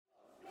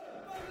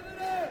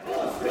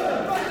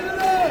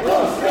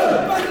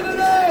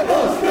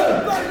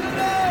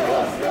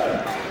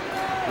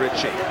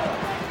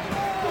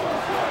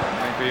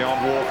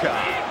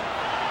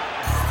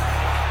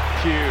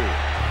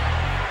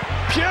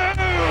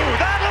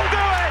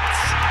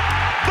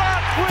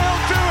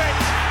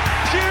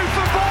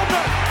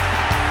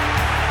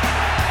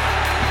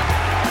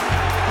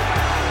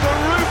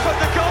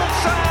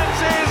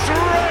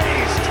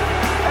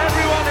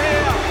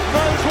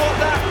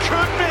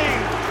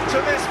to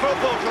this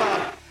football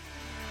club.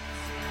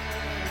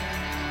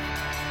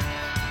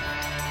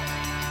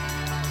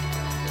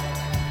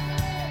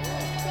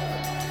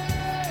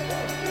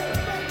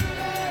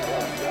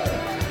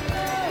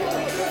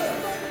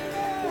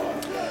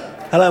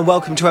 Hello and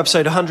welcome to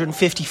episode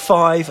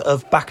 155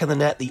 of Back in the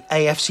Net, the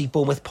AFC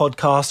Bournemouth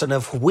podcast, and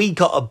have we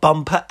got a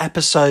bumper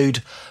episode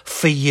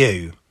for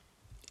you?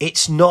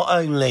 It's not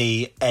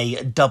only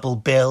a double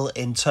bill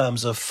in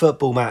terms of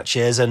football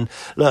matches and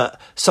look,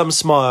 some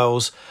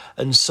smiles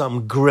and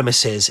some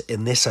grimaces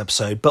in this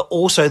episode, but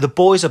also the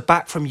boys are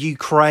back from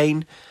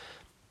Ukraine.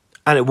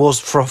 And it was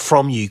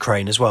from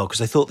Ukraine as well, because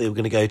they thought they were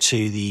going to go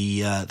to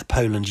the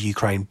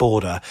Poland-Ukraine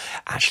border.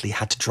 Actually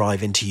had to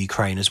drive into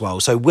Ukraine as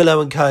well. So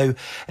Willow and Co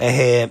are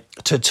here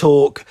to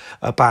talk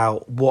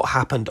about what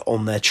happened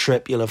on their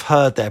trip. You'll have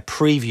heard their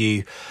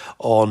preview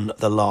on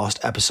the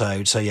last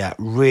episode. So yeah,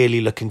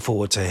 really looking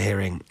forward to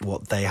hearing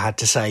what they had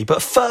to say.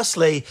 But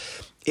firstly,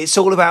 it's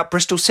all about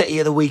Bristol City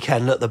of the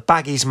weekend. Look, the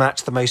Baggies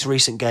match, the most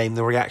recent game,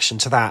 the reaction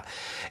to that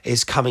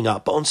is coming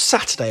up. But on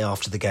Saturday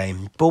after the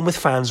game, Bournemouth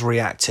fans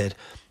reacted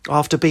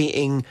after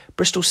beating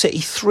Bristol City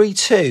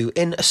 3-2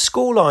 in a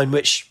scoreline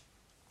which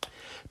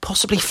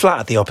possibly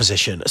flattered the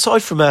opposition.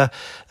 Aside from a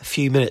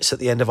few minutes at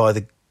the end of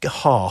either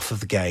half of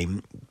the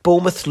game,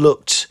 Bournemouth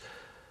looked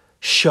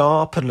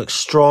sharp and looked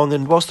strong,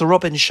 and whilst the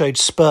Robins showed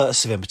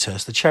spurts of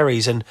impetus, the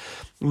Cherries and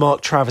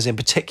Mark Travers in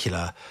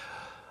particular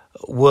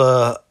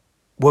were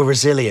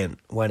resilient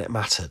when it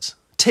mattered.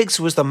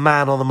 Tiggs was the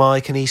man on the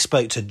mic and he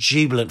spoke to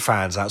jubilant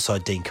fans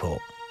outside Dean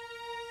Court.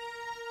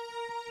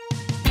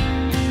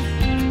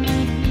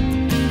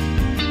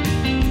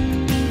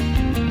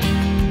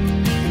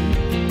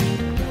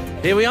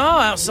 Here we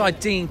are outside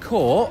Dean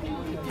Court,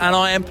 and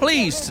I am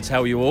pleased to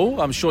tell you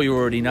all, I'm sure you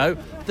already know,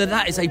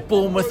 that is a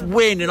Bournemouth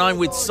win, and I'm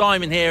with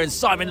Simon here, and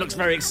Simon looks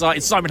very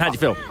excited. Simon, how do you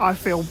feel? I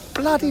feel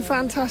bloody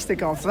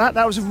fantastic after that.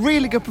 That was a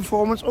really good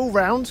performance all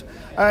round.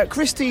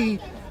 Christie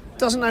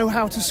doesn't know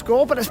how to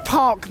score, but let's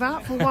park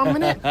that for 1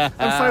 minute and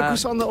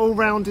focus on the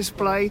all-round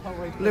display.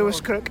 Lewis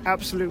Cook,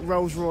 absolute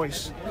Rolls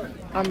Royce.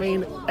 I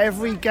mean,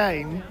 every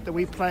game that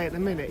we play at the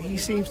minute, he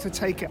seems to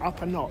take it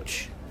up a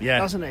notch. Yeah.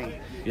 Doesn't he?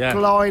 Yeah.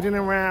 Gliding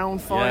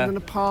around, finding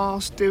the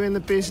pass, doing the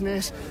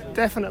business.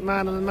 Definite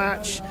man of the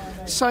match.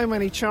 So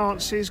many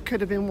chances. Could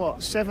have been,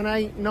 7,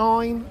 8,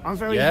 9? I'm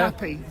very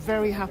happy.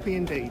 Very happy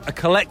indeed. A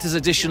collector's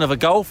edition of a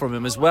goal from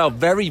him as well.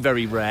 Very,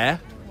 very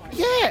rare.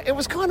 Yeah, it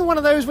was kind of one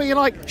of those where you're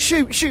like,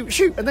 shoot,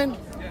 and then,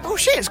 oh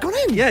shit, it's gone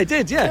in. Yeah, it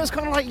did, yeah. It was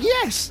kind of like,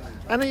 yes.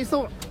 And then you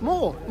thought,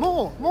 more.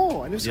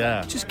 And it was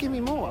like, just give me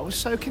more. I was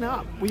soaking it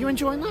up. Were you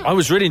enjoying that? I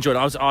was really enjoying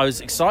it. I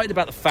was excited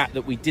about the fact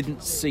that we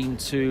didn't seem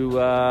to,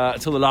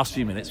 until the last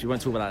few minutes, we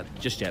won't talk about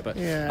that just yet, but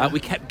we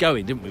kept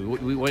going, didn't we?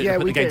 We wanted to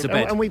put the game to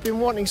bed. And we've been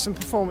wanting some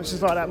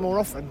performances like that more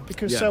often,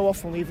 because so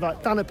often we've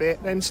done a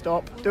bit, then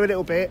stop, do a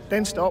little bit,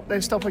 then stop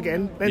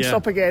again, then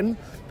stop again.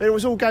 But it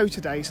was all go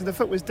today, so the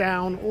foot was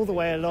down all the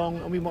way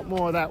along, and we want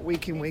more of that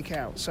week in, week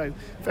out. So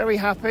very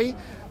happy.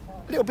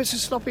 Little bits of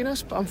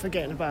sloppiness, but I'm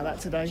forgetting about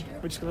that today.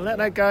 We're just going to let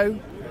that go.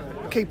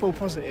 Keep all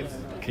positive.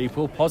 Keep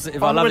all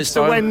positive. I love it.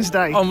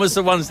 Wednesday. Onwards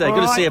to Wednesday.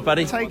 Good to see you,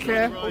 buddy. Take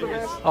care. All the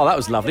best. Oh, that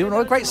was lovely. What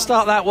a great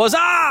start that was.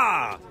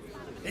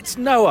 It's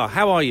Noah.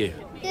 How are you?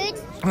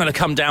 Good. I'm going to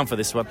come down for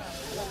this one.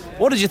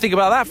 What did you think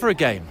about that for a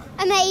game?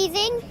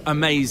 Amazing.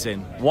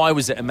 Amazing. Why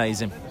was it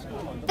amazing?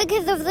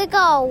 Because of the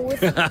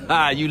goals.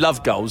 You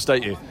love goals,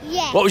 don't you?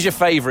 Yeah. What was your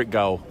favourite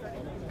goal?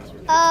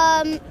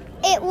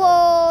 It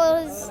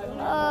was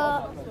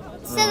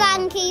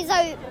Solanke's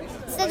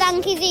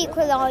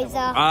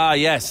equaliser.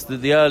 Yes,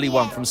 the early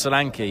one from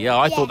Solanke. Yeah,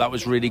 I thought that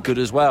was really good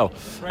as well.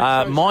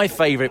 My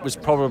favourite was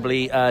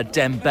probably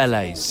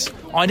Dembele's.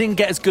 I didn't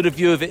get as good a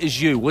view of it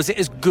as you. Was it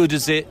as good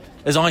as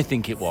I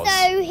think it was?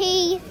 So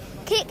he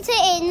kicked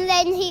it in,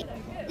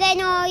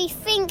 then I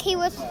think he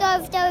was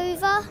served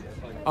over.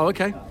 Oh,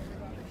 okay.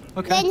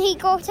 Then he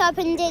got up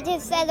and did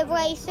his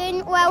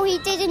celebration. Well, he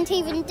didn't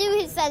even do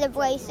his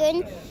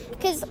celebration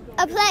because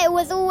a player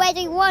was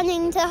already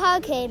wanting to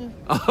hug him.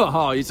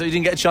 Oh, so he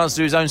didn't get a chance to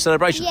do his own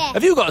celebration? Yeah.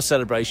 Have you got a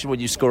celebration when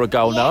you score a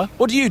goal, Noah?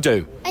 What do you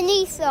do? A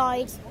knee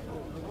slide.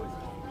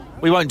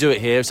 We won't do it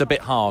here. It's a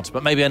bit hard,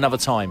 but maybe another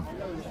time.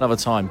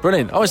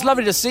 Brilliant. Oh, it's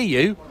lovely to see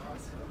you.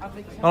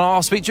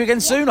 I'll speak to you again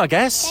soon, I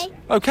guess.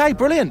 Okay,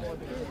 brilliant.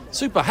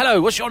 Super.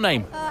 Hello, what's your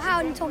name?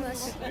 Harry and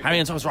Thomas. Harry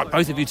and Thomas, right,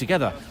 both of you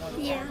together.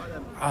 Yeah.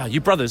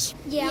 You brothers?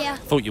 Yeah.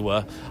 Thought you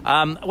were.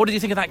 What did you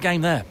think of that game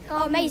there?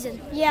 Oh,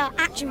 amazing. Yeah,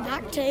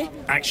 action-packed too.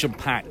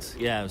 Action-packed.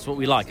 Yeah, that's what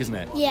we like, isn't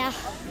it? Yeah.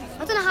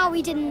 I don't know how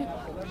we didn't,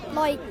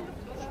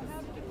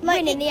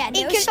 win in the end.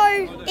 It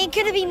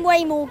could have been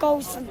way more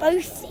goals from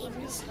both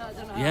teams.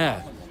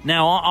 Yeah.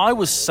 Now, I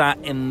was sat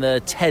in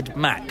the Ted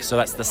Mac, so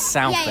that's the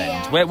south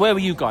end. Where were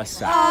you guys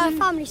sat?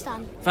 Family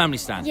stand. Family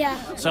stand. Yeah.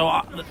 So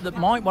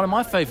one of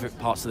my favourite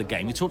parts of the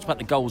game, you talked about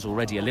the goals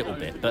already a little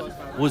bit,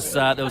 but was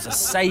there was a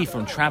save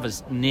from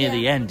Travers near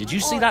the end. Did you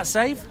see that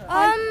save?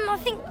 I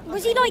think,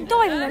 was he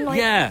diving on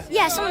Yeah.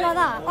 Yeah, something like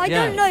that. I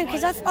don't know,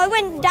 because I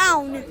went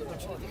down,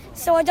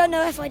 so I don't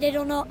know if I did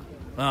or not.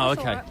 Oh,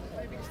 okay.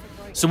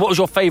 So what was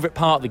your favourite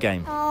part of the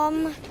game?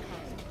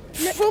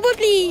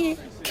 Probably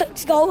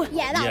Cook's goal.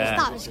 Yeah,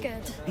 that was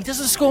good. He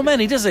doesn't score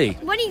many, does he?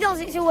 When he does,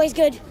 it's always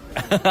good.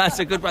 That's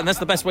a good one. That's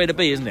the best way to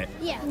be, isn't it?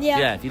 Yeah.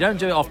 Yeah. If you don't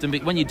do it often,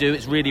 but when you do,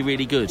 it's really,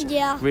 really good.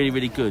 Yeah. Really,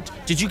 really good.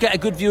 Did you get a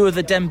good view of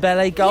the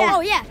Dembele goal? Yeah.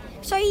 Oh, yeah.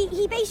 So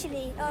he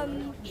basically,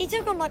 he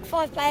took on like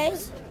 5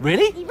 players.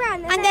 Really? He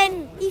ran and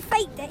then he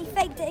faked it. He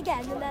faked it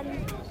again and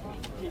then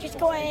he just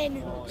got in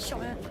and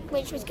shot it,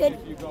 which was good.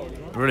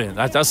 Brilliant.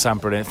 That does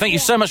sound brilliant. Thank you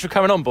so much for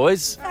coming on,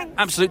 boys. Thanks.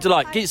 Absolute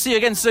delight. See you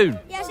again soon.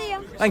 Yeah, see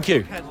ya. Thank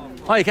you.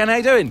 Hi, Ken. How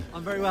you doing?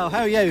 I'm very well. How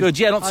are you? Good.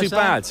 Yeah, not How's too that?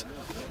 bad.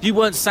 You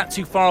weren't sat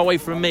too far away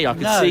from me. I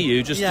could No. see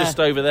you just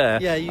over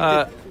there. Yeah, you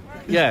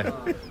did. Yeah.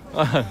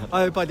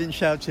 I hope I didn't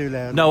shout too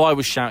loud. No, I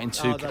was shouting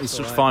too. Oh, that's It's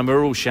all right. fine.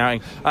 We're all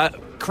shouting.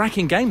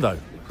 Cracking game, though.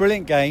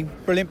 Brilliant game,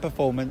 brilliant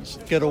performance,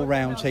 good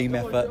all-round team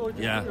effort.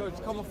 Yeah.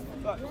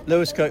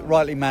 Lewis Cook,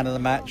 rightly man of the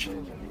match.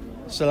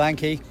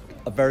 Solanke,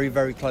 a very,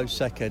 very close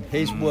second.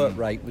 His work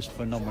rate was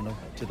phenomenal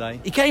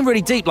today. He came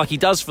really deep, like he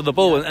does for the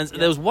ball, and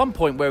there was one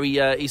point where he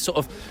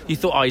thought,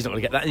 he's not going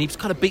to get that, and he just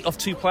kind of beat off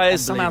 2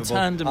 players, somehow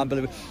turned.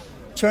 Unbelievable.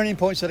 Turning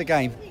points of the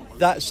game.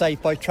 That save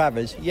by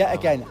Travers. Yet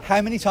again,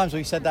 how many times have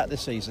we said that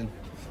this season?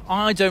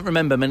 I don't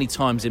remember many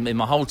times in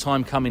my whole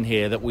time coming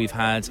here that we've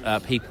had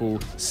people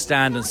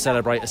stand and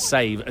celebrate a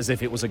save as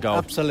if it was a goal.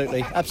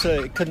 Absolutely.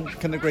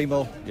 Couldn't agree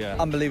more. Yeah.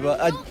 Unbelievable.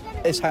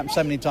 It's happened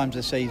so many times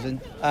this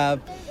season.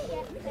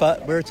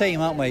 But we're a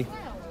team, aren't we?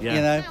 Yeah.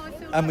 You know,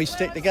 and we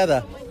stick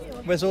together.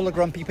 Where's all the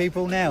grumpy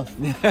people now?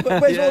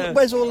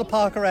 Where's all the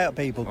Parker out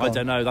people gone? I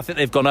don't know. I think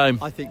they've gone home.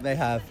 I think they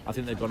have. I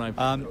think they've gone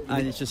home.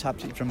 And it's just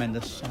absolutely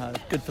tremendous.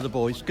 Good for the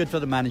boys, good for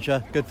the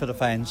manager, good for the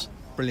fans.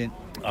 Brilliant.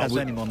 I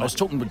was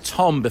talking with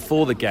Tom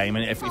before the game,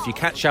 and if you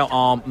catch out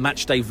our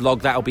match day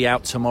vlog, that'll be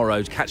out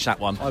tomorrow. Catch that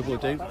one. I will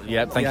do.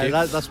 Yeah, thank you.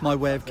 That's my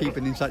way of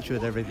keeping in touch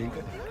with everything.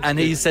 And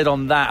he said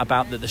on that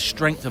about the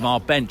strength of our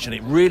bench, and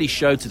it really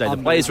showed today. The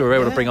players we were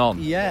able to bring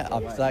on. Yeah,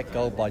 that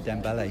goal by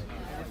Dembele.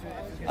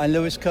 And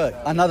Lewis Cook,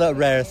 another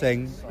rare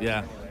thing.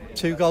 Yeah.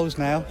 2 goals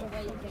now.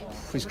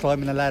 He's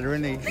climbing the ladder,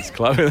 isn't he? He's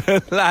climbing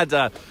the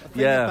ladder. The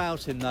thing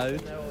about him, though,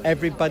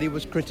 everybody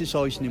was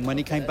criticising him when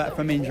he came back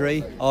from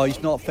injury. Oh,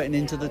 he's not fitting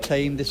into the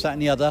team, this, that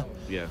and the other.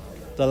 Yeah.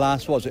 The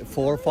last, 4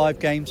 or 5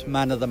 games,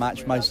 man of the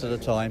match most of the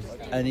time.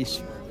 And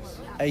he's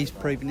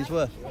proven his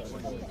worth.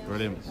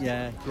 Brilliant.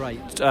 Yeah,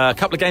 great. A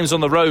couple of games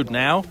on the road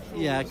now.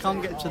 Yeah, I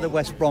can't get to the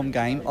West Brom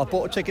game. I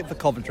bought a ticket for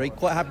Coventry,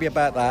 quite happy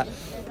about that.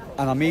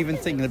 And I'm even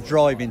thinking of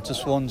driving to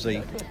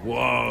Swansea.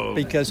 Whoa.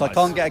 Because nice. I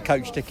can't get a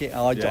coach ticket.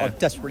 I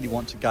desperately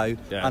want to go.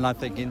 Yeah. And I'm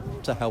thinking,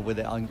 to hell with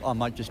it, I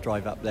might just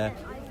drive up there.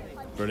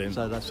 Brilliant.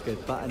 So that's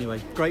good. But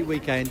anyway, great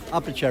weekend.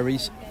 Up the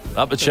cherries.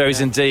 Up the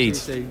cherries indeed.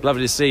 See you soon.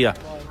 Lovely to see you.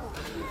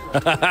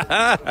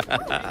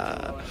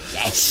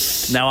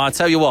 Yes. Now, I'll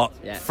tell you what,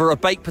 for a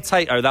baked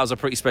potato, that was a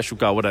pretty special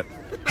goal, wasn't it?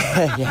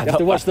 You have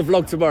to watch the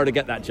vlog tomorrow to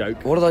get that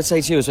joke. What did I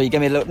say to you? So you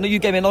gave me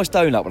a nice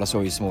donut when I saw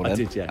you this morning. I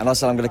did, yeah. And I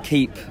said I'm going to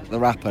keep the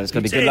wrapper. It's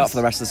going to be good luck for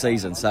the rest of the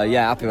season. So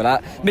yeah, happy with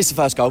that. Missed the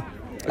first goal.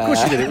 Of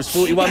course you did. It was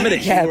 41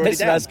 minutes. Yeah, You were already missed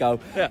the down. first goal.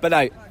 Yeah. But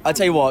no, I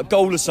tell you what.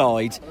 Goal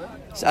aside,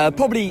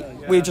 probably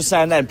we were just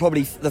saying then.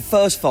 Probably the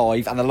first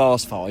 5 and the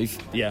last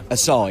 5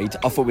 aside,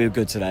 I thought we were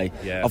good today.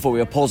 Yeah. I thought we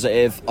were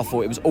positive. I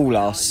thought it was all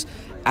us,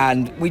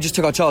 and we just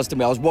took our chance, didn't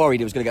we? I was worried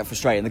it was going to get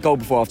frustrating. The goal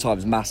before half time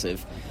was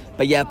massive.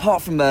 But yeah,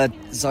 apart from I'm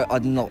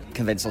not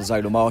convinced on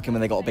zonal marking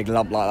when they got a big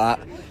lump like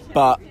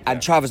that.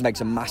 And Travers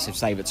makes a massive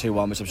save at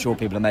 2-1, which I'm sure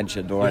people have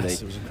mentioned already.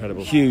 Yes, it was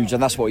incredible. Huge,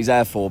 and that's what he's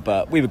there for.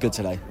 But we were good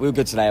today.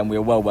 And we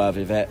were well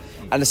worthy of it.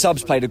 And the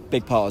subs played a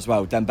big part as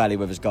well. Dembele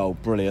with his goal,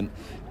 brilliant.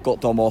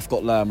 Got Dom off,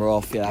 got Lerma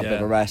off, had a bit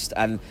of a rest.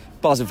 And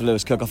buzzing for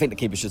Lewis Cook. I think the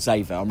keeper should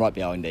save it. I'm right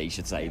behind it. He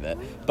should save it.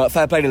 But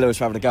fair play to Lewis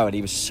for having a go, and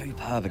he was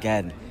superb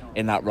again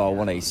in that role,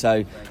 wasn't he?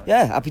 So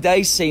yeah, happy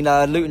days. Seen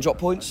Luton drop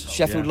points.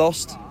 Sheffield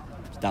lost.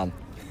 It's done.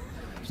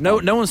 No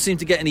one seemed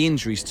to get any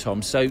injuries,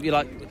 Tom. So you're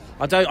like,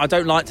 I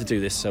don't like to do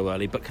this so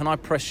early, but can I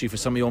press you for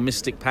some of your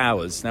mystic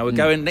powers? Now we're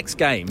going next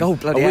game. Oh,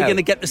 bloody Are we hell. going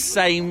to get the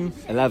same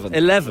 11?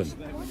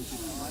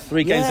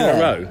 3 games in a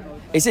row.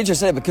 It's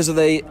interesting because of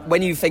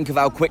when you think of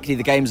how quickly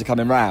the games are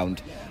coming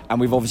round, and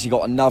we've obviously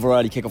got another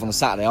early kick-off on the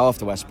Saturday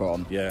after West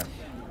Brom. Yeah.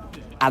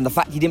 And the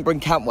fact he didn't bring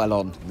Cantwell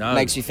on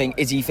makes you think,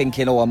 is he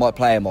thinking, I might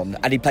play him on?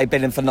 And he played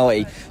Billing for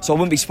 90. So I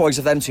wouldn't be surprised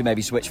if them two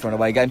maybe switch for an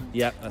away game.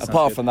 Yeah, that sounds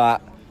Apart good. from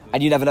that,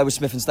 and you never know with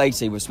Smith and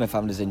Stacey, with Smith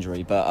having his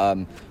injury. But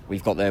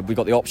we've got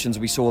the options.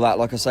 We saw that,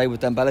 like I say,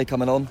 with Dembele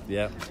coming on.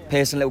 Yeah.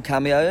 Pearson, little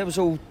cameo. It was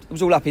all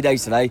happy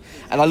days today.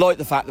 And I like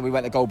the fact that we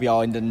went a goal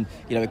behind, and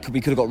we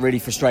could have got really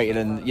frustrated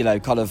and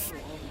kind of,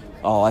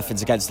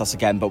 everything's against us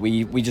again. But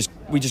we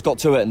just got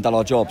to it and done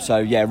our job. So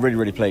yeah, really,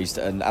 really pleased.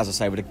 And as I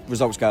say, with the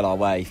results going our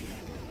way,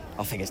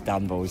 I think it's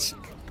done, boys.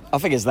 I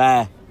think it's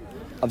there.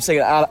 I'm seeing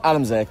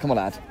Adam's there. Come on,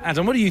 Ad.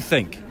 Adam, what do you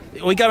think?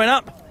 Are we going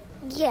up?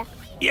 Yeah.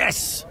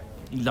 Yes.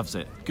 He loves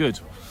it. Good.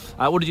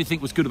 What did you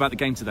think was good about the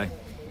game today?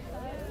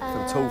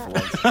 Feel tall for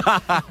once.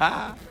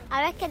 I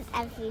reckon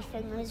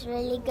everything was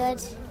really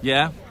good.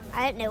 Yeah.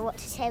 I don't know what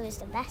to say was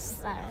the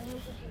best though.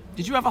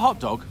 Did you have a hot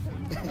dog?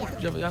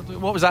 Did you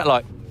what was that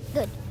like?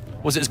 Good.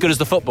 Was it as good as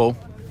the football?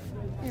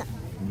 No.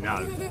 No.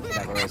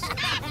 Never is.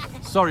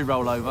 Sorry,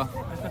 rollover.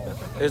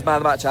 Who's man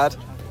of the match, Ad?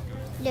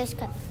 Lewis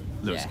Cook.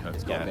 Lewis Yeah, Cook.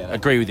 it's gotta be it.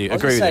 Agree with you. I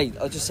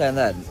was just saying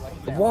then,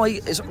 why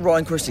is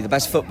Ryan Christie the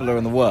best footballer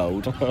in the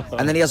world,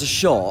 and then he has a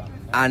shot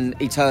and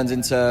he turns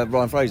into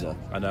Ryan Fraser?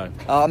 I know.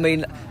 I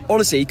mean,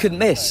 honestly, he couldn't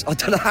miss. I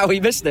don't know how he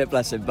missed it,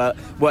 bless him, but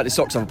worked his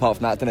socks off apart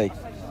from that, didn't he?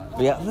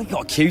 But yeah, they've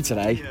got a queue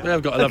today.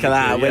 We've got a Look at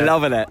that, queue, we're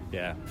loving it.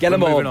 Yeah. Get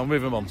them on.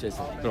 Move them on. Cheers.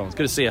 Good on. It's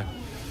good to see you.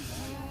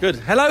 Good.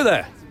 Hello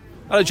there.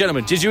 Hello,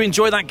 gentlemen. Did you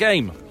enjoy that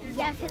game?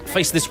 Yeah.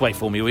 Face this way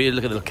for me, will you?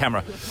 Look at the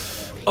camera.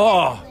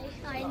 Oh.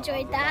 I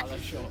enjoyed that.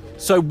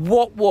 So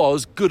what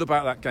was good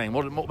about that game?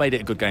 What made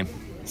it a good game?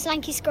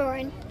 Slanky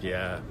scoring.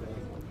 Yeah.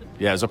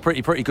 Yeah, it was a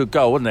pretty good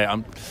goal, wasn't it?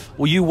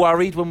 Were you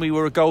worried when we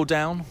were a goal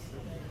down?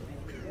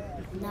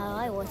 No,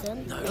 I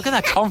wasn't. No, look at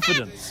that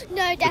confidence. No,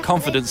 definitely. The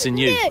confidence in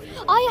you. No,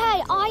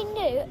 I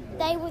knew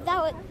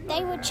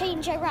they would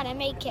change their run and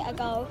make it a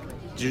goal.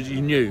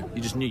 You knew.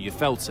 You just knew. You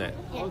felt it.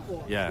 Yeah.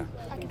 Yeah.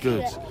 I could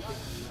Good. feel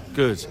it.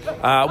 Good.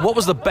 What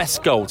was the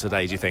best goal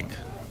today, do you think?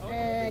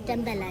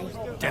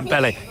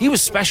 Dembele. He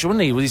was special,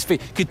 wasn't he, with his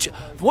feet?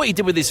 What he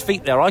did with his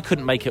feet there, I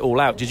couldn't make it all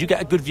out. Did you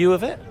get a good view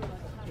of it?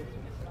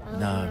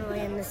 No.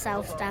 In the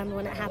south stand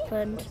when it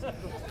happened.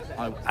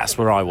 That's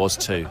where I was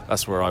too.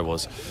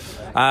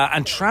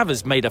 And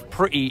Travers made a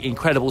pretty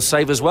incredible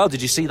save as well.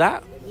 Did you see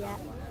that? Yeah.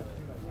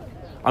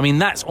 I mean,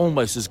 that's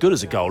almost as good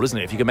as a goal, isn't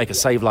it? If you can make a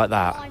save like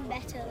that. I'm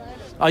better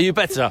though. Are you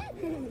better?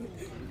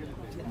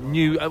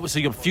 So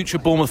you're a future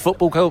Bournemouth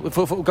football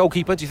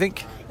goalkeeper, do you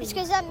think? It's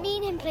because me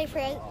and him play for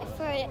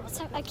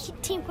a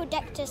team called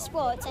Dexter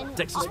Sports. And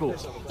Dexter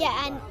Sports?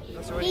 Yeah, and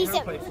he's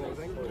a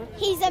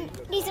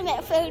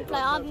midfield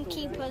player, I'm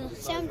keeper.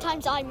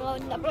 Sometimes I'm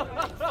on the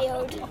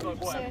field.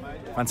 So.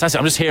 Fantastic.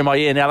 I'm just hearing in my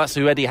ear now, that's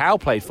who Eddie Howe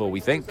played for,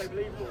 we think.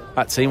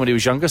 That team when he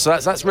was younger, so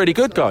that's really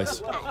good, guys.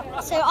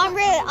 So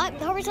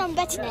the reason I'm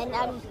better than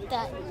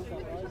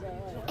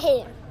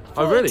him.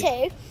 Oh, really?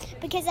 Too,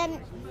 because in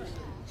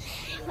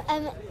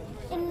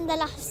the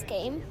last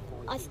game,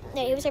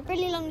 it was a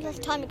really long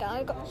time ago,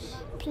 I got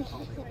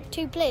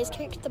two players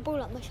kicked the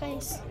ball at my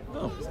face.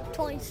 Oh.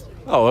 Twice.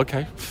 Oh,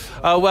 okay.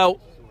 Well,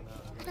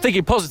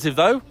 thinking positive,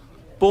 though.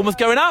 Bournemouth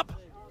going up?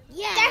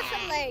 Yeah.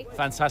 Definitely.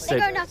 Fantastic. They're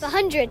going up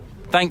 100.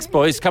 Thanks,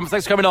 boys.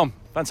 Thanks for coming on.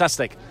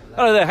 Fantastic.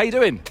 Hello there. How you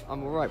doing?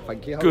 I'm all right,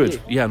 thank you. How Good. are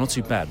you? Yeah, not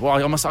too bad. Well,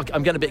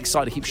 I'm getting a bit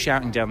excited to keep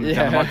shouting down the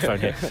microphone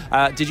here.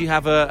 Did you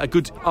have a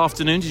good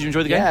afternoon? Did you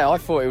enjoy the game? Yeah, I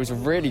thought it was a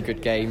really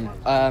good game.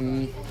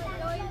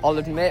 I'll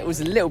admit, I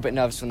was a little bit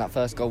nervous when that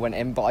first goal went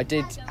in, but I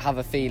did have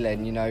a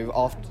feeling,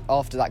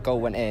 after that goal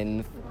went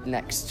in,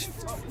 next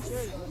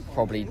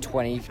probably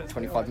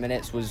 20-25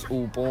 minutes was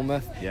all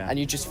Bournemouth, and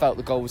you just felt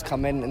the goal was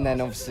coming, and then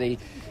obviously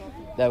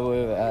they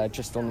were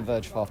just on the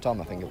verge of half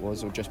time, I think it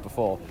was, or just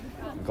before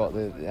we got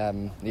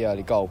the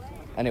early goal,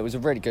 and it was a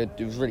really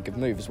good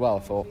move as well, I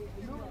thought,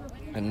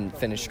 and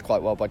finished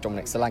quite well by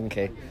Dominic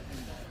Solanke.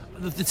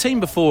 The team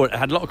before it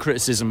had a lot of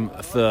criticism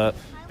for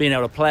being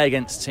able to play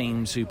against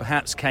teams who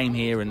perhaps came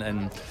here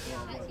and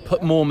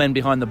put more men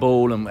behind the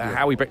ball and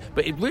how we break.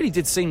 But it really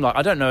did seem like,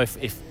 I don't know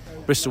if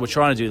Bristol were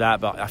trying to do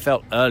that, but I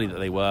felt early that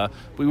they were.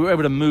 We were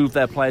able to move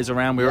their players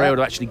around. We were able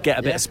to actually get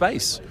a bit of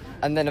space.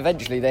 And then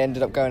eventually they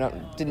ended up going up.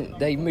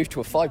 They moved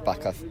to a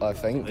 5-back, I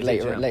think,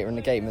 later in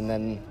the game, and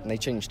then they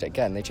changed it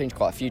again. They changed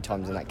quite a few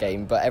times in that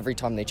game, but every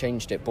time they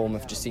changed it,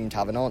 Bournemouth just seemed to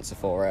have an answer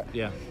for it.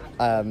 Yeah.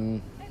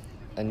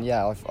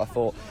 I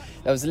thought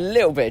there was a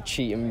little bit of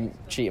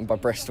cheating by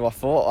Bristol. I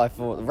thought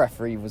the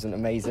referee wasn't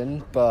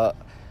amazing, but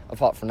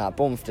apart from that,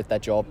 Bournemouth did their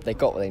job. They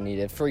got what they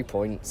needed, 3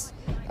 points,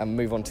 and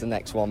move on to the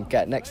next one.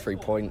 Get next 3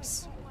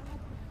 points,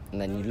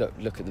 and then you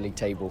look at the league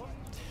table.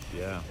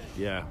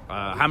 Yeah.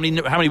 How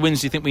many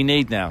wins do you think we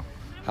need now?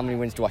 How many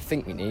wins do I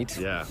think we need?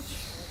 Yeah.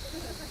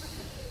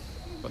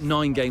 Got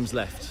 9 games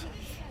left.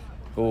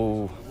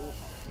 Oh,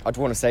 I'd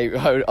want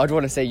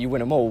to say you win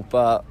them all,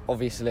 but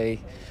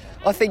obviously,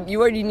 I think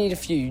you only need a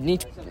few.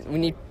 We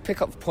need to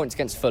pick up points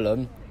against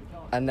Fulham,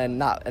 and then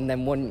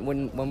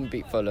when we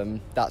beat Fulham,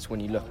 that's when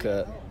you look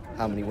at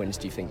how many wins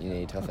do you think you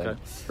need. I think. Okay.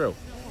 Real.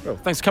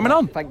 Thanks for coming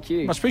on. Thank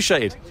you. Much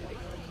appreciated.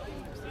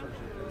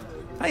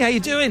 Hey, how you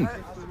doing?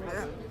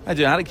 How you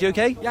doing, Alec? You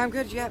okay? Yeah, I'm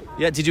good. Yeah.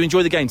 Yeah. Did you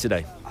enjoy the game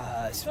today?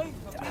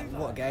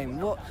 What a game!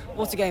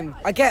 What a game!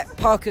 I get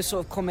Parker's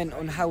sort of comment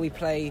on how we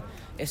play.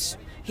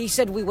 He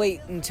said we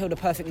wait until the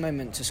perfect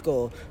moment to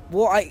score.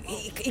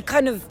 He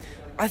kind of,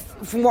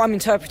 from what I'm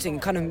interpreting,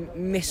 kind of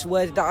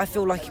misworded that. I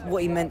feel like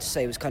what he meant to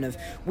say was kind of,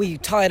 we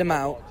tired them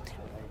out.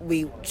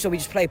 We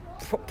just play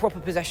proper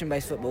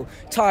possession-based football.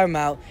 Tire them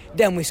out,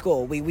 then we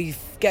score. We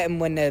get them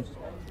when they're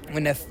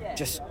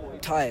just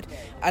tired,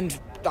 and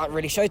that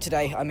really showed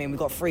today. I mean, we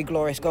got 3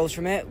 glorious goals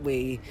from it.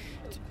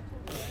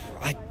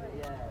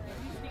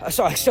 I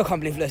still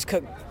can't believe Lewis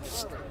Cook.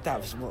 That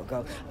was what a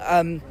goal.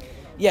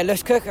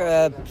 Lewis Cook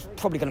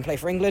probably going to play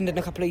for England in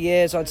a couple of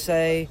years, I'd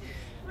say.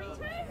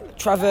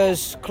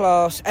 Travers,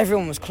 class.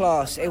 Everyone was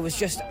class. It was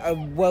just a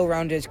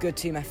well-rounded, good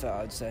team effort,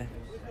 I'd say.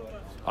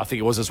 I think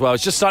it was as well.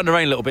 It's just starting to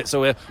rain a little bit,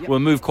 so we'll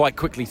move quite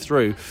quickly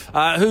through.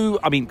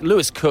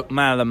 Lewis Cook,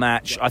 man of the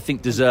match, I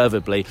think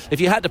deservedly. If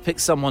you had to pick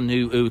someone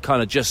who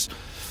kind of just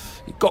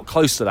got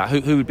close to that,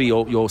 who would be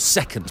your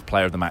second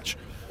player of the match?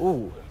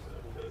 Ooh.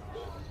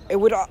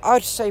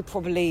 I'd say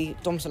probably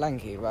Dom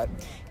Solanke, right?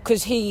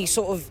 Because he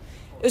sort of...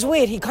 It was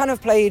weird, he kind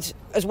of played,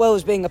 as well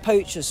as being a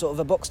poacher, sort of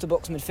a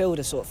box-to-box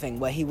midfielder sort of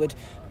thing, where he would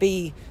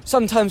be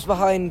sometimes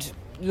behind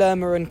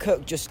Lerma and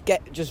Cook, just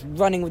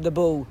running with the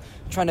ball,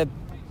 trying to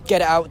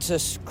get it out to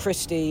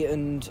Christie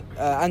and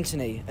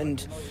Anthony.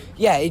 And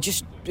yeah,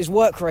 his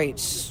work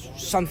rate's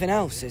something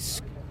else.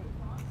 It's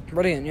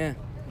brilliant, yeah.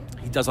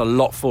 He does a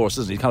lot for us,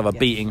 doesn't he? He's kind of a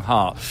beating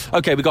heart.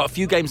 Okay, we've got a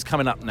few games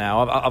coming up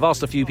now. I've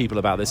asked a few people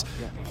about this.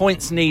 Yeah.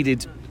 Points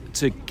needed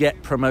to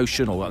get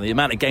promotion, or the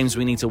amount of games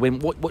we need to win.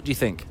 What do you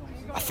think?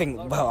 I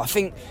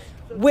think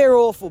we're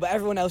awful, but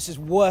everyone else is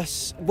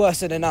worse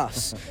than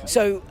us.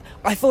 So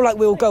I feel like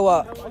we'll go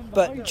up,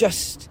 but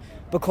just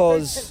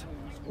because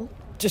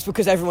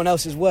everyone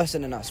else is worse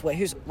than us.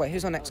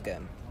 Who's our next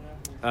game?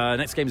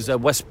 Next game is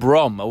West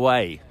Brom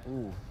away.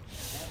 Ooh.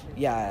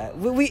 Yeah,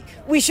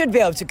 we should be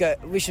able to go.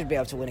 We should be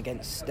able to win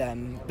against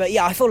them. But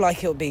yeah, I feel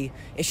like it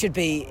should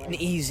be an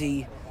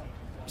easy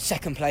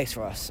second place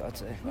for us, I'd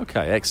say.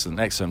 Okay, excellent.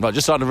 Right,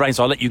 just starting to rain,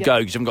 so I'll let you go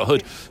because you haven't got a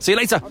hood. See you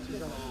later.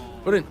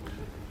 Brilliant.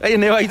 Hey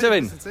Neil, how you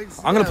doing?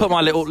 I'm going to put my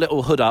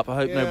little hood up. I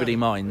hope nobody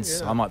minds.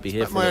 Yeah. I might be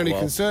here for a while. My only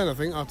concern, I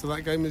think, after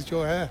that game is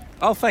your hair.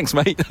 Oh, thanks,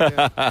 mate.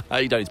 Yeah.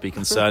 You don't need to be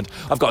concerned.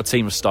 I've got a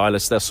team of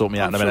stylists. They'll sort me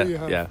out in a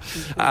minute.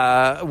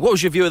 Yeah. What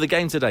was your view of the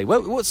game today?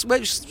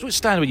 Which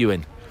stand were you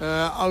in?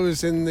 I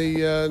was in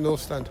the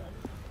north stand.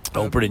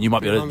 Oh, brilliant. You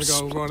might be able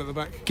to right at the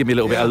back. Give me a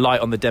little bit of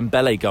light on the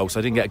Dembele goal, so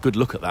I didn't get a good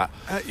look at that.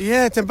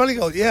 Dembele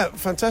goal. Yeah,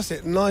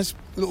 fantastic. Nice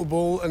little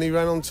ball, and he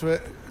ran onto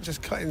it,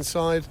 just cut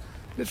inside.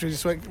 Literally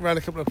just went around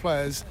a couple of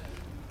players,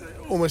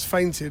 almost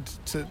fainted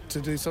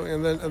to do something,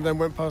 and then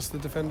went past the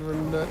defender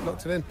and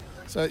knocked it in.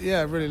 So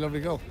yeah, really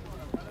lovely goal.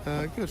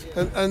 Good.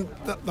 And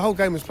the whole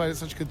game was played at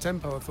such a good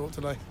tempo, I thought,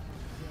 today.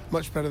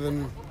 Much better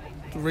than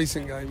the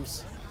recent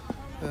games.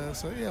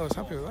 So yeah, I was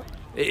happy with that.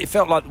 It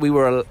felt like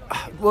were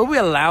we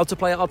allowed to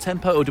play at our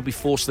tempo, or did we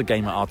force the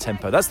game at our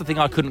tempo? That's the thing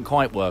I couldn't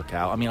quite work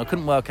out. I mean, I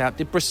couldn't work out,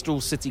 did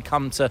Bristol City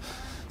come to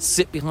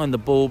sit behind the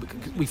ball?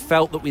 We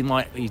felt that we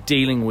might be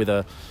dealing with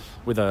a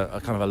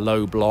kind of a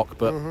low block,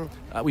 but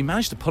we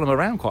managed to pull them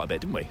around quite a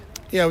bit, didn't we?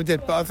 Yeah, we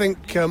did. But I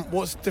think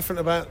what's different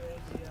about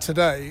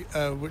today,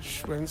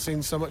 which we haven't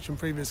seen so much in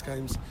previous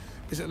games,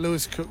 is that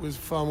Lewis Cook was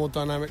far more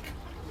dynamic,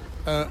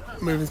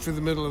 moving through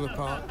the middle of the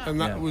park, and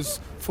that was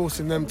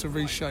forcing them to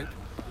reshape.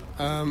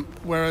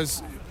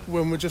 Whereas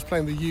when we're just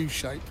playing the U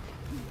shape,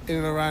 in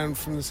and around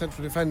from the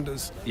central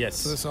defenders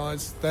to the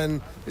sides,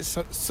 then it's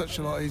such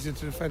a lot easier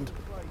to defend.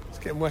 It's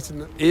getting wet,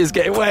 isn't it? It is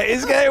getting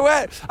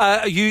wet.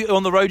 Are you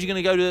on the road? You're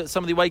going to go to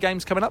some of the away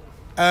games coming up?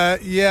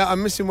 Yeah,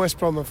 I'm missing West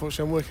Brom,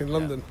 unfortunately. I'm working in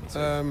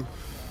London.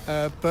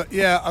 But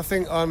yeah, I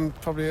think I'm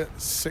probably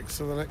at 6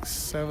 of the next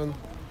 7.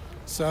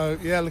 So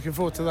yeah, looking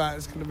forward to that.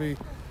 It's going to be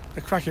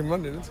a cracking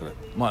run, isn't it?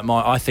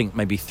 I think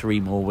maybe 3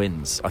 more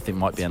wins. I think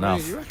might be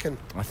enough. You reckon?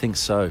 I think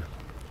so.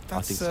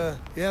 Yeah,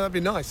 that'd be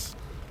nice.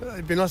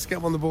 It'd be nice to get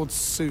them on the board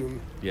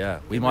soon. Yeah,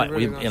 we might.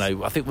 Really nice.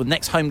 I think the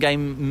next home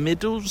game,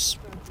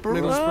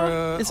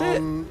 Middlesbrough is it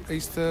on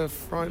Easter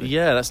Friday?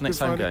 Yeah, that's next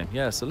home game.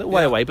 Yeah, it's a little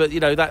way away, but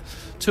that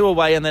 2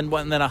 away and then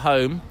a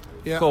home.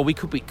 Yeah. God,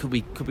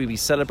 could we be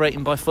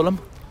celebrating by Fulham?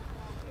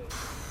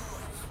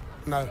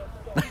 No.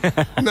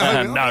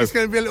 No. It's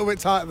going to be a little bit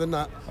tighter than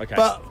that. Okay.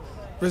 But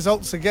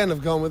results again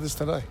have gone with us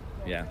today.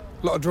 Yeah.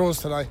 A lot of draws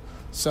today,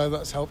 so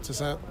that's helped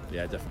us out.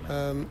 Yeah,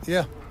 definitely.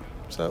 Yeah.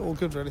 So all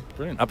good, really.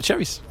 Brilliant. Up the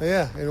cherries.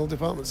 Yeah, in all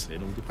departments.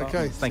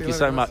 Okay. Thank you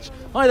so much.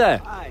 Hi there.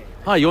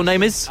 Hi. Your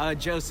name is?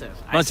 Joseph.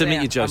 Nice to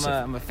meet you, Joseph.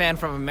 I'm a fan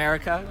from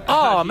America.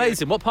 Oh,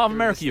 amazing. What part of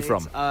America are you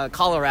from?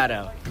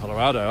 Colorado.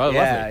 Colorado. Oh,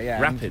 lovely.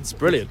 Yeah. Rapids.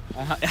 Brilliant.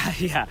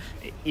 Yeah.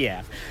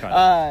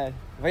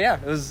 But yeah,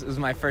 it was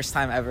my first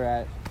time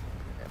ever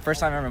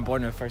in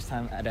Bournemouth, first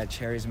time at a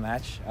Cherries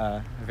match.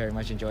 I very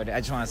much enjoyed it. I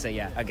just want to say,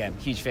 again,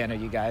 huge fan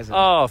of you guys.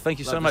 Oh, thank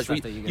you so much.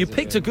 You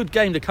picked a good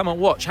game to come and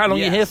watch. How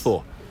long are you here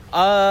for?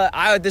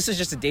 This is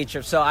just a day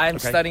trip. So I'm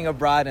studying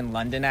abroad in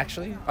London,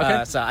 actually.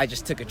 Okay. So I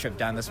just took a trip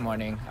down this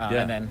morning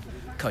and then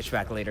coach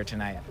back later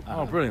tonight.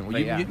 Brilliant. Well,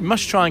 you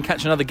must try and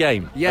catch another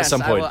game at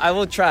some point. I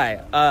will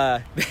try.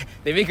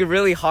 They make it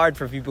really hard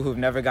for people who've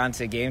never gone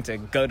to a game to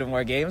go to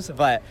more games.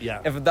 But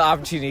if the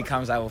opportunity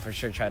comes, I will for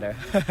sure try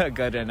to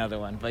go to another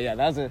one. But yeah,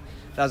 that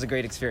was a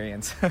great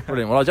experience.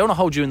 Brilliant. Well, I don't want to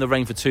hold you in the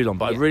rain for too long,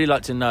 but I'd really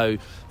like to know,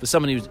 for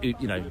someone who,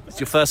 it's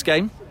your first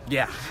game.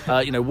 Yeah.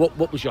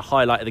 What was your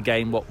highlight of the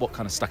game? What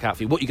kind of stuck out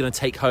for you? What are you going to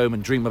take home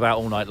and dream about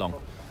all night long?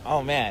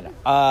 Oh man,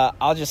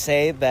 I'll just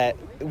say that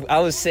I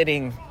was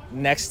sitting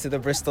next to the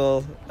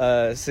Bristol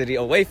City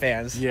away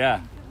fans.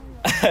 Yeah.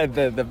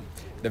 The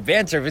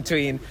banter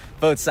between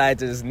both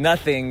sides is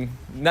nothing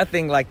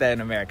like that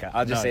in America.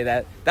 I'll just say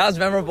that was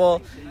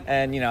memorable,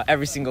 and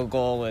every single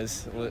goal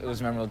was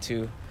memorable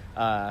too.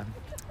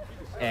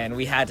 and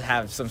we had to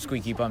have some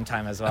squeaky bum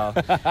time as well.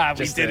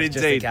 We did indeed.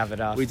 Just to cap it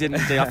off. We did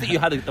indeed. I think you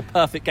had the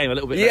perfect game, a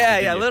little bit.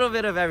 Yeah, a little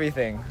bit of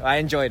everything. I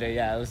enjoyed it.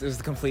 Yeah, it was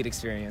the complete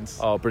experience.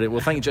 Oh, brilliant!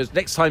 Well, thank you, Joe.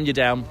 Next time you're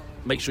down,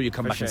 make sure you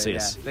come For back and sure, see yeah.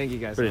 us. Thank you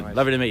guys Brilliant. so much.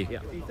 Lovely to meet you.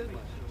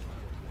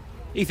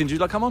 Ethan, would you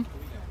like to come on?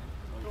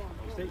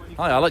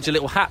 Hi, I liked your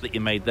little hat that you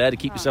made there to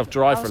keep yourself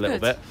dry for a little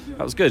bit.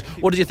 That was good.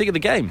 What did you think of the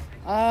game?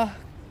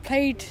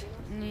 Played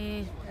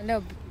a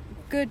little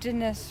good in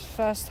this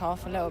first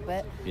half, a little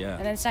bit. Yeah.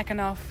 And then second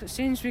half, as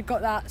soon as we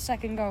got that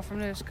second goal from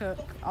Lewis Cook,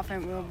 I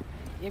think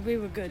we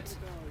were good.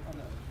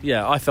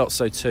 Yeah, I felt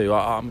so too.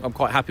 I'm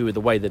quite happy with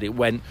the way that it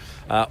went.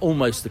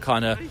 Almost the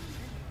kind of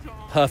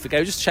perfect game.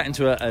 I was just chatting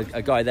to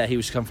a guy there. He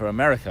was come from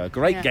America. A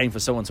great game for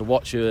someone to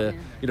watch.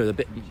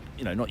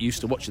 Not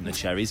used to watching the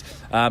Cherries.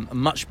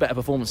 Much better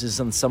performances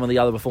than some of the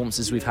other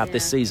performances we've had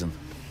this season.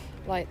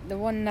 Like the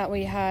one that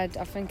we had,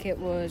 I think it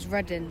was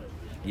Reading.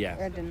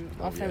 Yeah. Reading.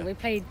 I think we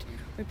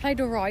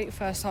played all right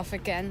first half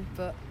again,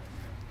 but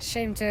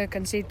shame to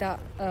concede that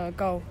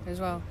goal as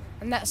well.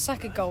 And that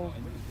second goal,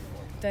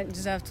 don't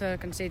deserve to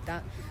concede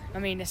that. I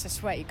mean, it's a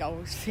sweaty goal.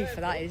 FIFA,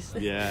 that is.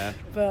 Yeah.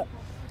 But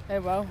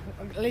oh well.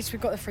 At least we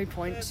got the 3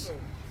 points.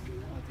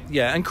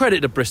 Yeah, and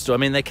credit to Bristol. I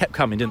mean, they kept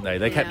coming, didn't they?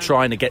 They kept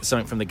trying to get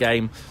something from the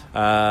game,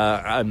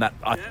 and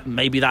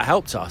maybe that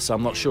helped us.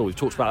 I'm not sure. We've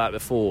talked about that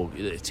before.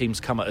 Teams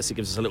come at us, it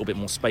gives us a little bit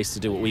more space to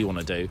do what we want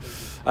to do.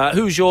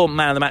 Who's your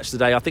man of the match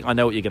today? I think I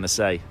know what you're going to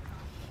say.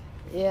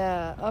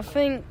 Yeah, I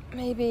think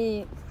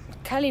maybe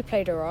Kelly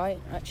played all right,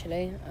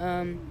 actually.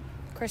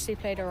 Christie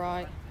played all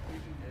right.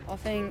 I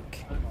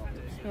think...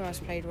 Who else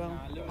played well?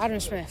 Adam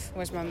Smith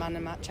was my man of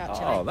the match,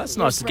 actually. Oh, that's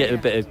nice to get a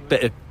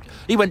bit of...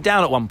 He went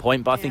down at one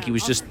point, but I think he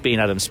was just being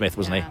Adam Smith,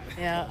 wasn't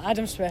he? Yeah,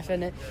 Adam Smith,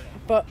 innit?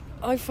 But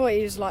I thought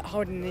he was like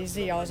holding his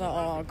Z. I was like,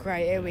 oh,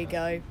 great, here we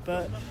go.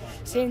 But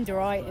seemed all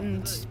right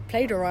and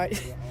played all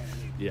right.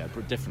 Yeah,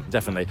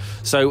 definitely.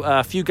 So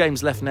a few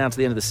games left now to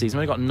the end of the season.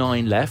 We've got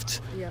 9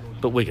 left,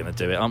 but we're going to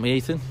do it, aren't we,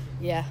 Ethan?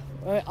 Yeah,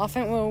 I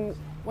think we'll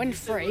win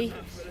 3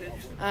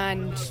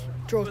 and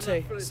draw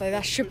 2, so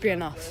that should be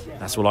enough.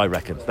 That's what I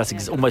reckon.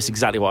 That's almost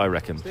exactly what I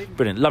reckon.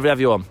 Brilliant. Lovely to have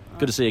you on.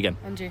 Good to see you again.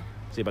 And you.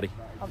 See you, buddy.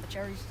 Have the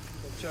cherries.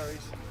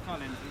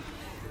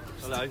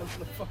 Hello.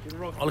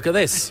 Oh, look at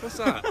this. What's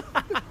that?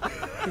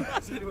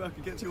 Is there any way I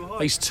can get too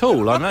high? He's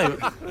tall, I know.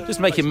 Just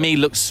making me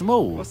look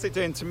small. What's it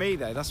doing to me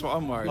though? That's what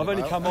I'm worried I've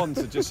only about.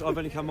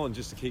 come on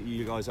just to keep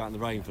you guys out in the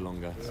rain for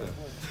longer.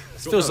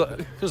 So.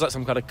 Feels like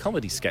some kind of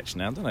comedy sketch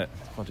now, doesn't it?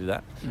 I'll do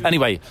that.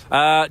 Anyway,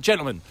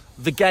 gentlemen,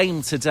 the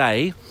game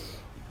today,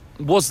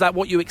 was that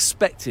what you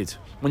expected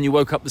when you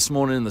woke up this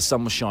morning and the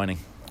sun was shining?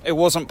 It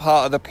wasn't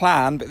part of the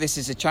plan, but this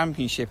is a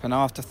championship, and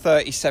after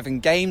 37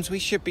 games, we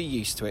should be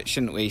used to it,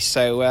 shouldn't we?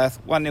 So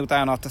 1-0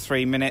 down after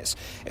 3 minutes.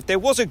 If there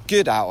was a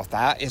good out of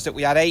that, is that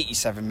we had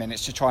 87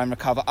 minutes to try and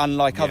recover,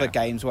 unlike other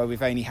games where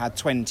we've only had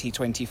 20,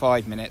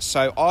 25 minutes.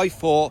 So I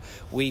thought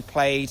we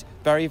played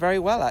very, very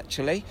well,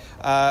 actually,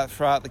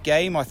 throughout the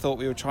game. I thought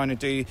we were trying to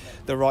do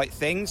the right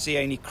things. The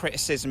only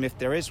criticism, if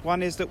there is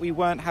one, is that we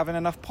weren't having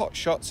enough pot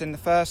shots in the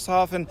first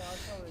half, and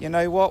you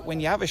know what?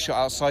 When you have a shot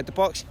outside the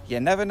box, you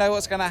never know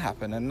what's going to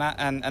happen.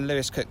 And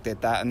Lewis Cook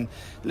did that. And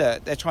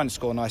look, they're trying to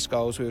score nice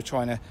goals. We were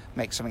trying to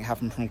make something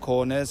happen from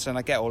corners, and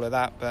I get all of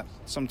that. But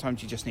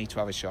sometimes you just need to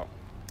have a shot.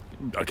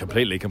 I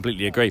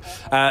completely agree.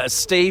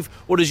 Steve,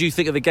 what did you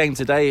think of the game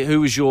today?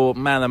 Who was your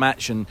man of the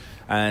match?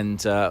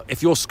 And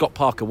if you're Scott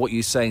Parker, what are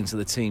you saying to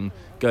the team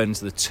going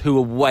into the 2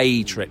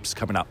 away trips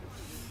coming up?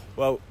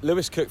 Well,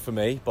 Lewis Cook for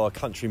me, by a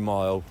country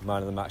mile,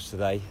 man of the match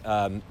today.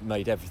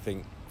 Made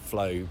everything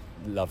flow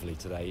lovely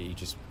today. He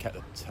just kept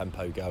the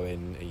tempo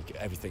going.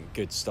 Everything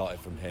good started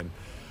from him.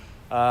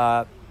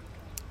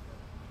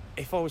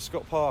 If I was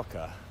Scott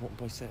Parker, what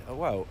would I say?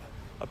 Well,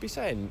 I'd be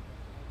saying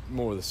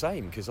more of the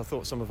same, because I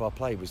thought some of our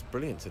play was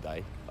brilliant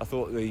today. I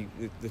thought the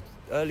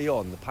early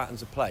on, the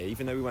patterns of play,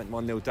 even though we went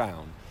 1-0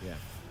 down,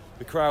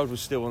 the crowd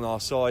was still on our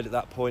side at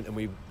that point, and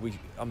we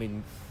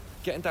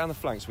getting down the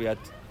flanks, we had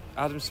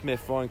Adam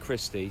Smith, Ryan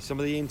Christie, some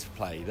of the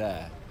interplay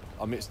there.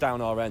 I mean, it's down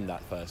our end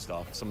that first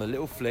half. Some of the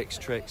little flicks,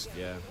 tricks.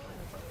 Yeah.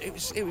 It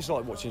was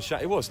like watching.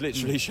 It was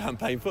literally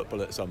champagne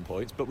football at some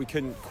points, but we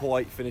couldn't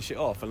quite finish it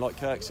off. And like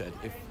Kirk said,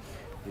 if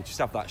we just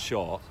have that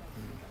shot,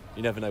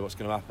 you never know what's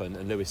going to happen.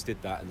 And Lewis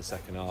did that in the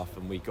second half,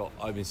 and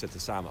I even said to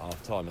Sam at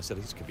half time, I said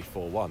this could be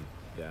 4-1.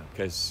 Yeah.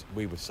 Because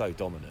we were so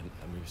dominant,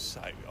 and we were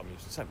so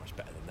much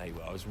better than they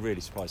were. I was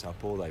really surprised how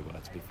poor they were,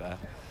 to be fair.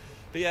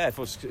 But yeah,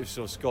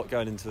 if Scott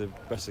going into the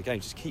rest of the game,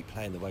 just keep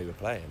playing the way we're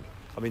playing.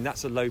 I mean,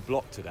 that's a low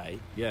block today.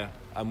 Yeah.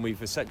 And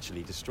we've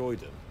essentially destroyed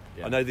them.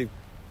 Yeah.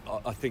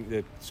 I think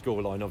the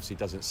scoreline obviously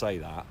doesn't say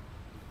that,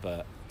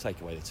 but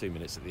take away the 2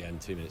 minutes at the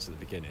end, 2 minutes at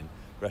the beginning,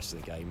 rest of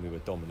the game, we were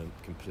dominant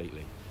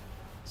completely.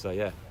 So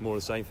yeah, more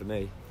of the same for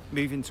me.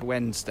 Moving to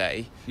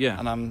Wednesday,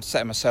 and I'm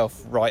setting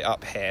myself right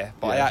up here,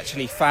 but I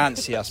actually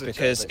fancy us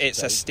because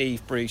it's a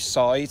Steve Bruce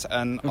side,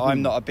 and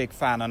I'm not a big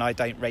fan, and I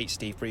don't rate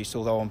Steve Bruce,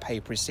 although on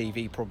paper his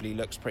CV probably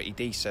looks pretty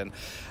decent.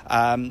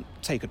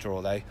 Take a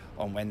draw though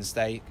on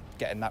Wednesday,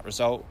 getting that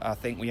result. I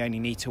think we only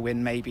need to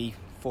win maybe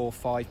 4 or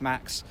 5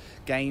 max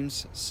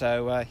games.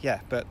 So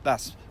but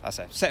that's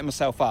it. Setting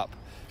myself up,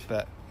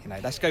 but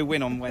let's go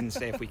win on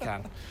Wednesday if we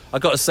can.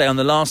 I've got to say, on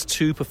the last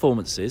 2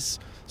 performances,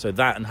 so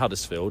that and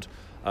Huddersfield,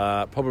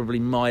 probably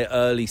my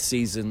early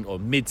season or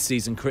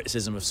mid-season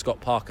criticism of Scott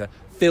Parker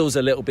feels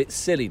a little bit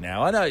silly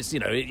now. I know it's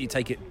you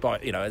take it by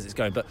as it's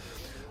going, but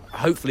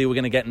hopefully we're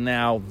going to get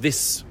now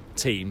this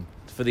team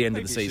for the end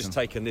of the season. It's just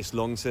taken this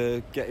long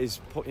to get his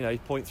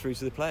point through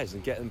to the players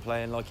and get them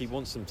playing like he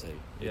wants them to.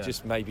 It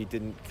just maybe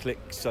didn't click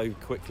so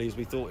quickly as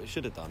we thought it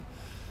should have done.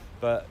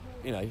 But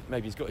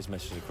maybe he's got his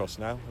message across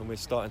now, and we're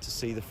starting to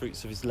see the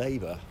fruits of his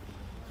labour.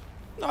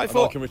 No, I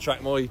can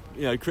retract my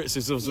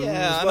criticisms as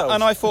well.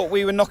 And I thought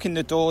we were knocking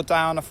the door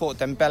down. I thought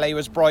Dembele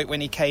was bright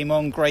when he came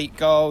on. Great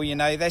goal.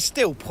 There's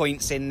still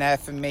points in there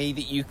for me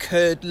that you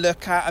could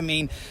look at. I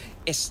mean,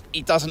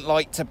 he doesn't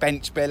like to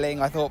bench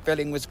Billing. I thought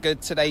Billing was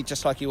good today,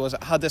 just like he was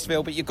at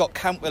Huddersfield. But you've got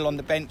Cantwell on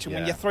the bench, and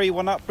when you're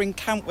 3-1 up, bring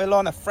Cantwell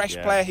on, a fresh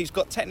player who's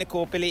got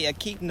technical ability at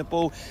keeping the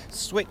ball,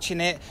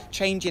 switching it,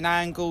 changing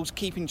angles,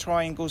 keeping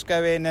triangles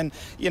going. And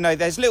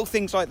there's little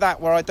things like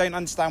that where I don't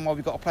understand why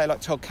we've got a player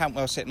like Todd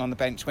Cantwell sitting on the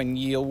bench when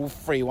you're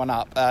 3-1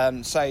 up.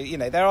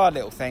 There are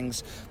little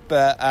things,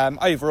 but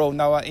overall,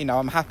 no,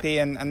 I'm happy,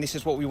 and this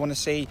is what we want to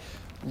see.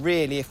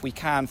 Really, if we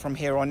can from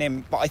here on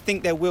in. But I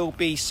think there will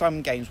be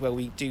some games where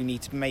we do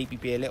need to maybe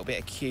be a little bit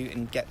acute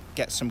and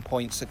get some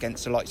points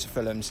against the likes of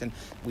Fulham's, and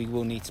we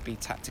will need to be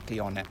tactically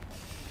on it.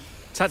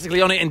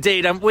 Tactically on it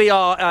indeed, and we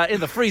are in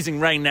the freezing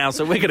rain now,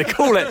 so we're going to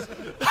call it.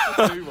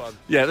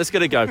 Yeah, let's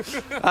get it go.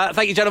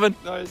 Thank you, gentlemen.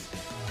 Nice.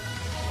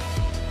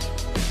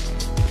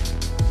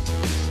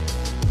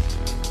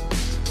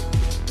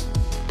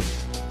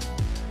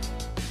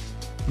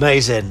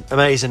 Amazing.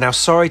 Now,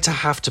 sorry to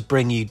have to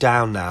bring you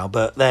down now,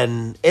 but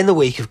then in the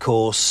week, of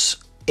course,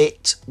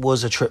 it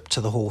was a trip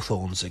to the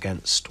Hawthorns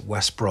against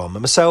West Brom.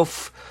 And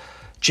myself,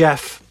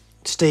 Jeff,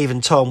 Steve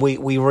and Tom,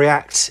 we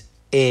react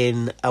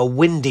in a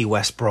windy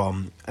West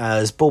Brom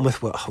as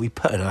Bournemouth, we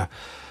put in a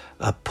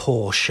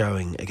poor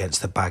showing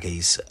against the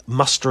Baggies,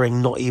 mustering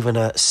not even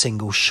a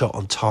single shot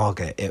on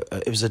target.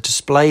 It was a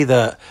display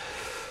that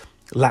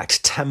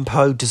lacked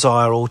tempo,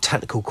 desire or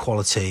technical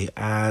quality,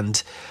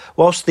 and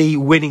whilst the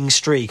winning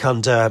streak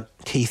under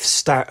Keith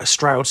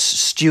Stroud's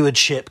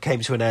stewardship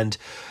came to an end,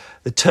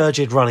 the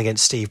turgid run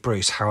against Steve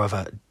Bruce,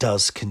 however,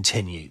 does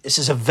continue. This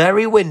is a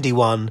very windy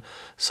one,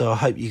 so I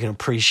hope you can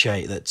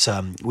appreciate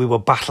that we were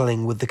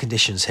battling with the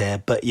conditions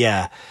here. But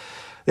yeah,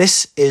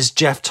 this is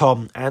Jeff,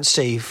 Tom and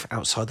Steve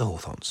outside the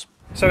Hawthorns.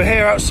 So we're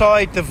here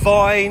outside the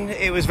Vine.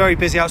 It was very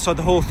busy outside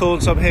the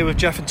Hawthorns. I'm here with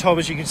Jeff and Tom.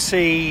 As you can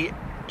see,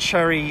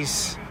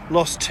 Cherries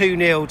lost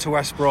 2-0 to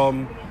West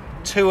Brom.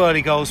 2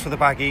 early goals for the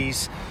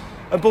Baggies.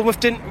 And Bournemouth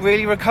didn't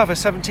really recover.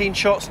 17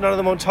 shots, none of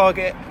them on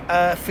target.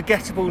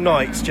 Forgettable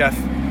nights, Jeff.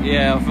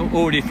 Yeah, I've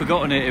already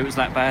forgotten it. It was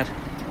that bad.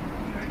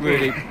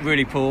 Really,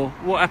 really poor.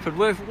 What happened?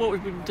 What have we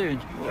been doing?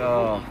 Who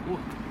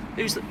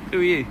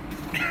are you?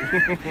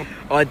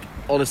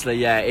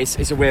 Honestly,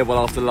 it's a weird one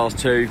after the last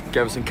 2.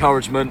 Gave us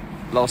encouragement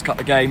last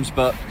couple of games,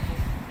 but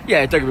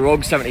don't get me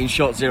wrong, 17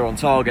 shots, 0 on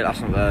target.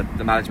 That's not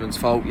the management's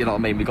fault. You know what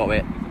I mean? We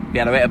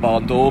had to hit a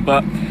barn door,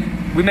 but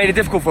we made it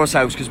difficult for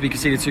ourselves because we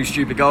conceded 2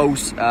 stupid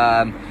goals.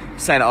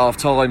 Saying at half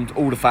time,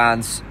 all the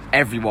fans,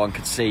 everyone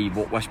could see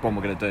what West Brom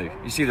were going to do.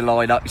 You see the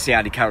line-up, you see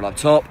Andy Carroll up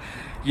top.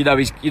 You know what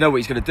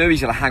he's going to do.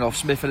 He's going to hang off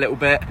Smith a little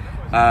bit.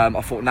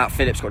 I thought Nat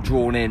Phillips got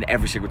drawn in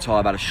every single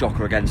time, had a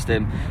shocker against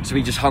him. So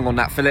he just hung on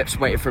Nat Phillips,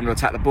 waited for him to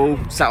attack the ball,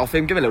 sat off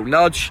him, give him a little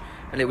nudge,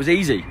 and it was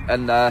easy.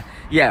 And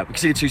we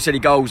conceded 2 silly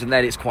goals, and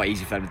then it's quite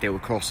easy for them to deal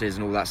with crosses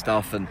and all that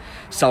stuff. And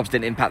subs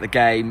didn't impact the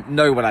game.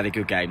 No one had a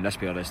good game, let's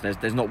be honest.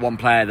 There's not one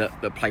player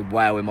that played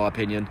well, in my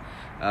opinion.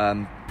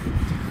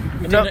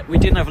 We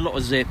didn't have a lot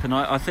of zip, and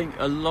I think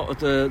a lot of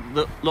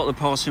the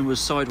passing was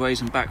sideways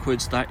and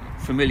backwards, that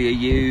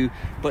familiar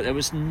but there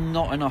was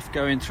not enough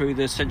going through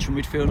the central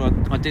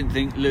midfield. I didn't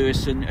think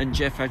Lewis and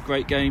Jeff had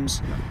great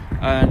games,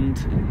 and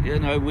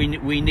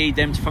we need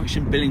them to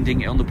function. Billing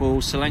didn't get on the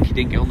ball, Solanke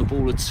didn't get on the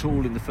ball at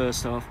all in the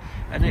first half,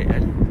 and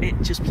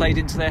it just played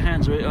into their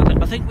hands.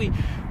 I think we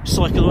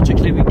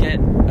psychologically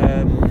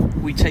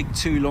we take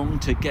too long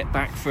to get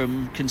back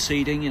from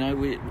conceding.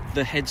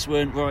 The heads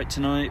weren't right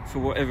tonight for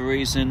whatever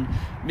reason.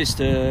 Missed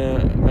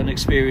an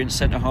experienced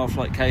centre half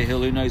like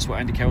Cahill, who knows what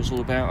Andy Carroll's all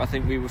about. I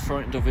think we were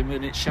frightened of him,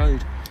 and it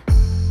showed.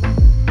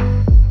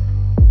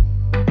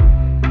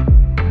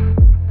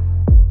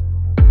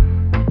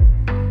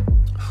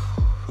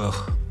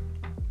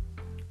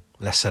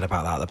 Less said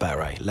about that, the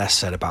better, eh? Less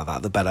said about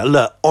that, the better.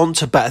 Look, on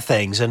to better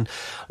things. And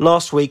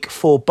last week,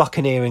 for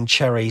buccaneering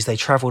Cherries, they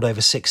travelled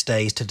over 6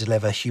 days to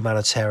deliver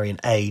humanitarian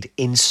aid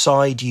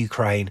inside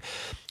Ukraine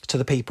to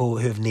the people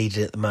who have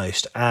needed it the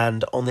most.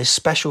 And on this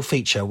special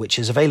feature, which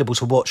is available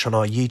to watch on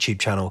our YouTube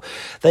channel,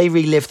 they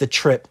relive the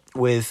trip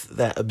with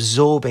their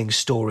absorbing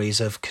stories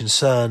of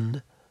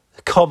concern,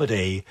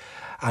 comedy,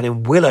 and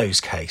in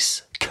Willow's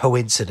case,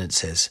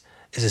 coincidences.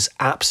 This is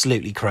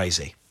absolutely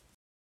crazy.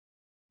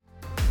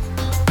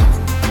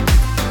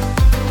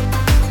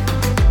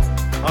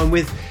 I'm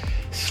with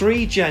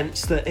 3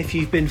 gents that, if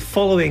you've been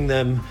following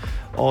them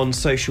on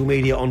social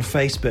media on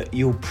Facebook,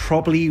 you'll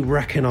probably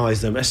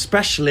recognise them,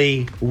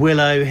 especially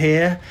Willow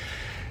here,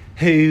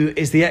 who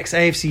is the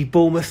ex-AFC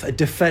Bournemouth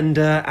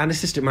defender and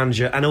assistant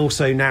manager, and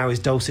also now his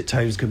dulcet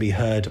tones can be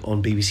heard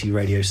on BBC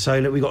Radio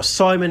Solar. We've got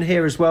Simon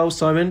here as well.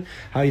 Simon,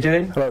 how are you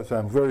doing? Hello,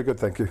 Sam. Very good,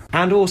 thank you.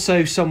 And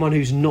also someone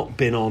who's not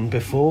been on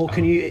before.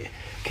 Can you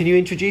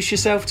introduce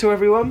yourself to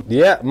everyone?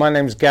 Yeah, my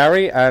name's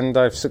Gary, and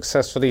I've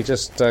successfully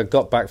just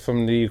got back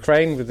from the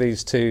Ukraine with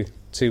these two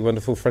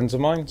wonderful friends of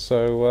mine.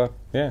 So,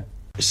 yeah.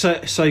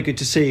 So good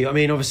to see you. I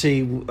mean,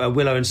 obviously,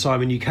 Willow and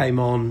Simon, you came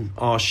on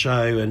our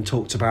show and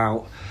talked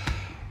about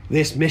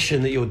this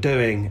mission that you're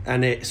doing,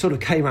 and it sort of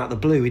came out of the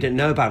blue. We didn't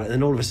know about it, and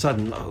then all of a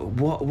sudden,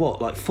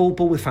 what? Like 4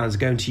 Bournemouth fans are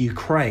going to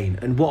Ukraine,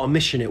 and what a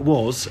mission it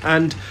was.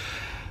 And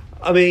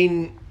I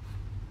mean,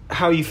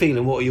 how are you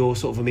feeling? What are your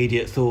sort of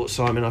immediate thoughts,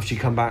 Simon, after you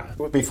come back?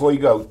 Before you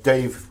go,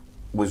 Dave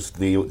was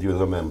the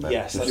other member.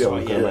 Yes, that's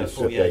right.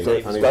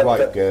 Dave. And his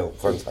wife, Gail,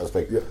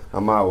 fantastic. Yeah.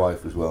 And my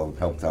wife as well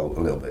helped out a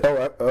little bit.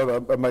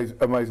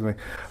 Amazingly.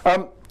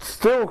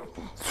 Still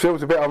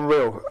feels a bit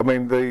unreal. I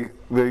mean,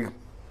 the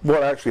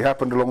what actually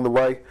happened along the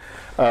way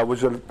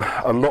was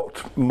a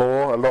lot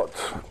more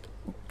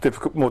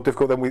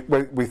difficult than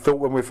we thought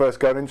when we first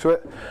got into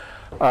it.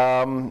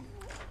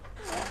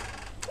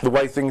 The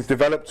way things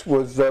developed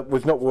was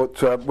not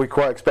what we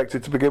quite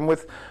expected to begin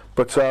with,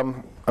 but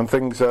and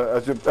things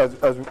as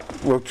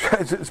we'll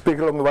speak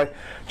along the way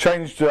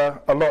changed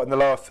a lot in the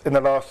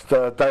last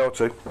day or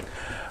two.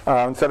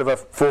 Instead of a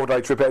 4-day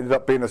trip, it ended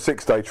up being a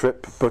 6-day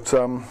trip. But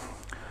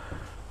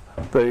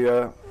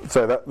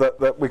so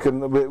that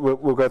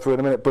we'll go through in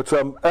a minute. But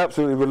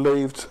absolutely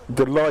relieved,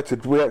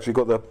 delighted. We actually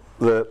got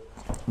the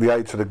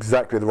aid to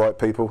exactly the right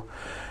people.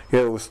 You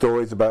hear all the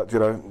stories about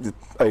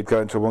aid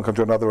going to one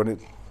country or another, and it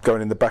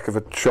going in the back of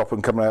a shop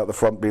and coming out the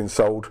front being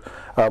sold.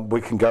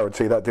 We can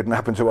guarantee that didn't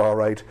happen to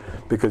our aid,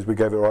 because we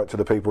gave it right to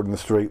the people in the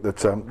street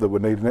that were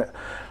needing it.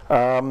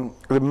 An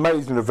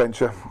amazing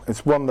adventure.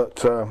 It's one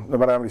that no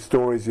matter how many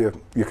stories you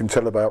can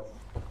tell about,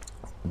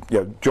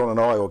 John and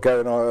I or Gary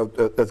and I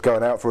as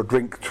going out for a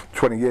drink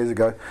 20 years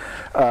ago,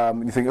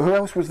 and you think, who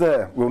else was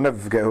there? We'll never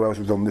forget who else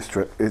was on this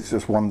trip. It's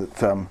just one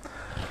that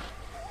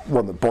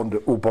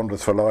bonded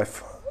us for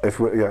life.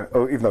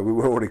 Even though we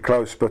were already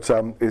close, but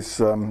it's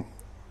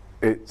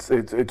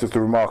just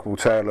a remarkable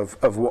tale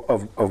of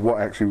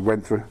what actually we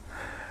went through.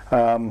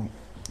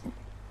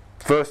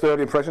 First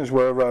early impressions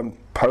were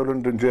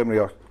Poland and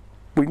Germany.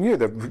 We knew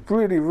they're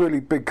really, really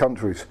big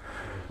countries,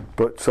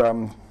 but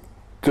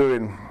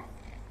doing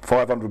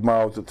 500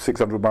 miles at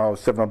 600 miles,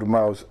 700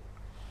 miles,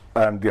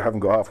 and you haven't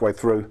got halfway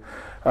through,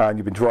 and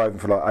you've been driving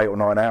for like 8 or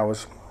 9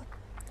 hours,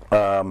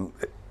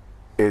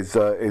 is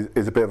a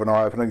bit of an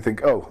eye-opener. You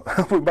think, oh,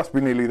 we must be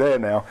nearly there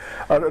now.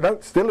 No,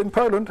 still in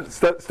Poland,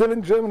 still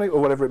in Germany,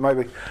 or whatever it may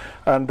be.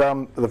 And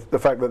the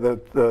fact that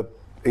the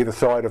either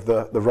side of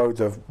the roads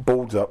have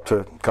boards up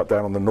to cut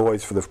down on the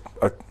noise for the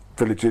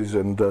villages,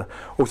 and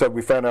also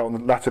we found out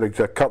latterly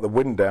to cut the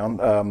wind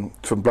down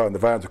from blowing the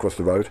vans across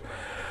the road.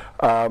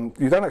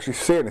 You don't actually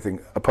see anything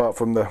apart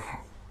from the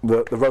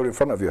road in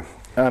front of you,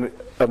 and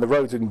the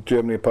roads in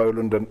Germany and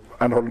Poland and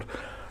Holland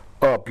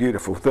are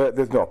beautiful.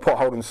 There's not a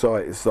pothole in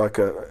sight. It's like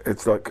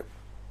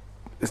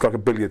a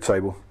billiard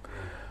table.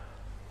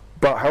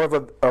 But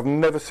however, I've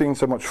never seen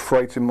so much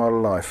freight in my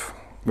life.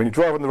 When you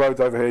drive on the roads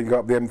over here, you go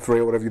up the M3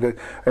 or whatever you do,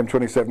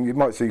 M27, you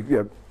might see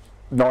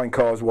 9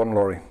 cars, 1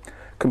 lorry.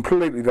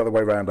 Completely the other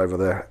way around over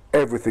there.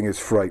 Everything is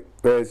freight.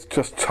 There's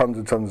just tons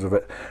and tons of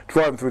it.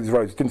 Driving through these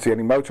roads, didn't see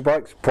any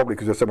motorbikes, probably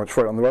because there's so much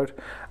freight on the road.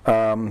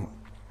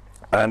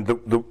 And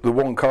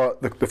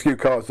the few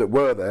cars that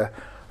were there,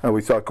 we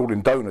started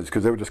calling donors,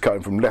 because they were just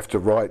cutting from left to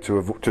right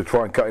to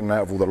try and cut in and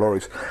out of all the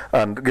lorries,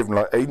 and giving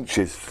like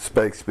inches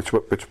space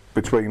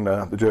between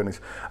the journeys.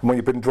 And when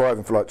you've been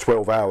driving for like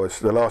 12 hours,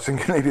 the last thing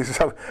you need is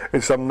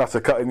some nutter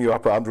cutting you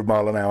up at 100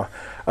 mile an hour.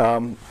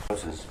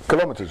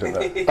 Kilometres,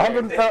 isn't it?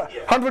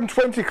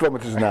 120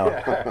 kilometres an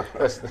hour.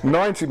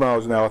 90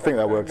 miles an hour, I think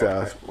that works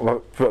out.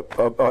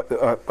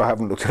 I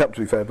haven't looked it up,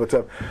 to be fair, but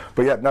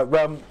yeah,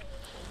 no.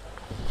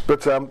 So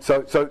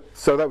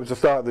that was the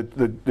start of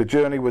the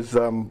journey. Was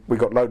we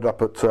got loaded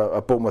up at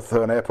Bournemouth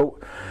Herne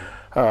Airport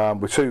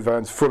with 2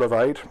 vans full of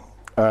aid.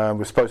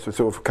 We're supposed to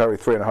sort of carry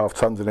 3.5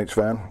 tons in each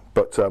van,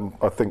 but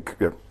I think,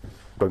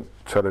 don't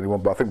tell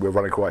anyone, but I think we were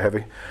running quite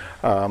heavy.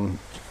 And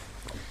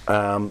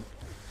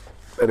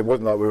it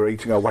wasn't like we were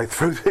eating our way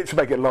through it to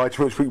make it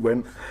lighter as we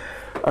went.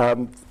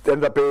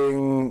 Ended up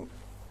being,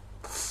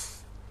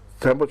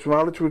 how much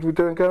mileage were we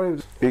doing, Gary?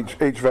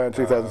 Each van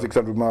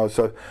 2,600 miles.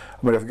 So,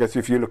 I mean, I guess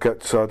if you look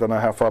at, I don't know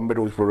how far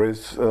Middlesbrough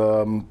is,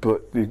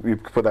 but you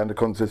could put that into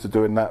context of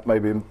doing that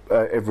maybe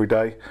every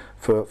day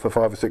for 5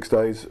 or 6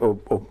 days, or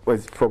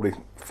it's probably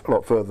a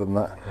lot further than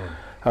that,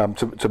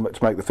 to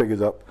make the figures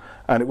up.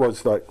 And it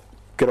was like,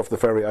 get off the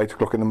ferry at 8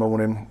 o'clock in the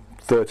morning,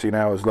 13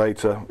 hours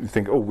later, you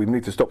think, oh, we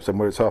need to stop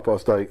somewhere, it's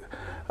 8:30.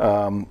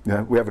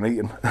 We haven't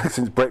eaten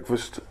since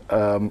breakfast,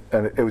 and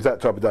it was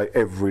that type of day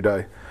every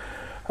day.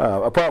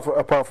 Apart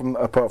from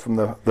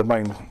the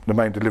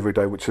main delivery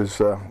day, which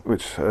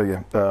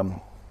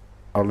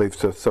I'll leave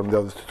to some of the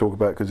others to talk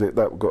about because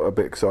that got a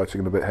bit exciting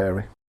and a bit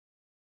hairy.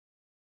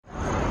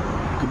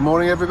 Good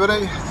morning,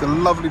 everybody. It's a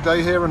lovely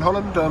day here in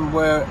Holland.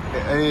 We're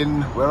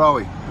in, where are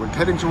we? We're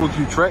heading towards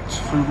Utrecht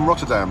through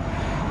Rotterdam.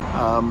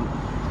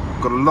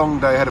 Got a long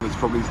day ahead of us,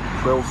 probably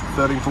 12,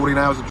 13, 14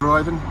 hours of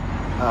driving.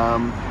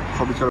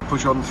 Probably going to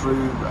push on through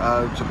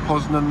to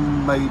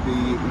Poznan, maybe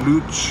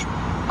Lodz,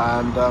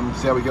 and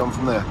see how we get on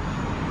from there.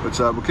 But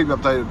we'll keep you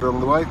updated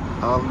along the way.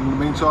 In the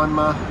meantime,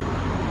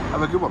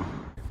 have a good one.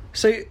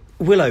 So,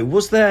 Willow,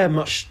 was there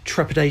much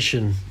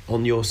trepidation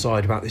on your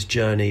side about this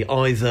journey?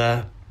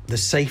 Either the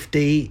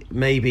safety,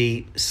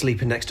 maybe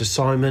sleeping next to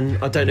Simon.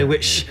 I don't know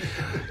which,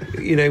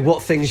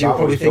 what things you were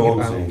probably thinking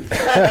about.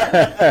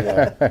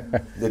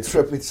 The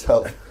trip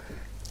itself,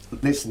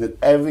 listen,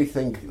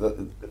 everything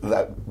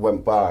that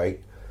went by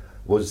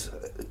was,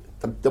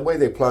 the way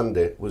they planned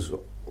it was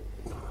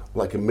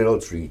like a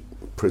military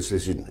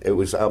precision. It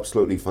was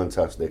absolutely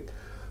fantastic.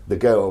 The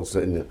girls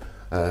and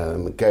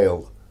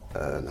Gail,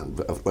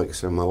 like I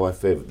said, my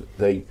wife,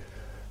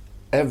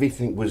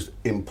 everything was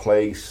in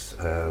place.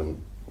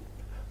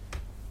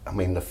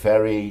 The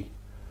ferry,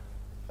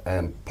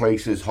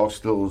 places,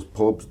 hostels,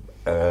 pubs,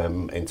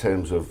 in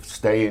terms of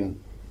staying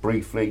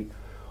briefly,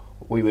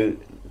 we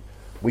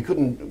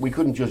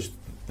couldn't judge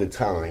the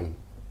time,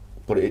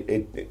 but I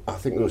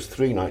think there was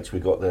 3 nights we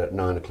got there at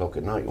 9 o'clock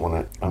at night. One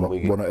at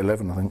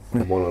 11, I think.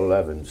 1 at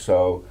 11.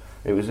 So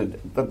it was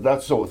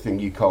that sort of thing.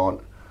 You can't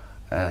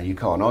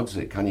odds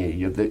it, can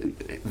you?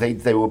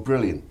 They were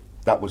brilliant.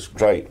 That was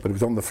great. But it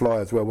was on the fly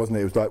as well, wasn't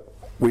it? It was like,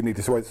 we need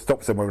to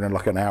stop somewhere in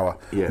like an hour.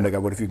 Yeah. And they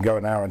go, well, if you can go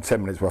an hour and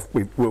 10 minutes,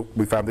 we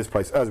found this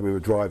place as we were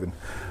driving,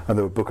 and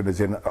they were booking us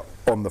in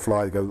on the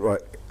fly. They go,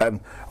 right. And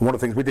one of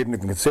the things we didn't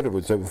even consider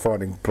was they were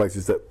finding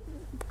places that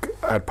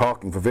had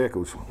parking for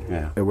vehicles.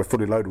 Yeah. We're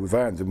fully loaded with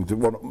vans, and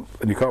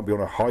you can't be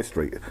on a high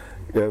street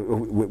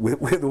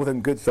with all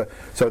them goods.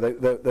 So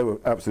they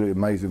were absolutely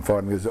amazing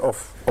finding us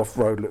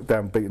off-road,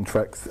 down beaten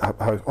tracks,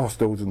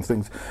 hostels and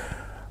things.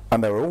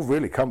 And they were all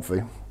really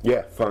comfy.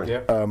 Yeah, fine. Yeah.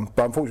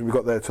 But unfortunately, we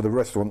got there to the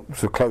restaurant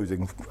to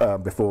closing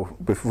before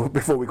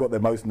we got there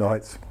most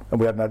nights, and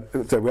we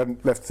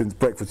hadn't left since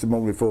breakfast the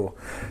morning before.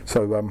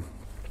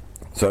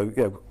 So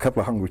yeah, a couple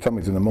of hungry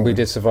tummies in the morning. We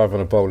did survive on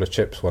a bowl of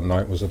chips one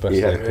night. Was the best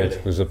they could.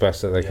 It was the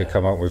best that they could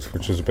come up with,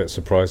 which was a bit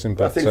surprising.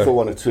 But I think for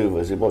one or two of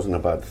us, it wasn't a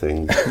bad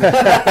thing.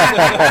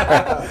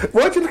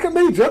 Why'd you look at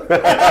me, John?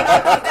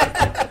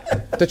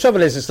 The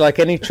trouble is, it's like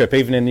any trip,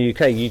 even in the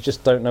UK, you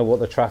just don't know what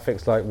the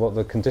traffic's like, what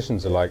the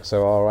conditions are like.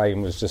 So our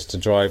aim was just to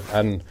drive,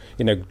 and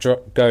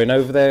going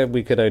over there,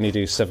 we could only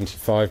do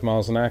 75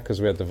 miles an hour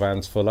because we had the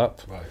vans full up.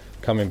 Right.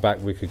 Coming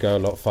back, we could go a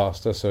lot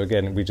faster. So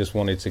again, we just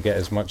wanted to get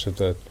as much of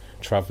the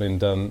travelling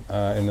done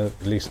in the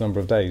least number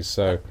of days.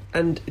 So.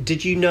 And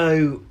did you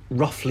know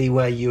roughly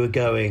where you were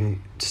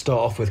going to start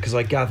off with? Because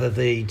I gather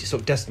the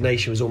sort of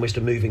destination was almost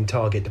a moving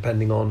target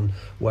depending on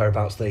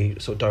whereabouts they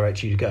sort of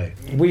direct you to go.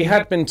 We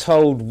had been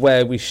told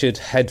where we should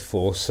head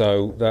for,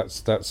 so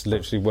that's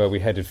literally where we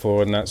headed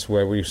for, and that's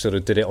where we sort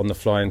of did it on the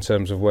fly in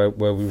terms of where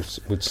we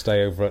would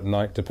stay over at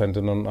night,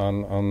 depending on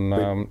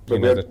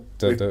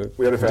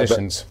the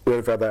conditions. We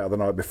only found that out the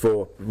night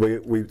before.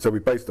 So we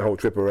based the whole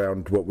trip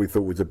around what we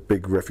thought was a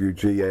big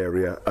refugee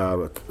area,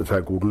 a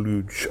town called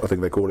Lodz, I think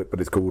they call it, but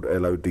it's called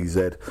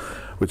Lodz,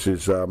 which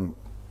is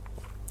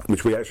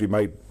which we actually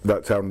made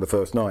that town the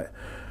first night.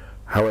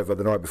 However,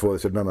 the night before they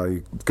said, no,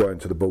 you're going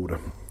to the border.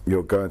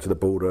 You're going to the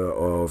border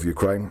of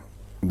Ukraine.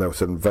 They'll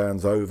send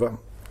vans over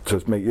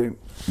to meet you.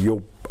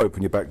 You'll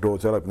open your back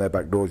doors, they'll open their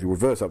back doors, you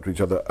reverse up to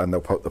each other, and they'll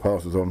put the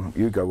parcels on.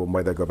 You go one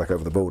way, they'll go back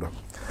over the border.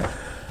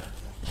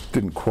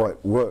 Didn't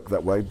quite work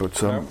that way, but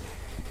that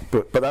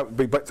would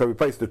be. So we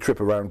based the trip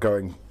around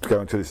going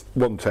to this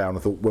one town. I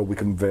thought, well, we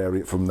can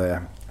vary it from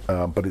there.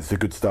 But it's a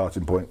good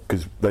starting point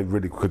because they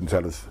really couldn't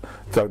tell us.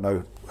 Don't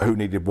know who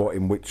needed what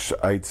in which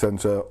aid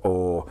centre,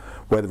 or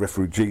where the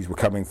refugees were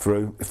coming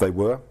through, if they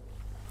were,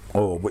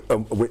 or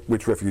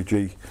which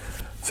refugee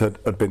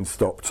had been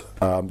stopped.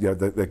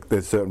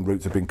 There's certain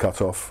routes have been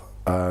cut off,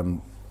 and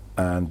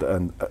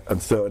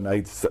certain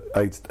aid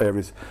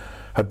areas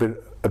had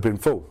been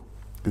full.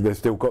 They've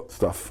still got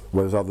stuff,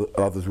 whereas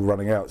others were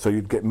running out. So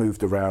you'd get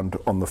moved around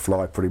on the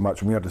fly pretty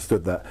much, and we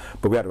understood that.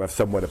 But we had to have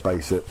somewhere to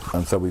base it,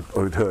 and so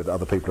we'd heard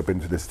other people have been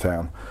to this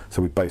town,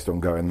 so we based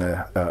on going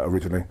there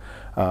originally.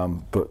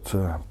 But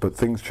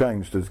things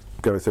changed. As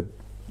Gary said,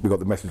 we got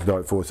the message the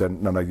night before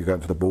saying, no, you're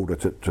going to the border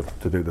to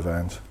do the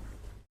vans.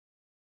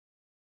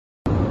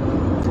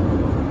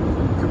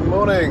 Good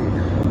morning.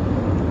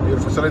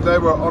 Beautiful sunny day.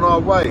 We're on our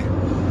way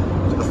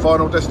to the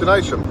final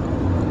destination,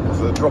 to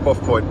the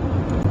drop-off point.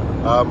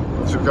 So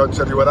we'll go and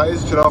tell you where that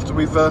is after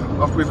we've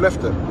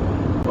left it.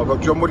 I've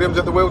got John Williams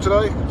at the wheel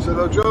today. Say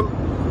hello, John.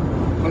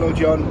 Hello,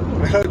 John.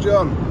 Hello,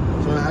 John.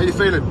 So how are you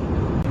feeling?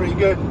 Pretty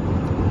good.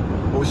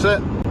 All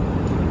set?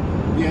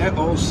 Yeah,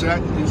 all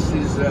set. This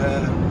is,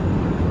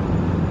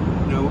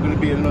 we're going to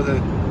be another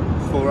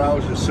 4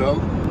 hours or so.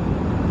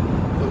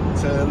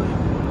 But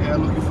yeah,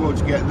 looking forward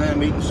to getting there,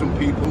 meeting some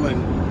people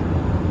and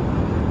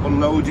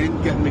unloading,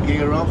 getting the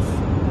gear off.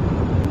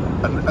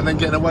 and then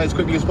getting away as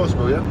quickly as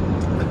possible, yeah?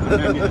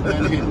 and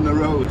then hitting the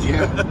roads,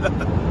 yeah.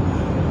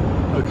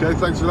 Okay,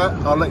 thanks for that.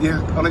 I'll let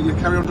you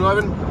carry on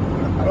driving.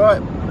 All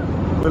right,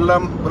 we'll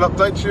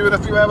update you in a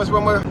few hours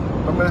when we're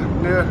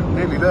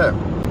nearly there.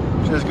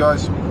 Cheers,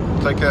 guys.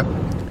 Take care.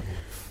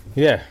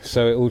 Yeah,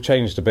 so it all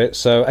changed a bit.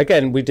 So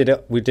again, we did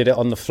it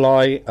on the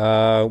fly.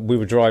 We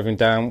were driving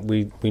down.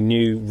 We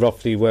knew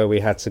roughly where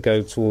we had to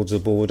go towards the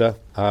border,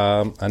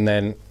 and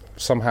then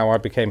somehow I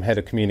became head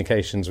of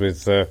communications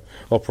with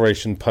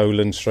Operation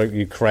Poland /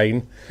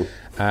 Ukraine,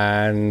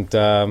 and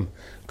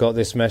got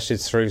this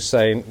message through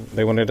saying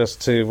they wanted us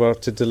to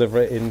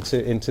deliver it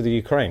into the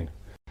Ukraine.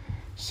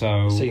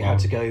 So you had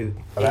to go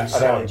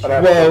inside.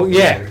 Well,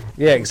 yeah,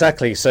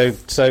 exactly. So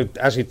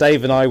actually,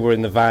 Dave and I were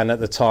in the van at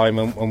the time,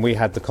 and we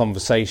had the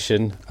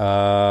conversation,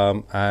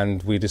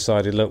 and we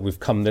decided, look, we've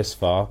come this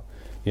far.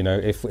 You know,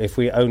 if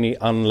we only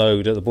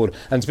unload at the border,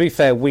 and to be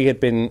fair, we had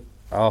been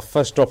our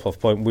first drop-off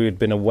point. We had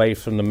been away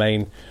from the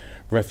main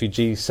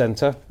refugee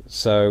centre,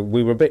 so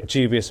we were a bit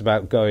dubious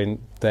about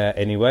going there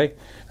anyway.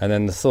 And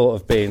then the thought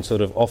of being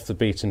sort of off the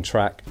beaten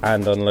track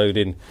and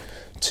unloading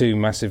 2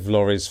 massive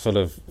lorries full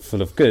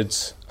of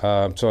goods,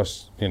 to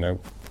us, you know,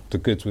 the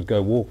goods would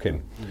go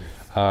walking.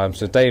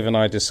 So Dave and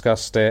I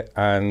discussed it,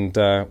 and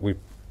we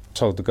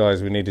told the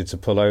guys we needed to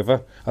pull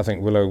over. I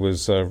think Willow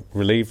was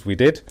relieved we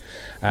did,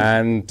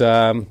 and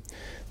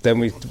then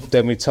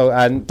we told,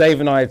 and Dave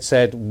and I had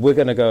said we're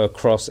going to go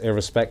across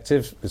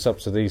irrespective. It's up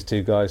to these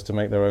 2 guys to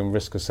make their own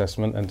risk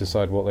assessment and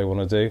decide what they want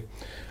to do.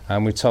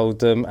 And we told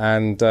them,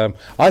 and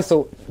I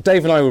thought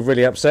Dave and I were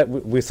really upset.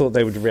 We thought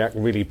they would react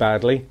really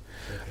badly.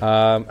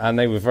 And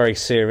they were very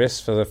serious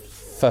for the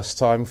first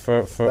time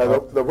for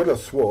the Willow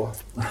swore.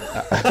 no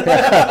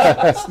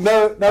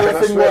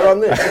effing word on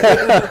this.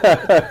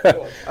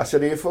 I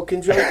said, are you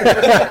fucking joking?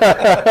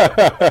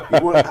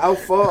 How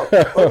far?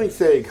 Only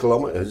 30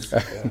 kilometres.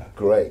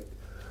 Great.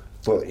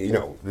 But, you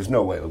know, there's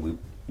no way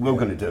we're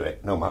going to do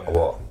it, no matter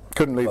what.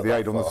 Couldn't leave the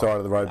aid on the side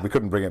of the road. We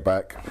couldn't bring it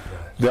back.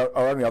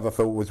 Our only other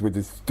thought was we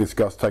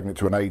discussed taking it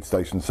to an aid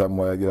station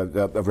somewhere, you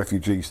know, a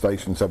refugee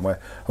station somewhere,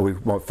 and we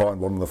might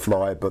find one on the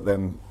fly. But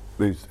then,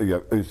 who's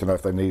to know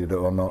if they needed it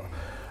or not?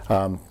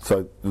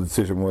 So the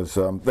decision was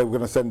they were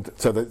going to send.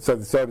 So they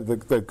decided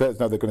the guys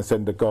know they're going to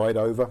send a guide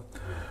over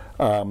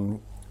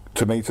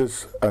to meet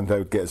us, and they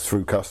would get us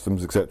through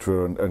customs,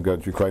 etc., and go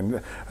to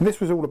Ukraine. And this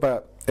was all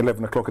about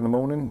 11 o'clock in the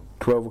morning,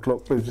 12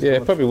 o'clock. Yeah,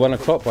 probably 1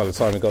 o'clock by the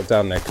time we got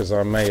down there, because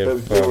I may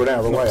have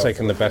not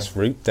taken the best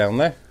route down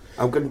there.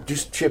 I'm going to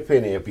just chip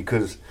in here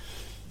because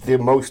the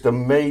most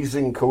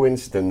amazing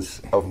coincidence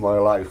of my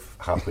life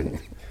happened.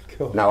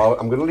 Now,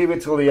 I'm going to leave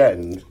it till the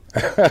end.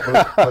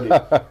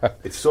 But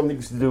it's something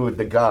to do with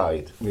the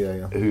guide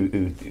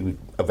who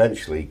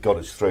eventually got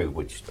us through,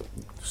 which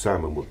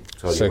Simon will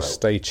tell you about. So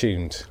stay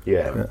tuned.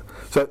 Yeah.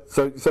 So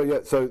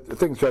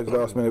things changed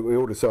last minute. We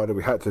all decided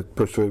we had to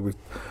push through.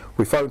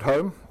 We phoned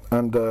home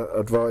and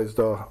advised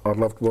our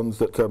loved ones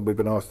that we'd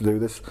been asked to do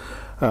this,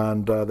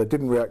 and they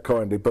didn't react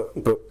kindly. But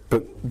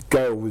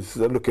Gail was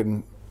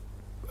looking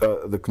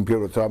at the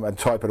computer at the time and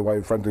typing away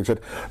in front of me and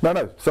said,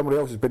 no, somebody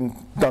else has done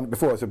it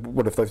before. I said,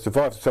 well, if they've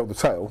survived to tell the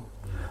tale,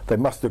 they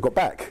must have got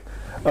back.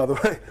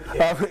 Otherwise,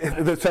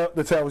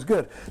 the tale was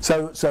good.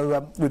 So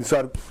we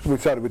decided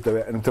we'd do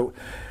it, and thought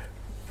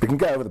we can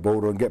get over the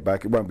border and get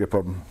back. It won't be a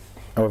problem.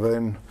 However,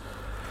 then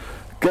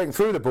getting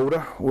through the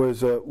border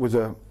was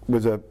a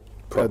major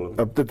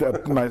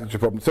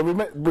problem. So we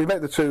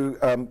met the 2.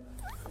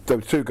 There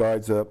were 2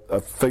 guides, a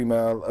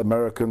female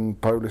American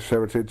Polish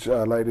heritage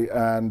lady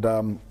and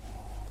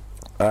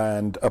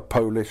a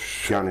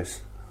Polish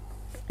Janusz,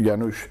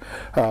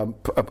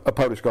 a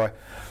Polish guy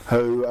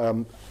who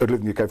had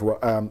lived in the UK for a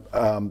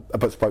while,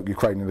 but spoke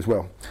Ukrainian as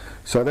well.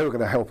 So they were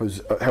going to help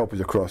us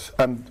across.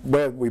 And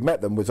where we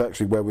met them was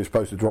actually where we were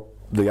supposed to drop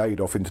the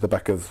aid off into the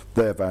back of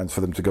their vans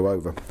for them to go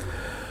over.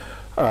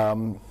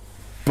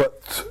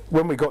 But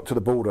when we got to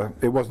the border,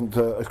 it wasn't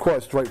as quite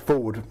as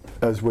straightforward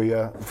as we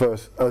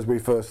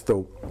first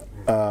thought.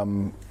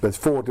 There's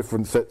 4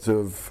 different sets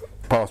of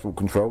passport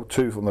control,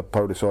 2 from the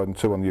Polish side and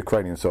 2 on the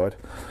Ukrainian side,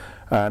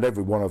 and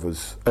every one of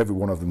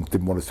them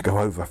didn't want us to go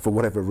over for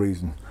whatever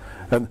reason.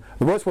 And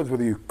the worst ones were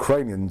the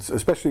Ukrainians,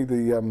 especially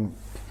the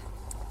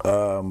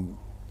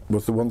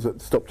was the ones that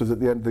stopped us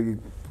at the end,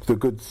 the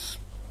goods,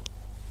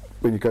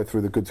 when you go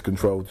through the goods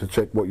control to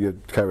check what you're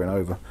carrying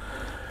over.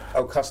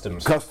 Oh,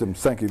 customs.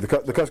 Customs, thank you. The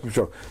customs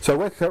control. So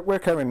we're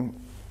carrying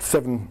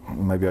 7,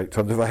 maybe 8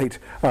 tons of aid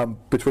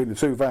between the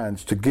 2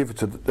 vans to give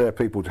to their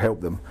people to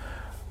help them.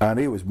 And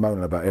he was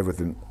moaning about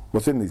everything.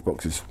 What's in these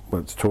boxes?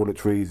 Well, it's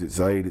toiletries, it's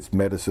aid, it's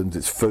medicines,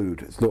 it's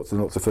food. It's lots and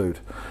lots of food.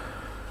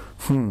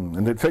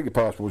 And they'd take your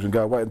passports and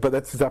go away. But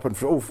that's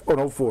happened on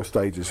all 4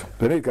 stages.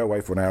 Then he'd go away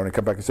for an hour and he'd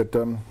come back and said,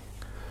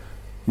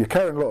 you're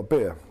carrying a lot of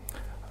beer.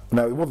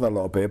 No, it wasn't a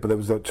lot of beer, but there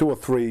was 2 or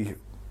 3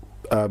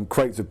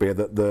 crates of beer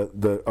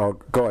that our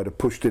guide had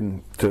pushed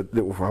in to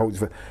little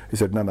holes. He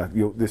said, no,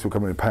 this will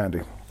come in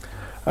handy.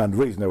 And the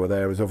reason they were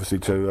there is obviously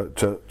to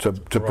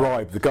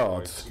bribe the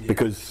guards,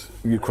 because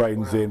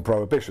Ukraine's in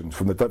prohibition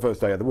from the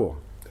first day of the war.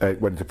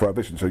 went into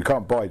prohibition, so you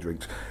can't buy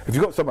drinks. If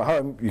you've got some at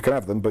home, you can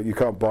have them, but you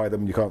can't buy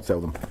them, you can't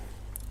sell them.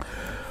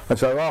 And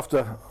so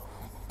after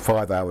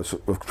 5 hours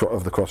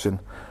of the crossing,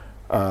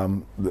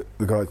 the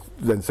guy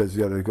then says,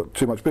 yeah, they've got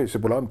too much beer. He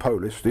said, well, I'm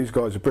Polish, these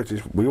guys are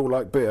British, we all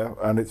like beer,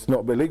 and it's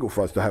not illegal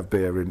for us to have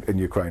beer in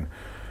Ukraine.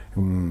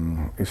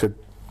 He said,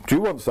 do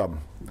you want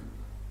some?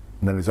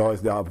 And then his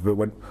eyes lit up a bit,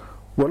 went,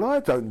 well, I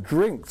don't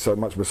drink so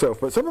much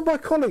myself, but some of my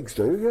colleagues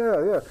do,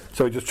 yeah.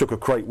 So he just took a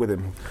crate with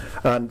him,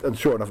 and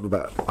sure enough,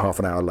 about half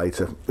an hour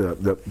later,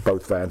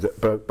 both fans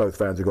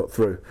had got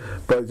through.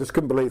 But I just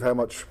couldn't believe how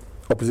much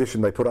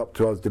opposition they put up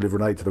to us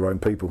delivering aid to their own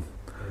people.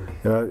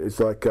 You know, it's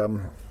like,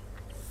 I'm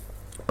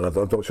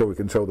not sure we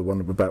can tell the one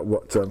about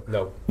what.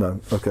 No.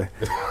 Okay.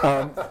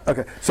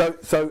 Okay.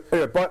 So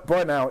anyway,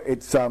 by now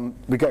it's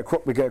we get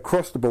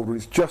across the border.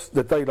 It's just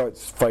the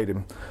daylight's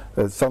fading,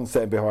 the sun's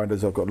setting behind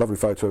us. I've got a lovely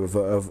photo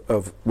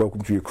of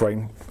 "Welcome to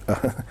Ukraine,"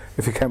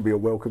 if it can be a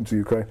 "Welcome to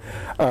Ukraine"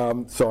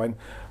 sign.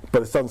 But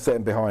the sun's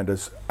setting behind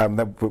us, and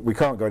then we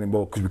can't go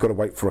anymore because we've got to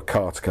wait for a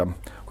car to come.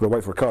 We've got to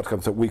wait for a car to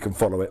come so we can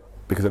follow it,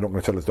 because they're not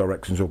going to tell us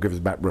directions or give us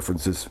map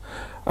references.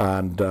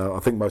 And I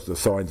think most of the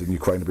signs in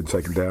Ukraine have been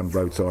taken down,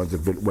 road signs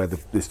of where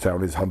this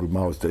town is 100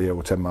 miles to here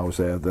or 10 miles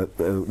there.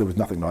 There was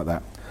nothing like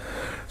that.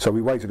 So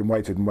we waited and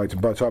waited and waited.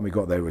 By the time we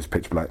got there, it was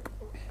pitch black,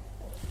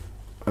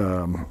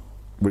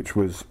 which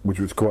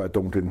was quite a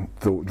daunting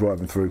thought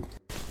driving through.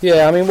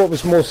 Yeah, I mean, what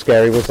was more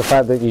scary was the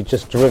fact that you'd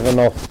just driven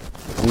off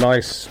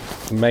nice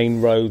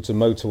main roads and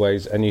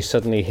motorways and you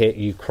suddenly hit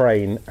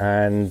Ukraine,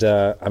 and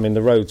I mean,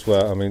 the roads were,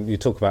 I mean, you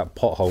talk about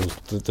potholes,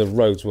 the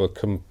roads were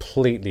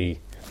completely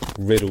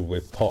riddled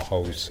with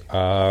potholes.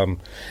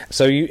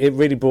 So it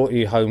really brought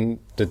you home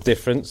the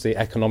difference, the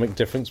economic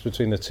difference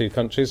between the two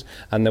countries,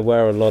 and there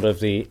were a lot of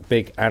the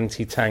big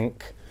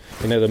anti-tank,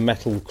 you know, the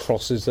metal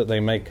crosses that they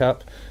make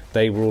up.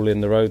 They were all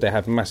in the road. They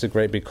had massive,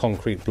 great big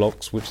concrete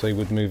blocks which they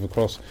would move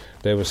across.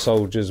 There were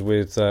soldiers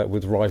with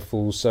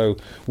rifles. So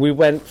we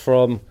went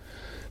from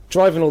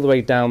driving all the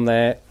way down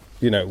there.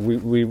 You know,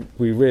 we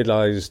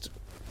realised,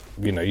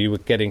 you know, you were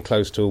getting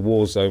close to a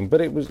war zone,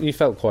 but you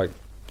felt quite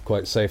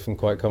safe and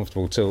quite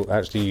comfortable till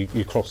actually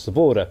you crossed the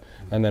border,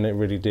 and then it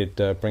really did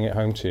bring it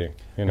home to you.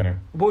 You know.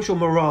 What was your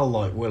morale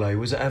like, Willow?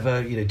 Was it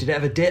ever, you know, did it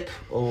ever dip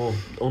or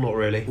not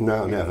really?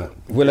 No, never.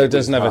 Willow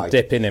doesn't have a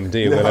dip in him, do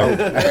you, Willow?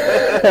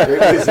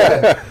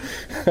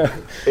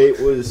 It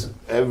was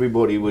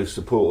everybody was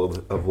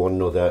supportive of one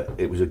another.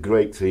 It was a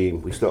great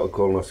team. We started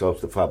calling ourselves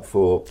the Fab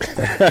Four,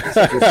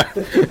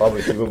 just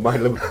obviously with my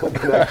Liverpool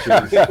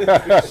connections.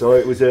 So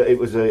it was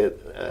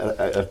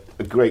a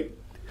great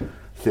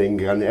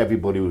thing, and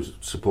everybody was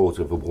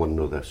supportive of one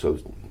another. So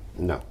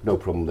no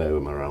problem there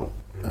with morale.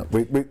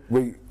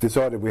 We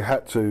decided we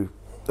had to,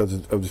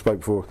 as I spoke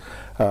before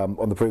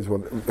on the previous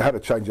one, we had to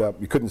change up.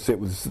 You couldn't sit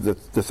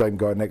with the same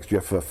guy next to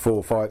you for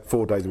 4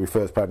 days when we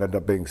first played, and ended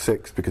up being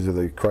 6 because of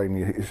the Ukraine,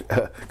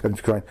 going to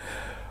Ukraine.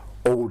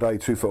 All day,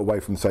 2 foot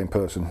away from the same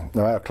person.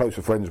 Now, how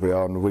closer friends we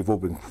are, and we've all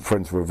been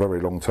friends for a very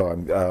long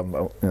time,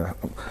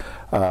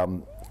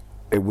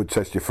 it would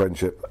test your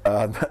friendship.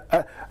 And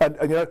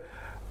you know,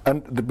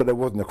 but there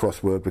wasn't a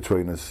crossword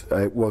between us.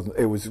 It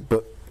was,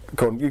 but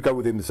you go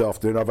with him this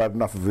afternoon, I've had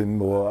enough of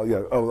him, or, you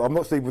know, oh, I'm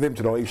not sleeping with him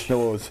tonight, he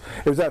snores.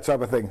 It was that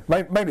type of thing.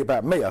 Mainly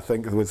about me, I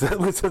think, was the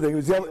thing. It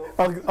was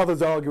the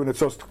others arguing a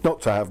toss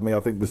not to have me, I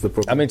think, was the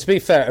problem. I mean, to be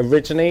fair,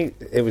 originally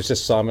it was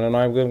just Simon and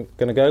I were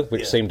going to go,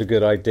 which seemed a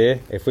good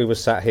idea. If we were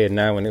sat here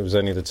now and it was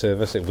only the two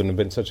of us, it wouldn't have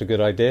been such a good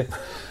idea.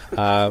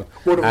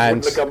 Wouldn't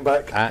have come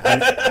back.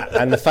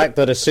 And the fact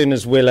that as soon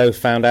as Willow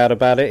found out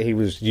about it, he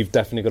was, you've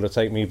definitely got to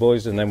take me,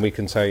 boys, and then we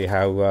can tell you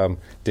how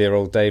dear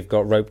old Dave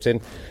got roped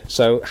in.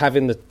 So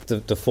having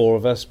the four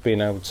of us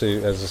being able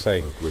to, as I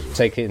say,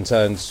 take it in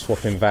turns,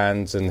 swapping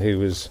vans, and who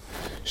was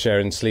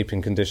sharing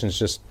sleeping conditions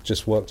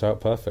just worked out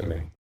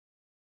perfectly.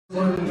 We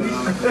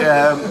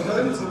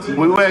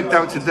worked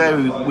out today,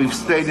 we've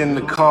stayed in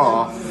the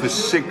car for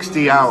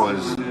 60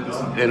 hours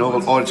in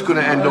all, or it's going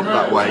to end up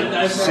that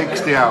way,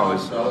 60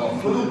 hours.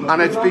 And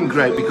it's been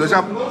great because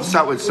I've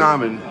sat with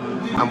Simon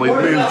and we've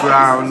moved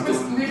around,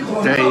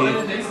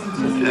 Dave,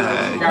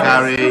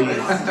 Gary,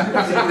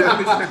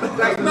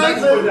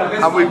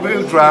 and we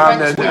moved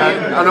around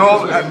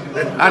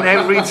and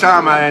every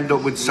time I end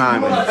up with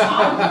Simon.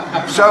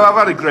 So I've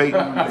had a great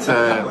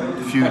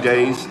few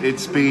days.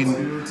 It's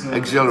been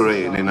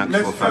exhilarating in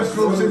actual fact.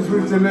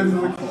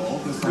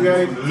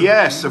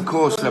 Yes, of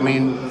course. I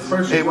mean,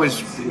 it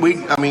was. We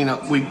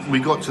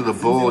got to the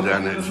border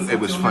and it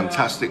was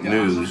fantastic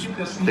news.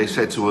 They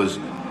said to us,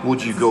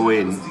 "Would you go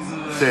in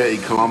 30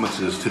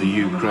 kilometres to the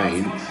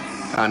Ukraine?"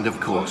 And of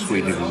course, we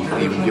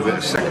didn't even give it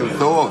a second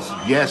thought.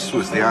 Yes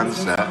was the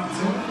answer.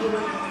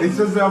 It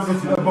says after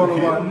the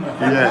bottom line.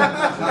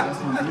 Yeah.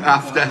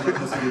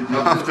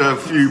 After a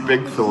few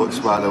big thoughts,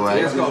 by the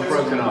way.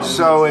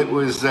 So it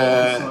was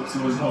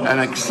an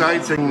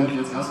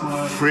exciting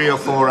 3 or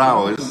 4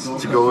 hours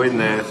to go in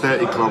there,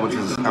 30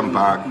 kilometres and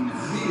back,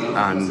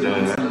 and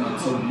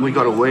we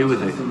got away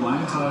with it.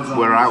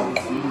 We're out.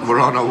 We're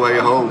on our way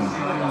home.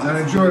 And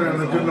enjoying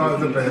having a good night of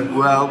the beer.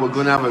 Well, we're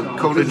going to have a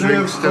couple of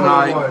drinks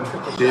tonight.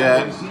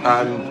 Yeah,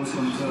 and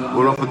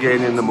we're up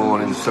again in the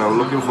morning. So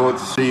looking forward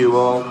to see you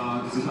all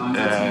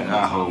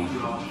at home.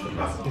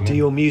 Do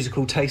your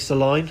musical tastes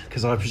align?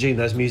 Because I presume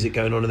there's music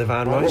going on in the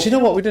van, right? Do you know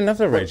what? We didn't have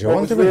the radio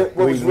on, did we?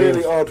 What was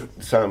really odd,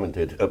 Simon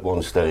did at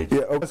one stage.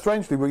 Yeah,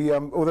 strangely, we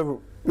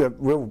although we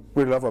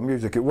really love our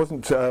music, it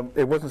wasn't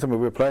something we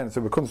were playing, so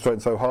we were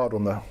concentrating so hard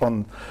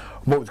on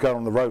what was going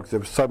on the road because there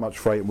was so much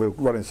freight and we were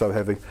running so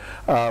heavy,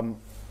 and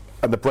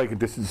the braking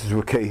distances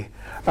were key,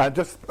 and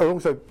just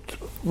also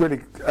really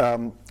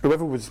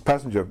whoever was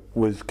passenger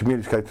was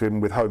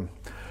communicating with home.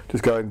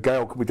 Just going,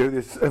 Gail, can we do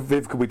this?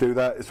 Viv, can we do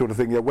that? Sort of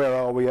thing. Yeah, where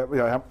are we?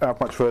 How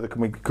much further can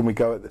we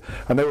go?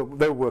 And they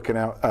were working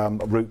out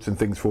routes and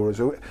things for us.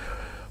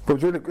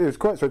 But it was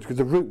quite strange because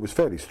the route was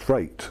fairly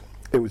straight.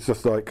 It was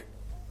just like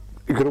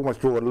you could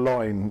almost draw a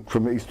line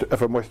from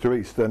west to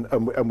east,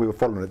 and we were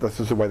following it. That's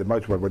just the way the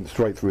motorway went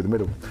straight through the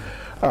middle.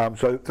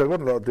 So there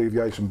wasn't a lot of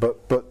deviation.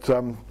 But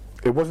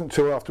it wasn't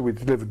until after we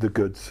delivered the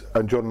goods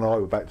and John and I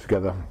were back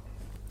together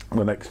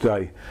the next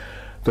day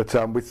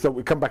that we thought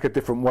we'd come back a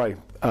different way.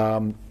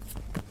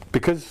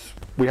 Because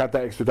we had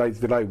that extra day's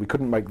delay, we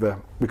couldn't make the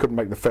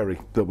ferry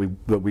that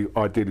we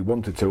ideally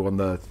wanted to on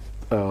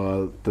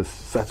the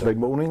Saturday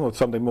morning or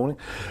Sunday morning.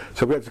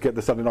 So we had to get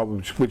the Sunday night,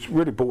 which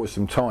really bought us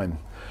some time.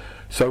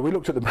 So we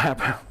looked at the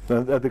map.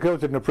 The girls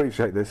didn't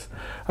appreciate this,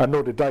 and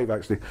nor did Dave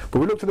actually. But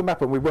we looked at the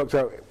map and we worked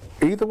out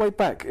either way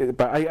back,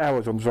 about 8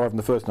 hours on driving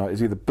the first night,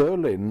 is either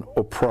Berlin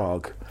or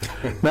Prague.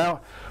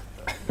 Now.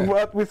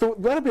 Well, we thought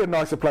that'd be a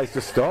nicer place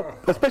to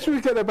stop, especially if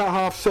we get there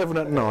about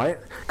 7:30 at night,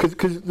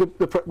 because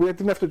we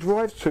didn't have to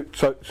drive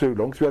too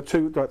long, because we had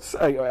 2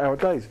 8-hour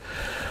days,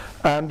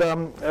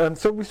 and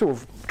so we sort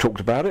of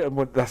talked about it and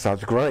went, that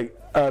sounds great,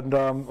 and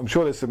I'm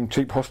sure there's some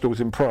cheap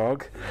hostels in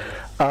Prague,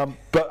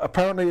 but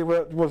apparently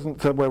it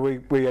wasn't where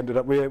we ended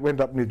up. We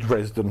ended up near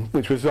Dresden,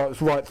 which was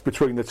right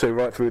between the two,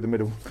 right through the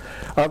middle.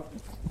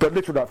 But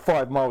literally like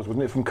 5 miles,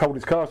 wasn't it, from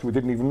Colditz Castle? We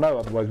didn't even know.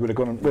 Otherwise, we'd have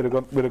gone there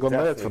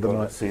for the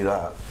night. To see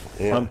that.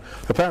 Yeah.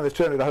 Apparently, this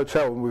journey to the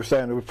hotel, and we were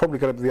saying we were probably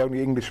going to be the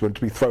only Englishman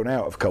to be thrown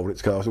out of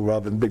Colditz Castle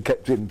rather than be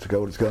kept into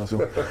Colditz Castle.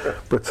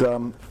 but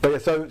yeah,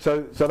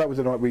 so that was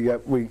the night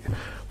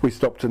we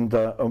stopped and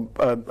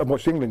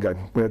watched the England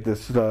game. We had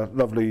this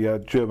lovely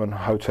German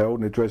hotel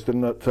near Dresden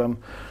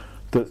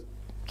that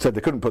said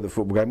they couldn't put the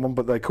football game on,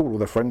 but they called all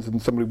their friends and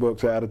somebody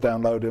worked out how to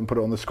download it and put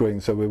it on the screen,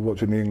 so we were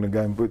watching the England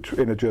game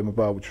in a German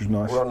bar, which was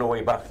nice. We're on the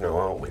way back now,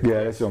 aren't we?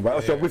 Yeah, it's on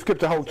back. So we've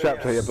skipped a whole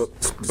chapter here, but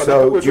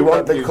so do you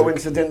want the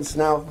coincidence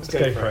now?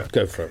 Go for it.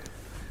 Go for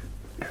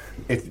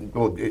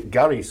it.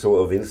 Gary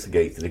sort of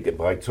instigated it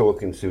by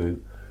talking to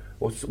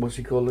what's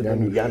he called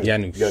again?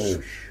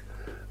 Janusz.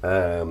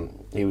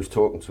 He was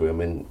talking to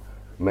him and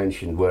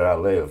mentioned where I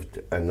lived,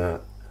 and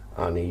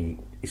he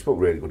spoke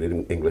really good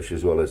English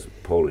as well as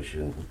Polish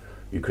and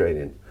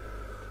Ukrainian,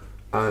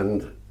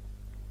 and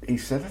he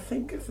said, I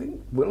think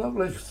Willow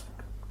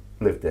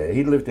lived there.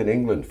 He'd lived in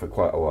England for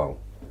quite a while,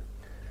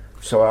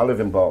 so I live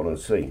in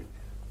Barton-on-Sea,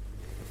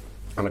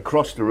 and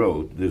across the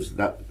road there's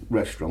that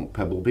restaurant,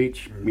 Pebble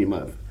Beach.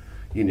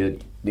 You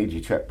need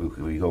your checkbook if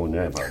you're going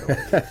there, by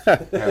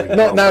the way.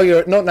 Not now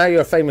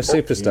you're a famous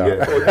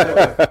superstar.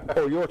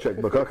 Or your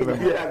checkbook, I can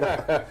remember.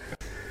 Yeah.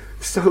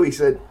 So he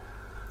said,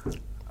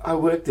 I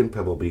worked in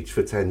Pebble Beach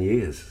for 10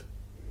 years.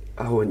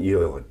 Oh, and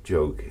you're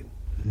joking.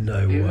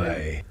 No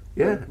way.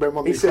 Yeah.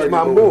 He said,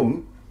 my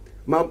mum,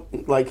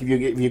 like if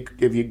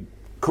you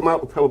come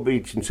out of Pebble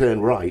Beach and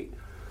turn right,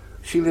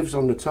 she lives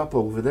on the top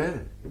over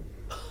there.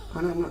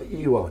 And I'm like,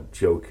 you are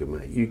joking,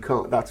 mate. You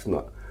can't, that's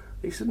not.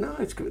 He said, no,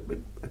 it's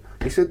good.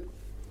 He said,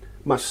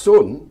 my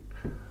son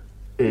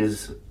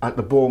is at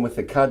the Bournemouth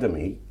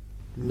Academy.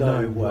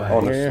 No way.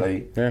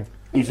 Honestly. Yeah.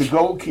 He's a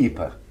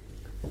goalkeeper.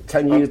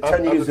 10 years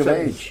of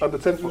age. Under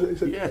 10,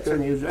 yeah,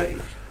 10 years of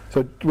age.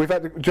 So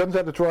John's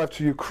had to drive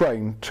to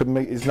Ukraine to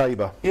meet his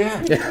neighbour.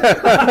 Yeah.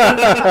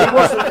 It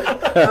wasn't,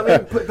 I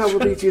mean, Pebble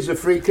Beach is a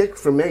free kick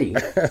from me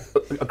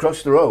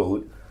across the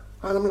road.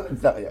 And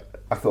I'm like,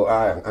 I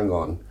thought, hang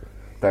on,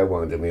 they're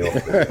winding me up.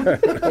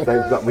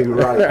 They've got me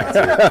right at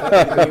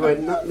it. And he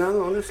went,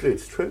 no, honestly,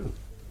 it's true.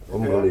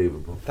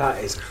 Unbelievable.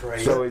 That is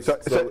crazy. So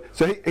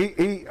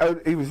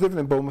he was living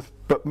in Bournemouth,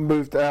 but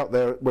moved out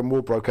there when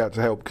war broke out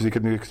to help because he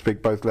could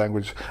speak both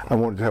languages and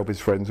wanted to help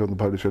his friends on the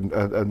Polish and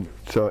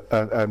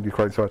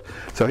Ukraine side.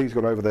 So he's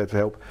gone over there to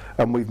help,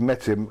 and we've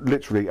met him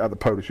literally at the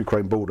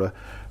Polish-Ukraine border,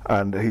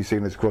 and he's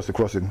seen us across the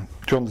crossing.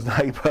 John's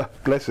neighbour,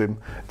 bless him,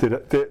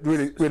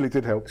 really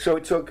did help. So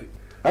it took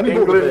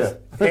England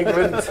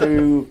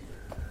to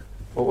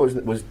what was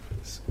it? Was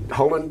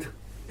Holland?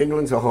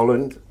 England to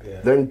Holland,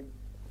 then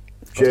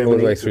Germany, all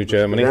the way through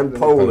Germany, then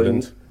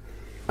Poland,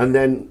 and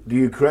then the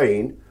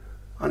Ukraine,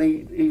 and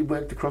he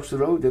worked across the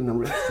road in the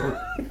restaurant.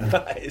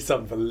 That is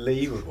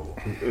unbelievable.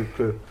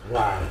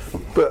 Wow.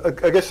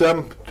 But I guess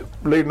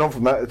leading on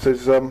from that,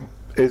 is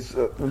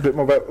a bit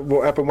more about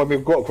what happened when we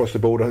got across the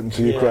border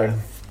into Ukraine,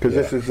 because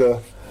this is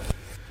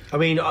I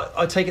mean,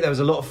 I take it there was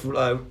a lot of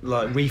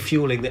like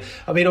refueling.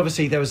 I mean,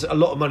 obviously there was a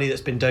lot of money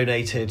that's been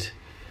donated.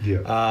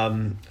 Yeah.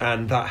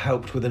 And that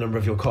helped with a number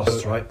of your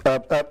costs, right?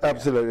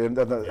 Absolutely,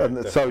 and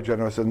it's so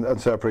generous and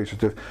so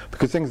appreciative,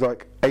 because things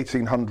like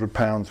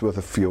 £1,800 worth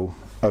of fuel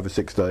over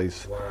 6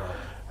 days. Wow.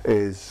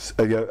 Is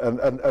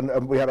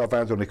and we had our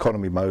vans on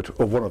economy mode,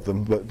 or one of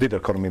them that did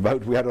economy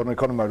mode. We had it on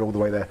economy mode all the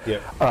way there.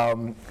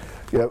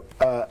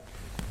 Yeah.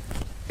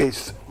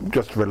 It's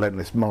just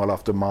relentless, mile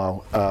after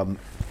mile.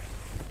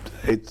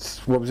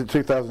 It's what was it,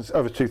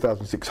 over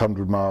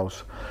 2,600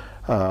 miles.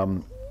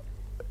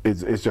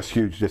 Is just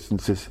huge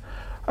distances,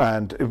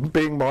 and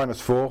being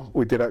 -4,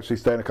 we did actually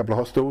stay in a couple of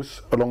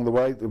hostels along the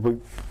way. We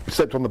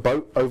slept on the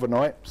boat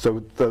overnight,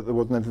 so there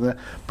wasn't anything there.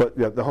 But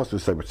yeah, the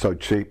hostels were so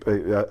cheap,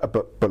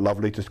 but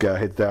lovely. Just get our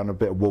heads down, a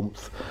bit of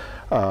warmth,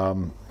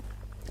 and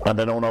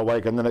then on our way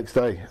again the next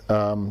day.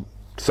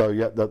 So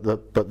yeah,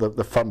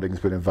 the funding's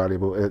been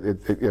invaluable.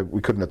 We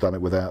couldn't have done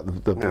it without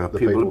the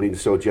people have been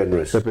so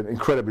generous. They've been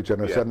incredibly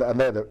generous, and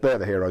they're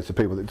the heroes, the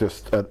people that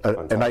just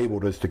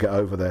enabled us to get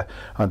over there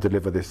and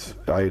deliver this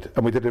aid.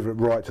 And we deliver it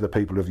right to the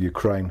people of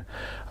Ukraine,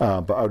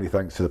 but only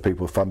thanks to the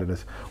people funding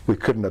us. We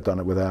couldn't have done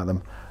it without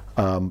them.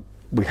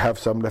 We have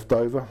some left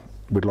over.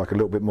 We'd like a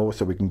little bit more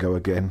so we can go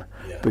again,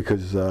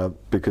 because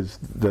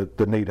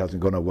the need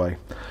hasn't gone away.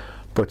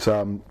 But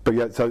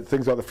yeah, so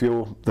things like the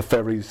fuel, the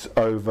ferries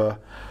over.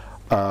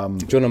 Do you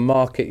want to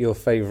market your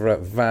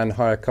favourite van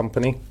hire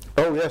company?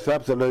 Oh yes,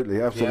 absolutely.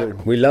 Yeah.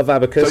 We love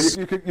Abacus.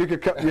 So you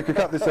could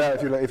cut this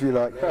out if you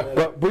like.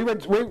 But we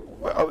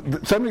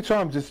so many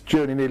times this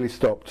journey nearly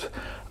stopped.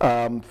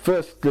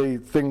 Firstly,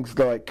 things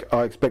like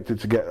I expected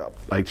to get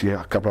a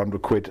couple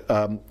hundred quid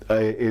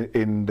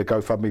in the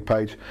GoFundMe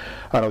page,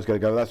 and I was going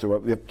to go, that's all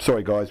right. Yeah,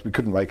 sorry guys, we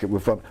couldn't make it. We're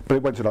fun, but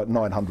it went to like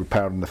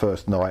 £900 in the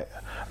first night.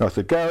 And I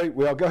said, Gary,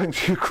 we are going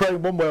to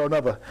Ukraine one way or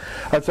another.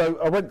 And so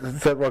I went and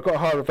said, well, I've got to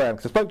hire a van,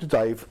 because I spoke to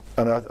Dave,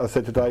 and I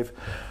said to Dave,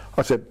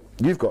 I said,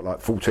 you've got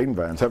like 14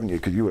 vans, haven't you?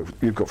 Because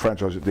you've got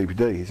franchise at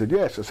DPD. He said,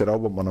 yes. I said, I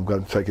want one. I'm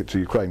going to take it to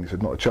Ukraine. He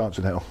said, not a chance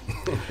in hell.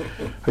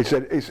 He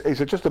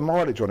said, just a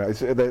mileage on it. He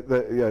said,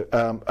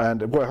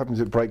 and what happens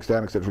if it breaks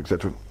down, etc.,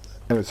 etc.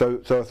 Anyway, so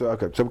I thought,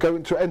 okay, so we're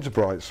going to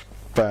Enterprise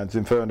vans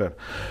in Fernand,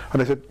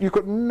 and they said, you've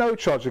got no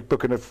charge of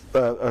booking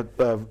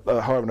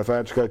hiring a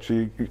van to go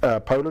to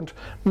Poland.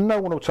 No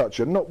one will touch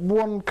you. Not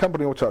one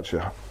company will touch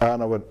you.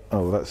 And I went,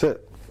 oh, that's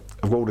it.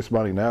 I've got all this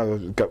money now.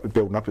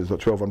 Building up. It's like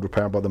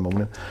 £1,200 by the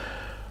morning.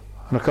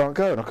 And I can't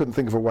go, and I couldn't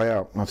think of a way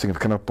out. I was thinking,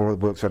 can I borrow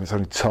the works van? It's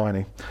only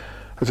tiny.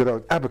 I said,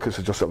 oh, Abacus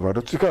are just up the road.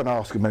 I'll just go and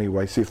ask them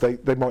anyway, see if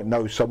they might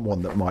know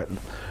someone that might.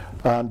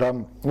 And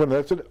when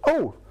they said,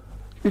 oh,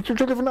 you're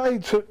delivering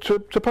aid to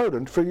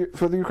Poland for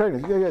the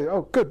Ukrainians? Yeah.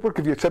 Oh, good. We'll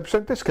give you a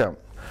 10% discount.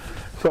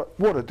 It's like,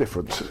 what a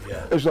difference.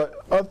 Yeah. It's like,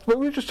 but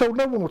we were just told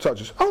no one will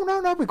touch us. Oh,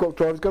 no, we've got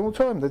drivers going all the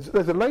time.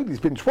 There's a lady who's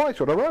been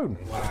twice on her own.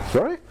 Wow.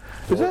 Sorry?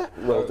 Is there?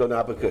 Well done,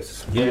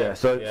 Abacus. Yeah.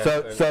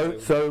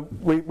 So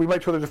we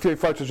made sure there's a few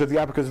photos of the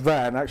Abacus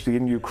van actually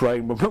in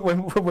Ukraine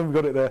when we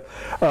got it there.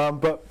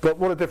 But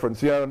what a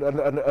difference, yeah,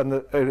 and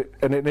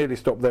it nearly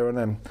stopped there and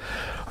then.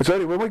 So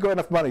anyway, when we got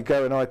enough money,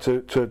 Gary and I,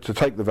 to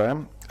take the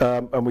van,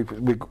 and we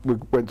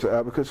went to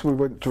Abacus. We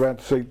went around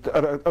to see.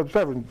 I was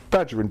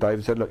badgering Dave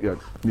and said, look, you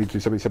need to do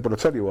something. He said, but I'll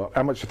tell you what,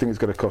 how much do you think it's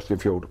going to cost in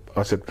fuel?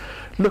 I said,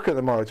 look at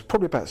the mileage,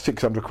 probably about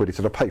 600 quid. He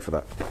said, I'll pay for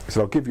that. He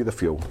said, I'll give you the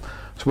fuel.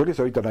 So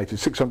he donated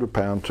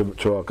 £600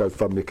 to our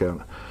GoFundMe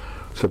account.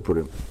 So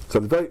brilliant. So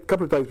a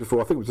couple of days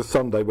before, I think it was a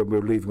Sunday when we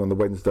were leaving on the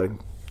Wednesday,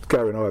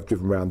 Gary and I have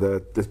driven around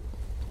there, just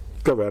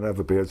go around and have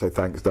a beer and say,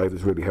 thanks, Dave,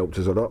 it's really helped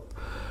us a lot.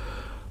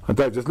 And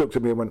Dave just looked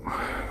at me and went,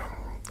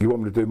 you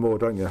want me to do more,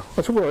 don't you?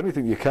 I said, well,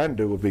 anything you can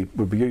do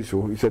would be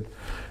useful. He said,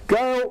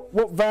 Go,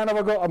 what van have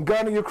I got? I'm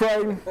going to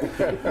Ukraine.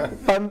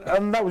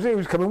 and that was it, he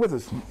was coming with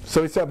us.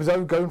 So he set up his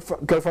own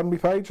GoFundMe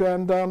page,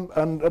 and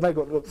they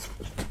got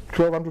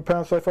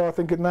 £1,200 so far, I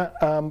think, in that.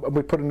 And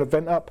we put an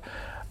event up.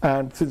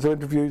 And since our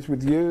interviews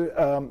with you,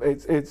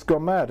 it's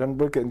gone mad, and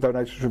we're getting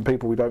donations from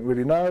people we don't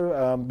really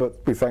know, but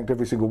we thanked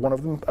every single one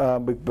of them.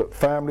 But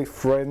family,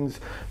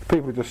 friends,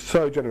 people are just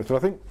so generous. And I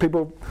think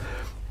people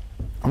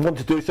want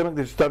to do something,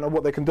 they just don't know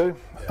what they can do.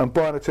 And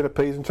buying a tin of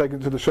peas and taking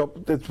it to the shop,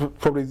 it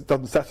probably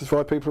doesn't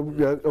satisfy people,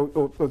 you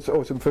know,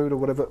 or some food or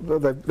whatever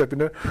they've been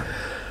doing.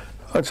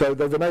 And so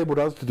they've enabled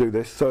us to do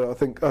this. So I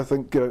think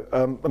you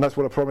know, and that's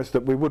what I promised,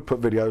 that we would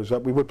put videos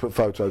up, we would put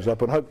photos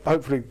up, and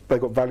hopefully they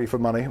got value for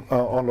money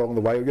along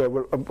the way. Yeah,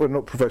 we're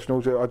not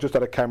professionals. I just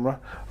had a camera,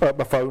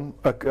 my phone,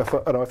 an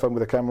iPhone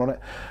with a camera on it,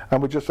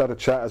 and we just had a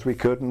chat as we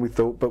could, and we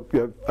thought, but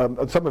you know,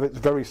 and some of it's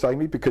very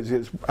samey because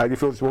it's, how do you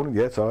feel this morning?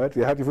 Yeah, tired.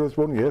 Yeah, how do you feel this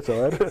morning? Yeah,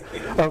 tired.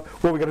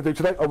 What are we going to do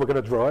today? Oh, we're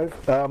going to drive.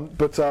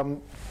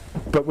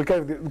 But we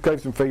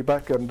gave some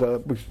feedback, and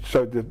we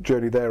showed the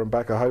journey there and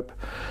back, I hope.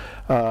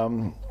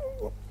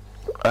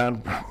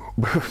 And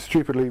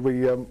stupidly,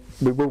 we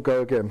will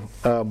go again.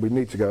 We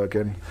need to go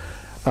again.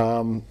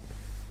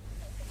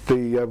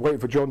 waiting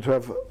for John to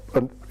have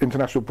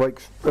international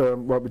breaks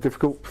might be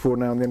difficult before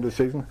now and the end of the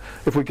season.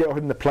 If we get on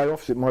in the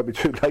playoffs, it might be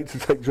too late to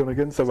take John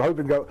again. So we're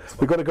hoping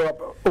we've got to go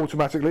up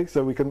automatically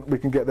so we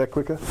can get there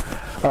quicker.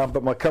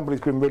 But my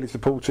company's been really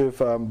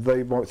supportive.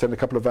 They might send a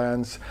couple of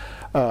vans.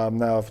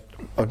 Now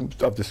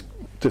I've just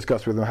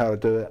discussed with them how to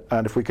do it,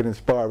 and if we can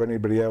inspire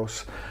anybody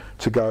else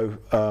to go,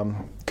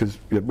 because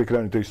we can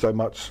only do so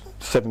much,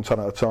 7 tonne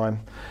at a time.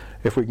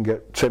 If we can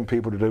get 10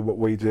 people to do what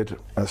we did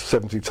at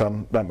 70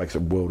 tonne, that makes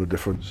a world of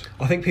difference.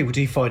 I think people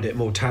do find it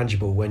more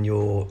tangible when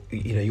you're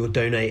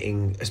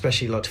donating,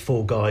 especially like to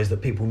 4 guys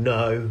that people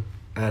know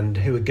and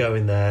who are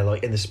going there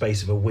like in the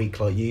space of a week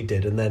like you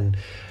did, and then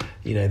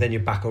then you're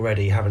back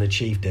already having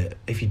achieved it.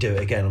 If you do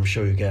it again, I'm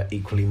sure you get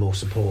equally more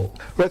support.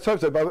 Let's hope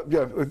so. But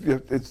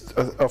it's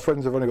our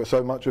friends have only got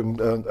so much, and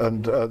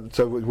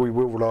so we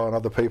will rely on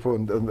other people,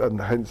 and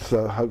hence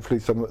hopefully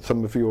some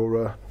of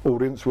your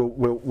audience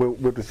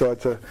will decide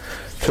to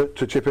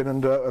chip in,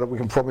 and we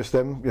can promise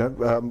them.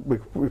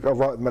 I'll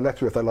write them a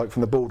letter if they like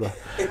from the border,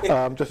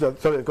 just so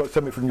they've got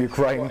something from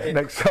Ukraine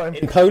next time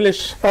in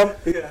Polish. But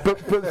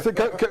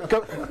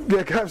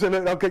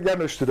absolutely, I'll get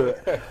Janusz to do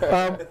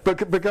it.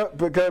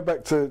 But go back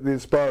to the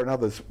inspiring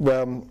others.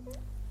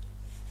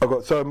 I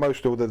got so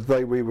emotional that the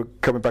day we were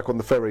coming back on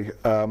the ferry,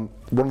 one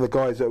of the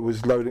guys that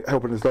was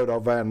helping us load our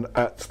van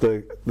at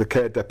the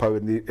care depot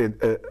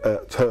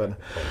at Herne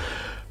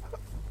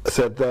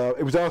said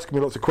it was asking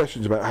me lots of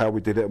questions about how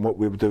we did it and what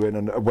we were doing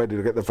and where did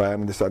I get the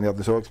van and this, that and the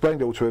other. So I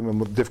explained it all to him and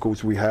what the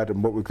difficulties we had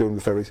and what we were doing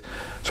with the ferries.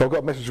 So I got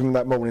a message from him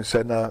that morning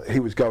saying he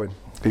was going.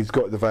 He's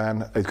got the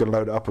van, he's going to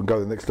load it up and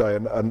go the next day,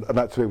 and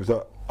that to me was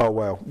like, oh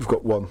wow, we've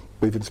got one.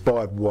 We've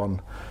inspired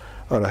one.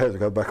 And I had to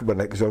go back on my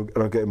neck because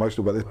I get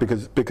emotional about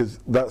this because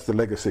that's the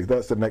legacy,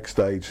 that's the next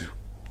stage.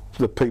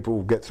 The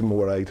people get some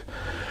more aid.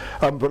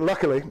 But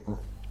luckily,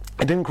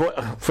 he didn't quite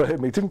have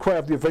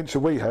the adventure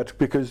we had,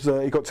 because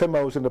he got 10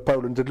 miles into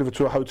Poland, delivered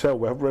to a hotel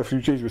where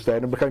refugees were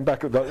staying, and came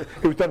back. It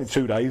was done in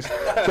 2 days.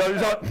 So he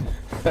was like,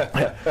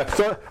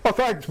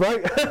 thanks,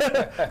 mate.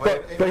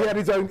 but he had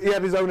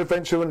his own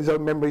adventure and his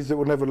own memories that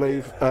will never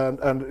leave,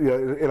 and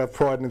he'll have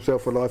pride in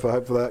himself for life. I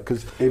hope for that.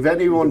 Because if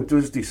anyone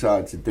does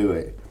decide to do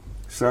it,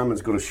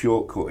 Simon's got a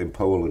shortcut in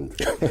Poland.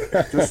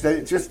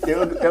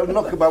 It'll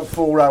knock about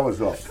 4 hours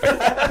off.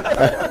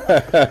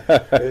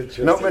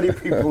 Not many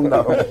people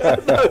know.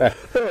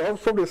 I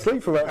was probably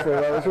asleep for about 4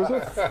 hours,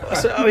 wasn't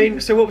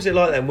it? So what was it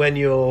like then when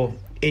you're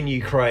in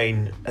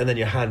Ukraine and then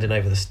you're handing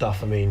over the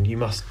stuff? I mean, you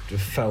must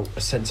have felt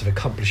a sense of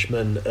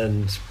accomplishment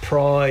and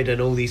pride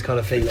and all these kind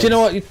of feelings. Do you know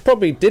what? You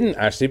probably didn't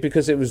actually,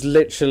 because it was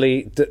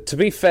literally, to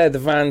be fair, the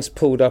vans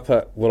pulled up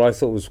at what I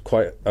thought was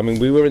quite, I mean,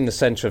 we were in the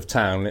centre of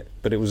town,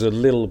 but it was a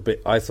little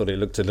bit, I thought it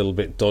looked a little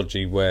bit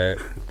dodgy where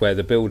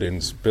the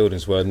buildings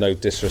were, no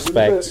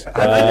disrespect.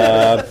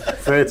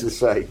 Fair to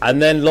say.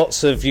 And then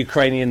lots of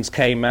Ukrainians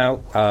came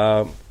out,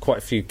 quite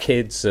a few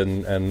kids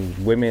and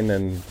women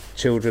and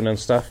children and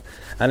stuff.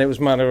 And it was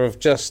a matter of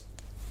just,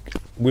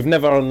 we've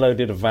never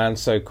unloaded a van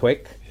so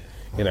quick,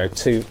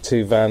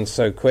 two vans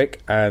so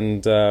quick,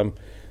 and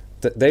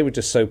they were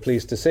just so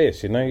pleased to see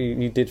us.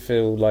 You did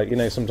feel like,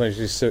 sometimes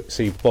you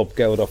see Bob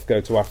Geldof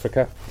go to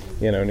Africa,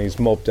 and he's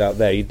mobbed out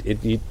there.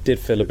 You did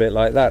feel a bit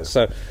like that.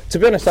 So to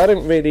be honest, I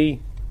didn't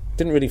really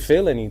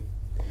feel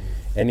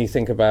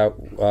anything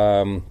about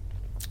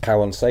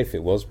how unsafe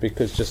it was,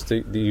 because just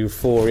the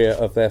euphoria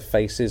of their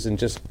faces and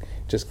just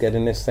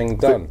getting this thing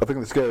done. I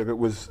think the scare of it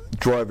was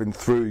driving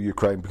through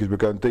Ukraine, because we're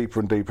going deeper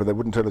and deeper. They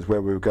wouldn't tell us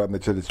where we were going.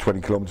 They said it's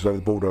 20 kilometres over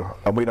the border,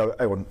 and we know,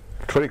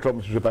 20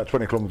 kilometres is about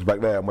 20 kilometres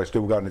back there, and we're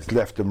still going. It's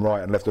left and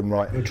right and left and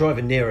right. We're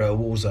driving near a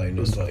war zone.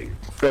 It's like,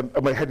 and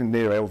we're heading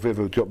near Lviv,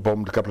 who got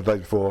bombed a couple of days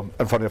before,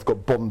 and funny enough,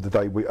 got bombed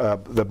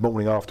the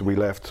morning after we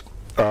left.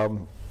 But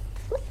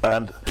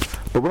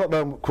we're not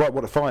knowing quite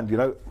what to find.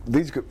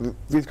 These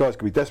guys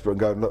could be desperate and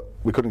go, look,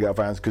 we couldn't get our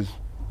vans because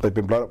they've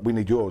been blown up. We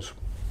need yours.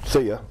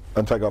 See ya,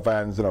 and take our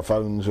vans and our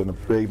phones and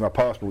even our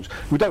passports.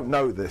 We don't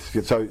know this,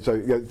 so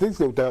these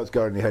little doubts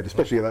go in your head,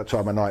 especially at that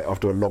time of night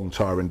after a long,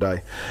 tiring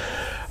day.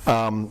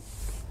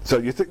 So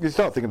you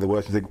start thinking the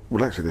worst. You think,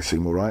 well, actually, they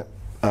seem all right.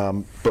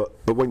 But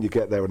when you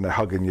get there and they're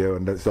hugging you,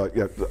 and it's like,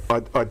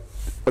 I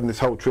on this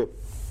whole trip,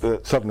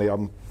 suddenly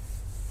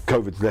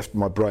COVID's left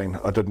my brain.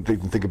 I didn't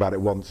even think about it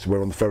once.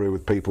 We're on the ferry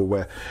with people.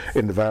 We're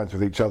in the vans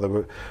with each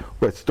other.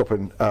 We're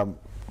stopping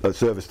at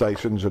service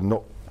stations and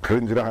not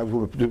cleansing our hands.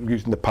 We're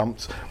using the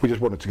pumps. We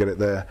just wanted to get it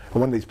there.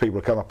 And when these people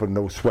come up and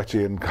they're all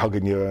sweaty and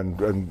hugging you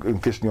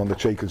and kissing you on the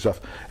cheek and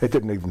stuff, it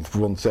didn't even for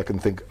 1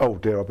 second think, oh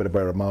dear, I better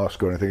wear a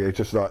mask or anything. It's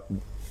just like,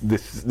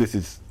 this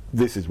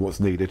is what's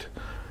needed.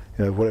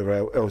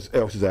 Whatever else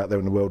is out there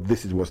in the world,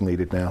 this is what's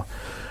needed now.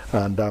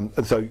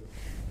 And so,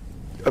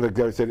 I think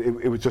Gary said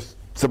it was just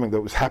something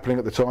that was happening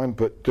at the time,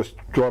 but just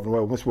driving away,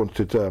 we just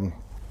wanted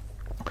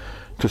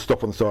to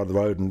stop on the side of the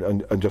road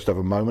and just have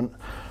a moment.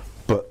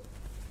 But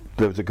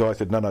there was a guy who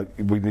said, no,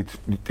 we need to,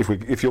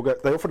 if you'll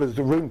get, they offered us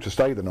a room to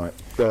stay the night,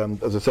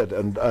 as I said,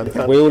 and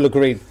we all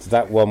agreed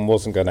that one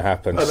wasn't going to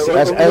happen. A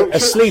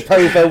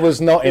sleepover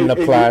was not in the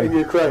plan. In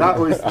Ukraine. That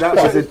was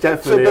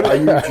definitely are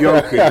you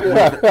joking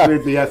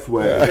with the F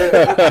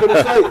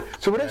word.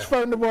 So let's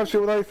phone them and see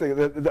what they think.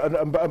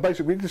 And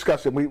basically, we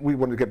discussed it. We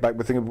wanted to get back.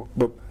 We're thinking,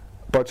 but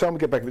by the time we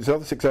get back, if it's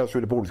another 6 hours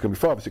through the border, it's going to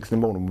be 5 or 6 in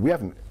the morning. We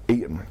haven't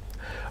eaten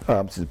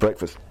since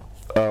breakfast.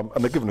 And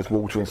they're giving us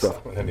water and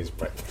stuff. And his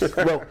breakfast.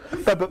 Well,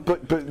 but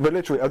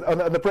literally,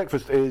 and the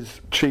breakfast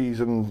is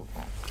cheese and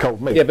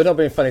cold meat. Yeah, but not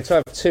being funny, to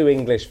have 2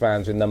 English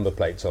vans with number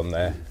plates on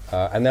there,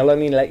 and they'll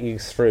only let you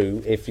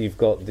through if you've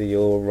got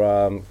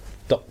your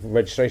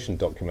registration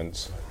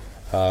documents,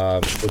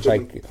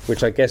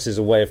 which I guess is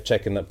a way of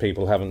checking that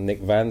people haven't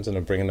nicked vans and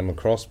are bringing them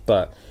across.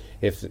 But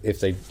if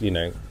they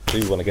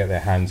do want to get their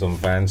hands on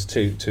vans,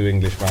 two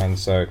English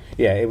vans. So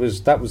yeah,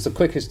 that was the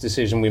quickest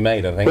decision we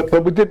made, I think.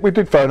 But we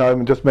did phone home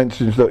and just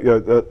mentioned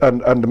that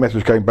and the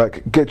message came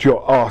back: get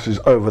your asses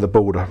over the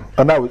border.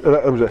 And that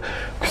was it.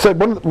 So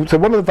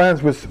one of the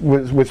vans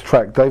was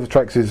tracked. David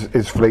tracks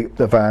his fleet,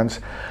 the vans.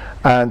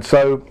 And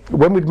so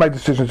when we'd made the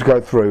decision to go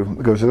through,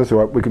 the guy said, that's all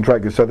right, we can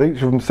track you. So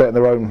each of them sat in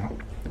their own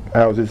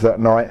houses that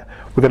night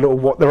with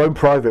their own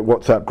private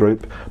WhatsApp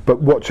group,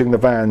 but watching the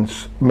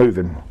vans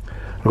moving.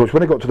 Of course,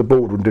 when they got to the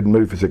border and didn't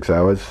move for 6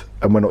 hours,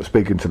 and we're not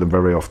speaking to them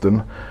very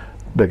often,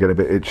 they get a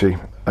bit itchy.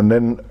 And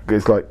then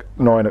it's like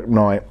 9 at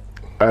night,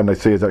 and they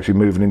see us actually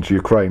moving into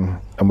Ukraine,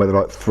 and we're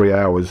like 3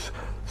 hours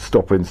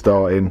stopping,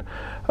 starting,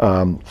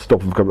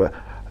 stopping.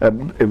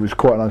 It was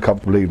quite an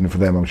uncomfortable evening for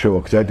them, I'm sure,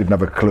 because they didn't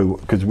have a clue,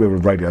 because we were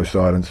radio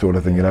silence sort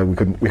of thing. We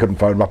couldn't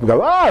phone them up and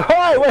go, oh,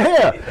 hi, we're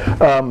here.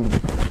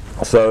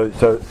 So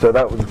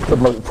that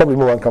was probably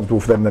more uncomfortable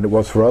for them than it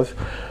was for us.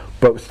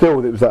 But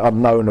still, it was that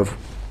unknown of.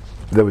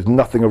 There was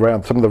nothing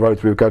around. Some of the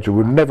roads we were going to,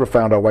 we'd never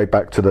found our way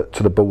back to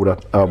the border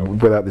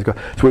without this guy.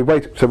 So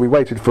we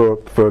waited for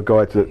a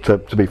guy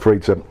to be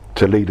free to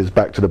lead us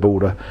back to the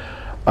border,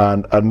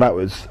 and that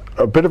was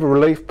a bit of a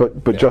relief,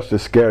 but just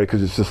as scary,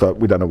 because it's just like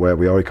we don't know where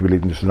we are. He could be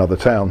leading us to another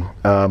town,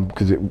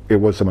 because it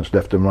was so much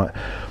left and right.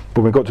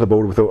 But when we got to the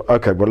border, we thought,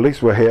 okay, well at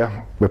least we're here.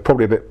 We're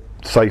probably a bit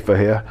safer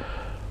here,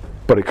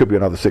 but it could be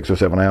another 6 or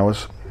 7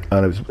 hours,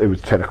 and it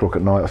was 10 o'clock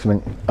at night or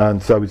something.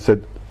 And so we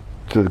said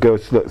to the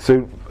girls, look,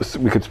 soon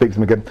we could speak to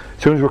them again.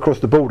 As soon as we're across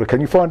the border, can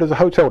you find us a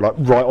hotel like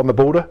right on the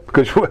border?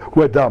 Because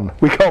we're done.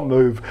 We can't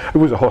move. It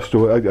was a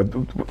hostel.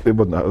 It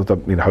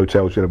wasn't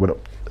hotels. We're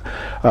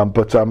not.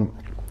 But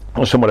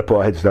somewhere to put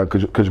our heads down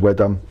because we're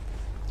done.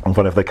 And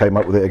funny if they came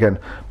up with it again.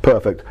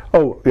 Perfect.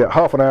 Oh yeah,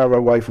 half an hour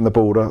away from the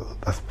border.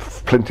 That's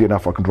plenty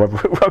enough. I can drive.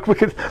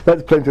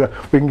 That's plenty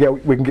enough. You can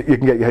get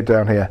your head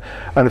down here.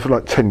 And it's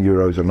like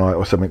 €10 a night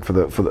or something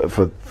for it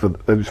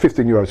was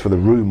 €15 for the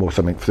room or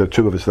something. So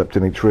 2 of us slept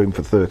in each room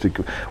for 30.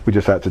 We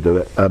just had to do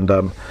it.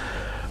 And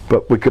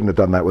but we couldn't have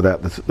done that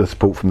without the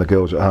support from the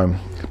girls at home.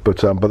 But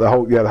the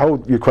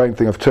whole Ukraine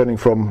thing of turning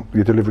from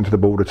you're delivering to the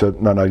border to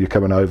no, you're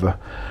coming over.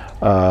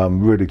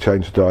 Really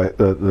changed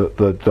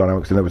the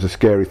dynamics, and it was a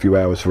scary few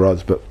hours for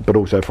us, but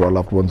also for our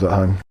loved ones at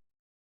home.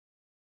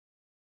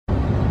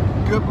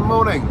 Good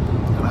morning,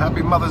 and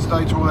happy Mother's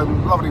Day to all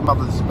them lovely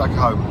mothers back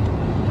home.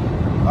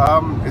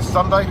 It's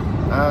Sunday,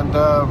 and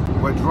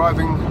we're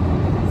driving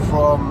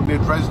from near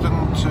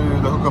Dresden to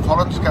the Hook of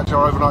Holland to catch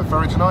our overnight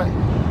ferry tonight.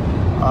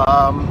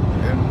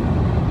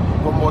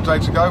 And one more day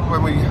to go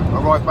when we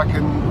arrive back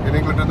in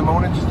England in the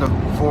morning, just a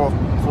 4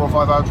 or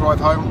 5 hour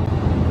drive home.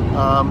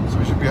 So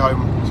we should be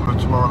home sort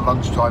of tomorrow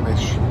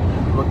lunchtime-ish.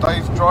 We've got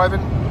Dave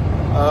driving.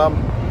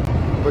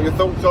 What are your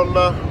thoughts on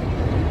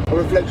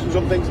reflections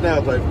on things now,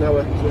 Dave? Now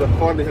we're sort of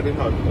finally heading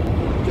home.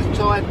 Just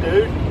tired,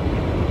 dude.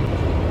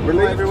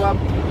 Relieved? Hi, everyone.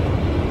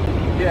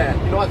 Yeah,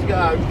 you like to go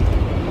home.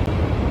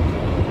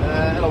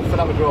 And I'm fed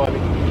up with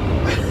driving.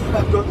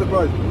 I'm not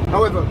surprised.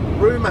 However,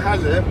 rumour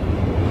has it,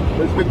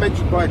 it's been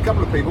mentioned by a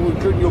couple of people,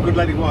 including your good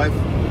lady wife,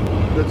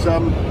 that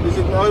this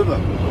isn't over.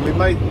 And we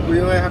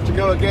may have to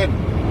go again.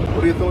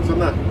 What are your thoughts on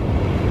that?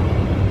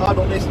 I'm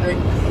not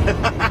listening.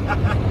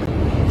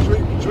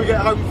 Should we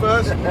get home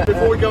first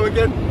before we go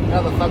again?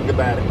 Have a think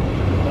about it.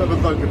 Have a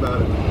think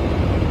about it.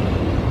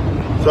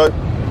 So,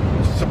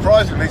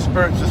 surprisingly,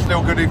 spirits are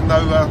still good, even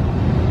though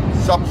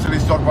some silly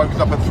sod woke us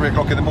up at 3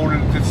 o'clock in the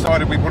morning and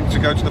decided we wanted to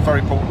go to the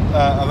ferry port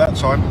at that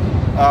time.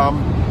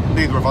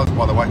 Neither of us,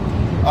 by the way.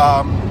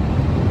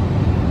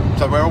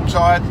 So we're all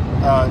tired.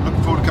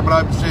 Looking forward to coming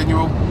home and seeing you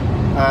all.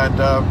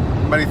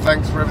 And many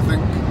thanks for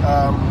everything.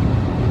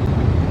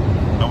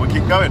 And we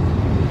keep going.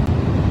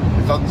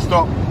 It doesn't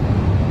stop.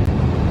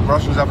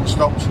 Russians haven't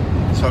stopped,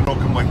 so nor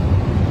can we.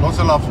 Lots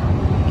of love.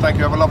 Thank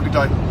you. Have a lovely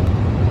day.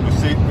 We'll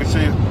see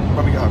you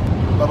when we get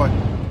home. Bye bye.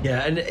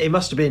 Yeah, and it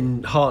must have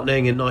been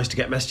heartening and nice to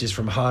get messages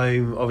from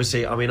home.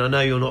 Obviously, I mean, I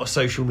know you're not a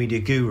social media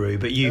guru,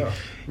 but you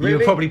were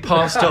probably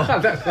passed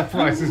on. That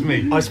surprises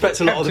me. I expect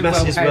a lot of the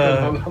messages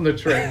were on the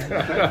trip.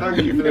 Thank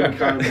you for them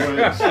kind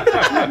words.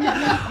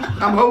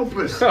 I'm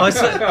hopeless. I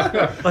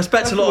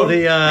expect a lot of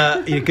the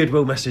your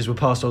goodwill messages were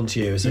passed on to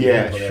you.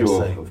 Yeah,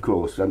 sure, of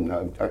course.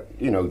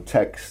 And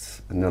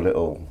texts and a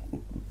little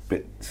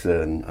bit bits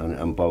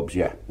and bobs.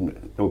 Yeah,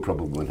 no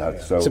problem with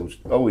that. So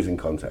always in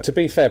contact. To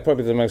be fair,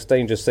 probably the most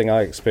dangerous thing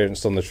I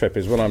experienced on the trip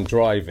is when I'm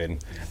driving,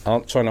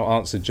 trying to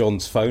answer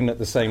John's phone at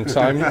the same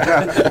time.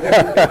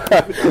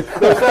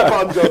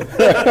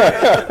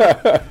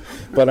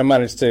 But I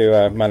managed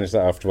to manage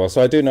that after a while.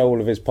 So I do know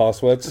all of his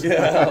passwords. So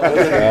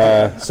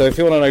if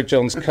you want to know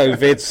John's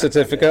COVID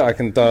certificate, I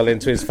can dial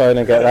into his phone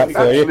and get that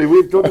for you. Actually,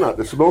 we've done that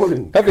this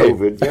morning. Have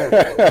COVID, you?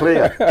 Yeah,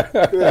 clear.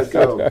 Yeah,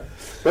 so.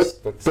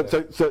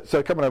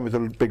 So coming home was a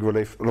big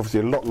relief, and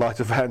obviously a lot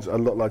lighter vans,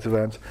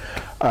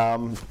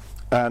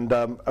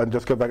 and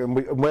just go back and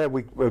where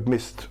we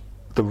missed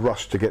the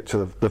rush to get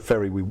to the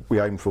ferry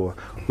we aimed for.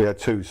 We had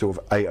 2 sort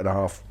of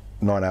 8.5,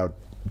 9 hour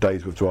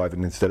days with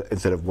driving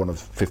instead of one of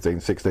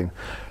 15, 16.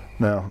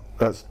 Now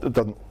it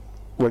doesn't.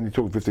 When you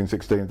talk 15,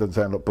 16, it doesn't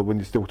sound a lot, but when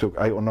you still talk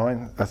 8 or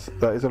 9,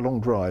 that is a long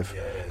drive.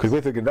 Because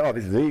we're thinking, oh,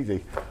 this is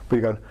easy, but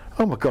you're going,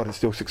 oh my God, it's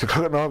still 6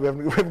 o'clock at night. We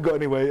haven't got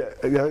anywhere.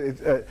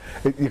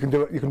 You can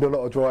do a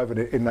lot of driving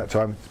in that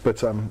time.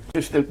 But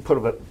just to put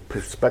a bit of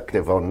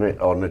perspective on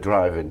the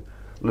driving,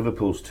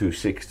 Liverpool's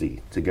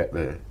 260 to get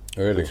there.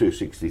 Really?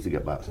 260 to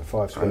get back. So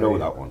 5 I know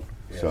that one.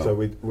 Yeah. So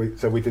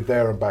we did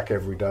there and back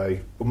every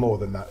day, more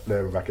than that,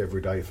 there and back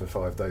every day for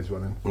 5 days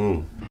running.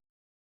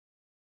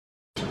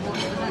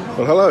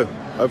 Well, hello.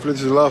 Hopefully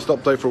this is the last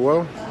update for a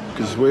while,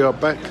 because we are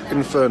back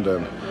in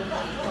Ferndale.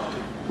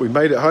 We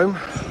made it home,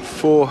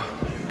 4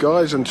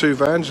 guys and 2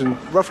 vans, in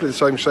roughly the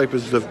same shape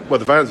as the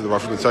vans are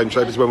roughly the same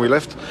shape as when we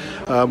left.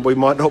 We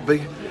might not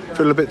be,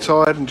 feeling a bit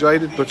tired and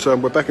jaded, but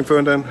we're back in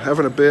Ferndale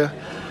having a beer.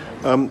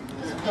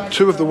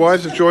 2 of the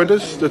wives have joined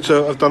us that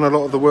have done a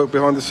lot of the work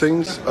behind the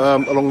scenes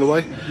along the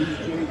way.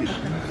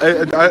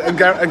 And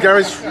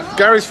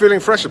Gary's feeling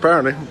fresh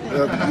apparently.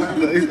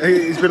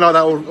 He's been like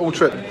that all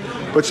trip.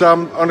 But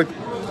I'm going to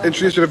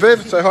introduce you to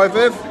Viv. Say hi,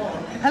 Viv.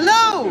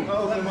 Hello.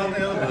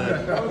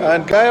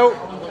 And Gail.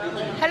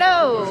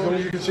 Hello. As long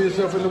as you can see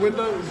yourself in the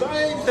window.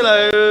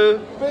 Hello.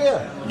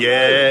 Beer.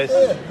 Yes.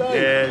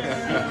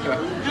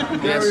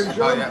 Gary and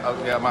John.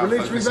 I'm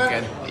Release me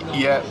back.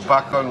 Yeah,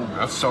 back on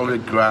a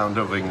solid ground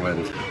of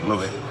England.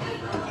 Love it.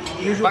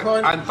 Usual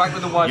kind. And back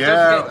with the wife.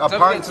 Yeah, don't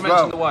forget to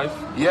mention the wife.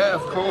 Yeah,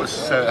 of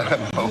course.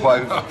 My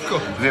wife,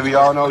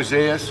 Viviano's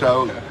here,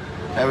 so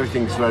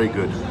everything's very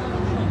good.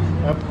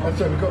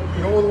 So we've got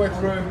all the way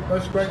through, no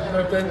scrapes,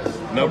 no dents.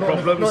 No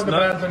problems. Not in the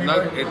vans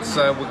anyway. It's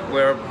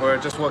we're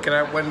just working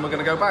out when we're going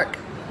to go back.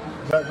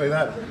 Exactly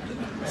that.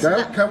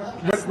 Gail,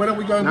 when are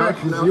we going back?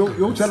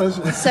 You'll tell us.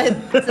 So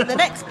the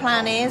next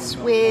plan is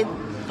we're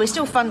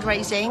still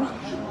fundraising.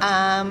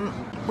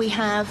 We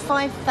have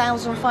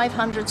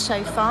 5,500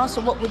 so far.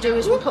 So what we'll do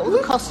is we'll put all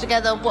the costs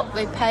together, what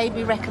they paid.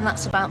 We reckon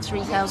that's about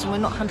 3,000. We're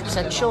not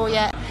 100% sure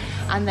yet.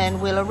 And then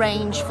we'll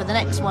arrange for the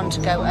next one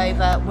to go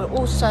over. We're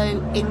also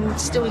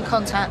still in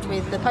contact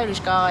with the Polish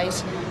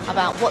guys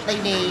about what they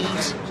need,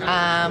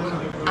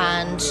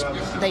 and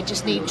they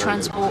just need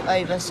transport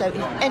over. So if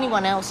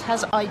anyone else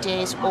has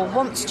ideas or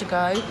wants to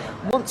go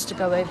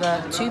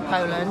over to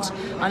Poland,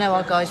 I know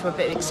our guys were a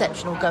bit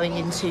exceptional going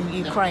into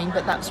Ukraine,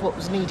 but that's what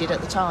was needed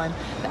at the time.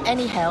 But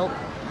any help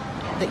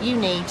that you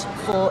need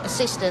for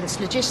assistance,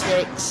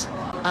 logistics,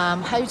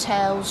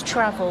 hotels,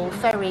 travel,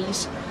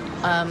 ferries,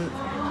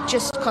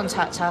 just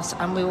contact us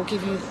and we will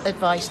give you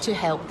advice to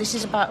help. This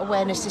is about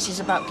awareness, this is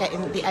about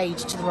getting the aid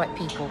to the right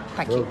people.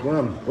 Thank you.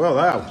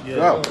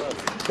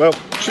 Well,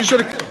 she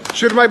should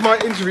have made my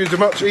interviews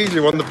much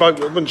easier on the boat,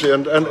 wouldn't she,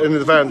 and in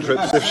the van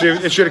trips, if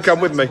she'd have come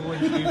with me.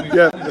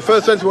 Yeah, the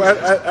first sensible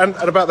and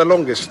about the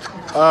longest.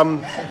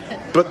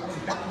 But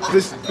I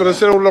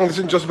said all along, this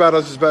isn't just about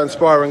us, it's about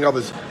inspiring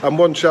others. And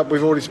one chap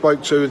we've already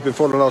spoke to has been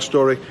following our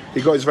story.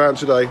 He got his van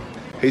today,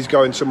 he's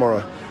going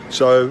tomorrow.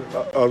 So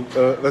I'm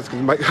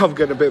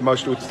getting a bit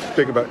emotional to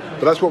think about it.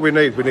 But that's what we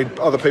need. We need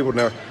other people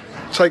now.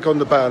 Take on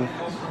the baton.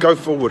 Go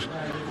forward.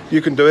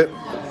 You can do it.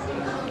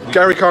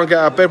 Gary can't get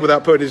out of bed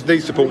without putting his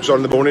knee supports on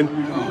in the morning.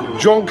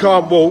 John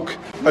can't walk.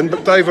 And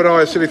Dave and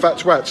I are silly fat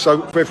twats.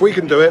 So if we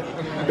can do it,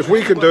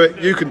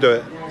 you can do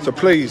it. So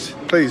please,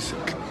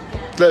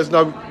 let us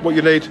know what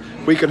you need.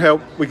 We can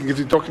help. We can give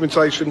you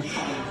documentation,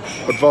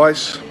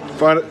 advice.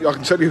 I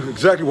can tell you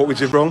exactly what we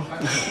did wrong,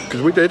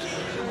 because we did.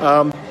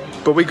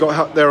 But we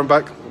got there and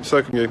back,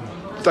 so can you.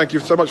 Thank you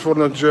so much for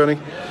the journey.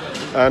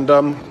 And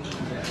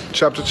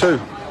chapter 2.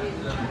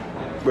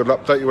 We'll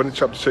update you when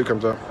chapter 2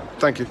 comes out.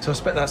 Thank you. So I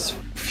expect that's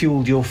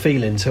fueled your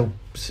feeling to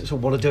sort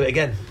of want to do it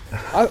again.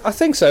 I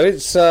think so. It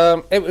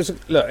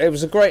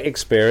was a great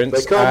experience.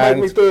 They can't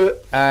make me do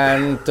it.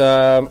 And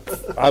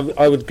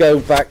I would go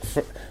back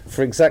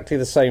for exactly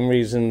the same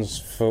reasons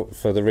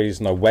for the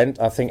reason I went.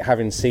 I think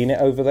having seen it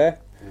over there,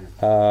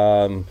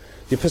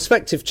 your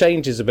perspective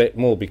changes a bit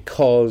more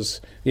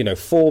because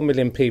 4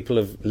 million people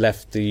have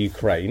left the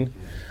Ukraine,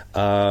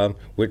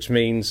 which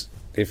means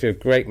if you're a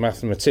great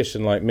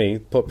mathematician like me,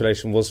 the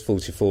population was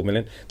 44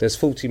 million. There's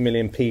 40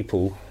 million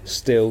people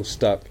still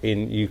stuck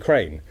in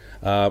Ukraine.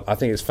 I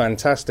think it's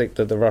fantastic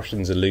that the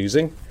Russians are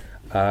losing.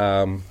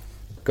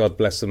 God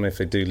bless them if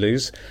they do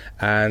lose.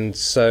 And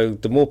so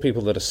the more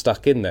people that are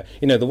stuck in there,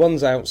 the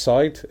ones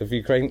outside of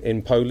Ukraine,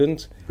 in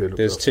Poland,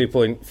 there's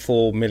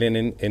 2.4 million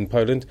in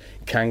Poland,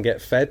 can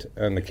get fed,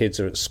 and the kids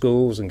are at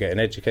schools and getting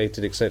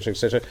educated, etc.,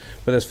 etc.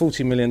 But there's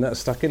 40 million that are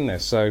stuck in there.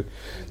 So,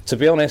 to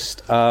be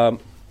honest, I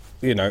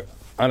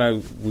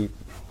know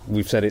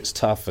we've said it's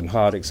tough and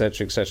hard,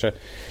 etc., etc.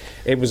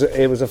 It was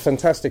a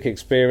fantastic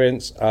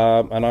experience,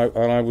 and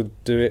I would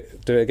do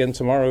it again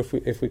tomorrow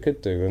if we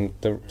could do, and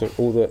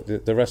all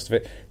the rest of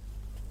it,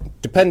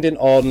 depending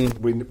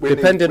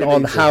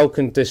on how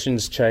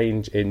conditions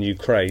change in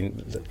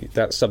Ukraine.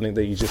 That's something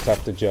that you just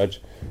have to judge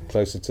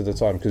closer to the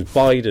time, because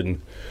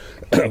Biden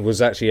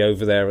was actually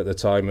over there at the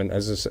time, and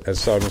as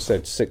Simon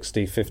said,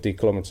 50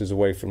 kilometres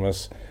away from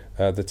us.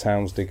 The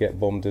towns did get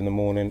bombed in the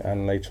morning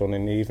and later on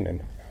in the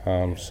evening.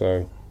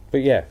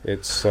 But yeah,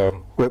 it's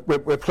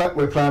we're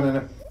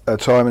planning a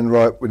timing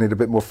right. We need a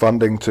bit more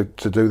funding to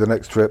do the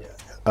next trip,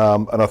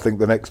 and I think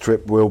the next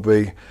trip will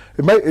be.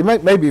 It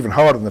may be even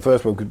harder than the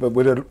first one, but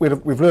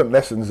we've learned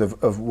lessons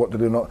of what to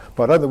do.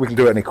 But I don't think we can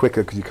do it any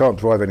quicker, because you can't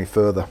drive any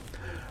further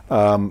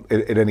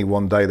in any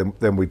one day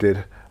than we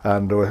did.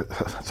 And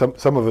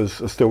some of us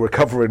are still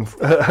recovering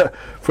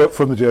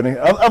from the journey.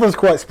 Others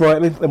quite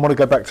sprightly. They want to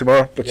go back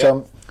tomorrow, but.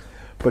 Yeah.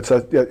 But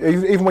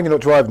even when you're not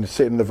driving, just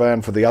sitting in the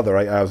van for the other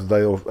 8 hours a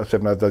day or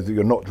 7 hours a day that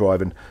you're not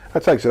driving,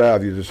 that takes it out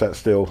of you to sat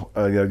still.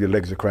 Your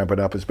legs are cramping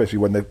up, especially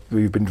when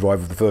you've been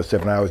driving for the first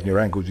 7 hours and your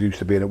ankles used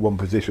to being at one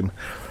position.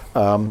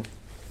 So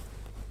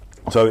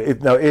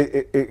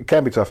it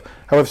can be tough.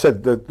 However,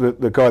 said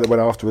the guy that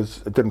went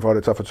afterwards didn't find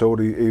it tough at all.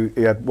 He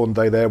had 1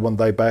 day there, 1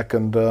 day back,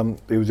 and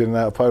he was in and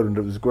out of Poland.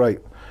 It was great.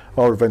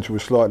 Our adventure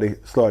was slightly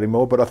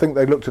more, but I think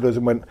they looked at us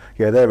and went,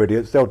 "Yeah, they're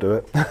idiots. They'll do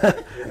it."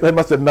 They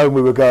must have known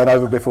we were going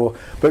over before.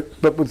 But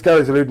what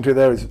Gary's alluding to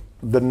there is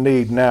the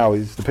need now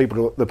is the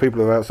people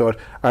are outside,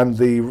 and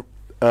the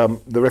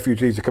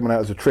refugees are coming out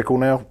as a trickle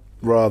now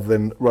rather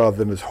than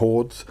as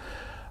hordes,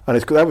 and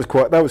that was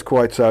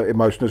quite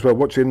emotional as well.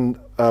 Watching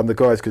the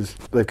guys, because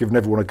they've given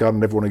everyone a gun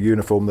and everyone a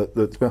uniform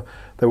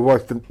they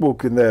were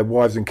walking their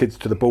wives and kids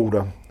to the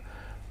border.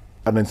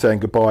 And then saying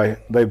goodbye,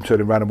 them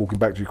turning around and walking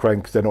back to Ukraine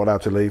because they're not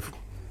allowed to leave.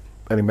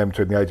 Any men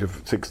between the age of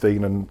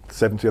 16 and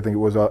 70, I think it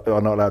was, are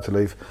not allowed to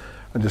leave,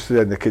 and just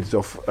sending the kids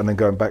off and then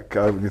going back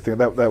over. And you think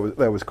that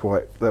was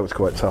quite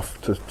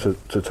tough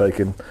to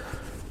take in.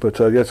 But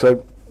so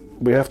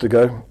we have to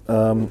go.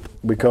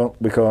 We can't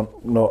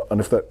not. And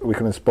if we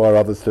can inspire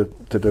others to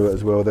do it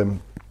as well, then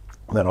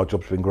our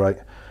job's been great.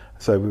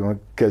 So we want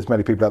to get as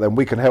many people out there, and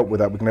we can help with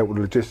that. We can help with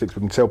logistics. We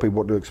can tell people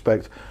what to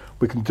expect.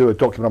 We can do a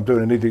document. I'm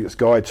doing an idiot's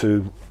guide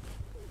to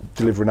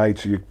delivering aid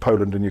to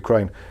Poland and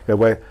Ukraine,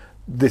 where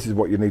this is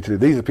what you need to do.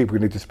 These are people you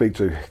need to speak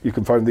to. You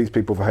can phone these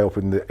people for help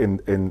in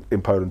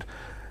Poland.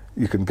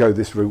 You can go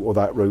this route or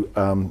that route,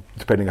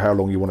 depending on how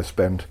long you want to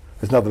spend.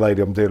 There's another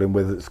lady I'm dealing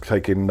with that's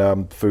taking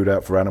food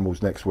out for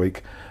animals next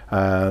week,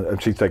 and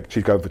she's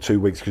going for 2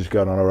 weeks because she's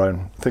going on her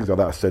own. Things like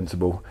that are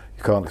sensible.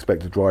 You can't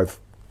expect to drive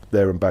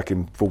there and back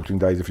in 14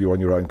 days if you're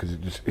on your own, because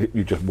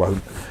you just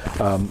won't.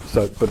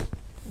 But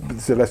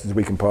it's the lessons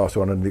we can pass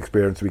on and the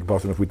experience we can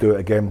pass on. If we do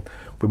it again,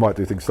 we might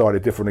do things slightly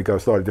differently, go a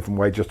slightly different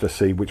way, just to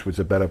see which was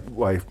a better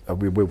way.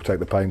 We will take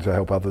the pain to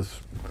help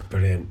others.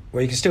 Brilliant.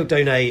 Well, you can still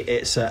donate.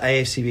 It's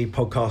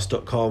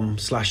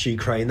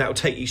afcbpodcast.com/Ukraine. That will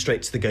take you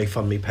straight to the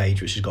GoFundMe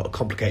page, which has got a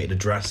complicated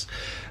address.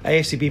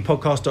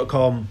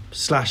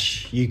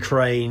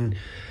 afcbpodcast.com/Ukraine.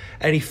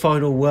 Any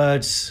final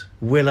words,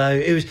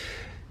 Willow?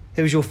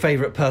 Who was your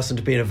favourite person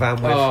to be in a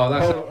van with?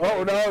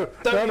 No!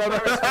 Don't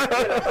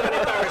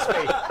embarrass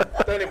me.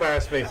 Don't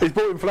embarrass me. He's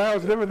bought him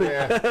flowers and everything.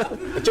 Yeah.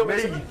 Do you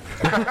want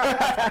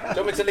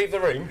me to leave the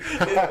room?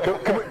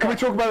 Can we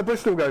talk about the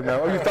Bristol game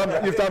now? Oh, you've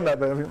done that,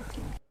 then.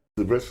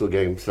 The Bristol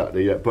game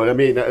Saturday, yeah. But I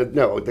mean,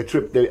 no, the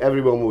trip.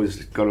 Everyone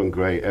got on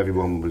great.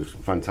 Everyone was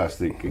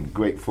fantastic.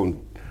 Great fun.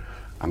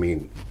 I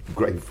mean,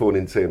 great fun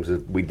in terms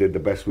of we did the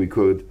best we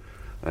could.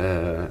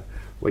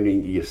 When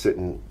you're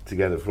sitting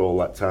together for all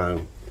that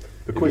time.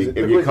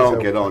 If you can't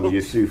get on,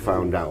 you soon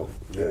found out.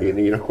 Yeah.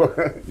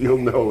 You'll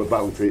know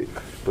about it,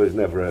 but it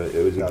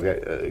was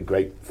a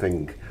great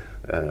thing.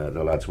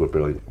 The lads were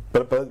brilliant.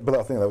 But I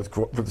think that was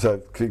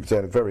keep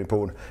saying it, very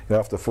important.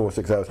 After 4 or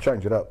 6 hours,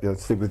 change it up.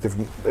 Sleep with the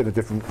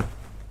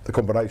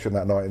combination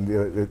that night, and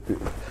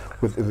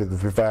with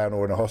the van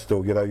or in a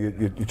hostel.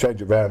 You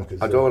change it round.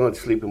 I don't want to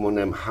sleep in one of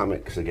them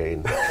hammocks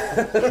again.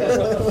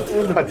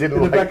 I didn't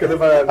in the back of the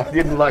van. I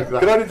didn't like that.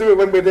 Can only do it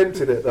when we'd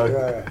emptied it, though.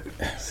 Yeah.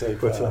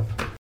 Super.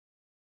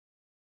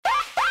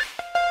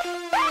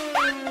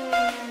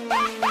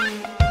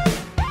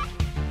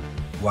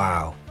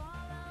 Wow.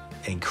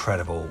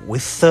 Incredible.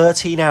 With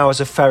 13 hours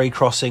of ferry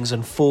crossings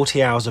and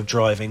 40 hours of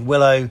driving,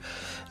 Willow,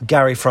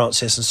 Gary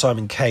Francis and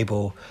Simon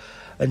Cable,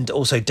 and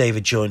also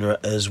David Joyner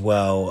as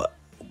well.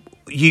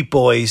 You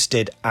boys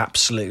did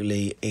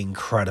absolutely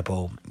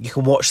incredible. You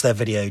can watch their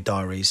video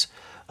diaries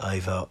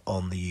over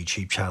on the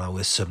YouTube channel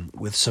with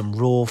some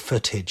raw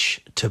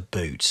footage to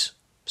boot.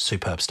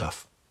 Superb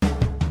stuff.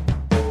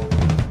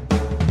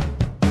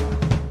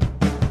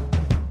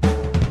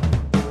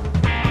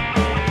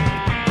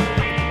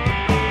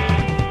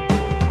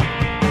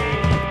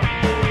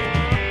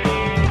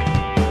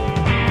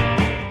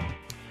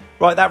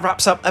 Right, that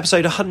wraps up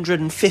episode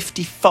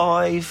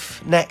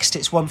 155. Next,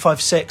 it's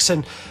 156,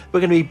 and we're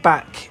going to be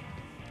back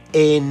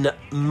in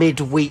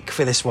midweek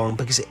for this one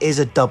because it is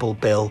a double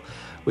bill.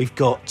 We've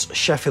got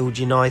Sheffield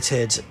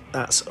United,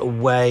 that's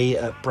away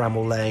at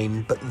Bramall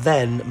Lane, but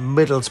then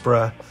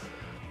Middlesbrough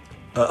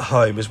at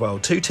home as well.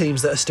 Two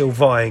teams that are still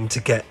vying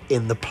to get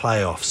in the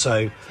playoffs.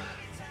 So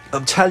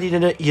I'm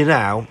telling you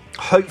now,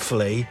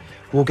 hopefully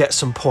we'll get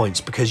some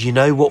points because you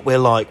know what we're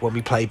like when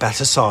we play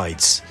better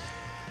sides.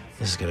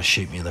 This is going to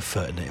shoot me in the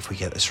foot, isn't it, if we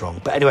get this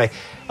wrong. But anyway,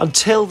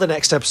 until the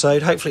next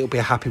episode, hopefully it'll be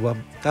a happy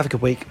one. Have a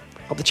good week.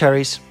 Up the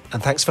cherries.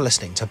 And thanks for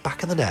listening to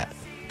Back in the Net,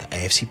 the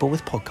AFC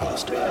Bournemouth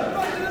podcast.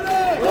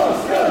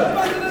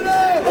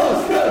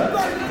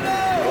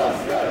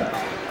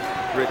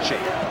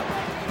 Ritchie.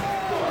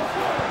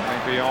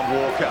 Maybe on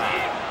Walker.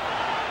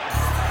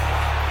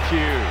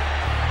 Pugh.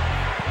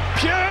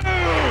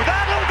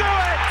 That'll do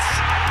it!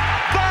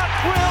 That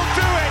will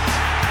do it!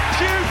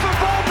 Pugh for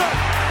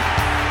Bournemouth!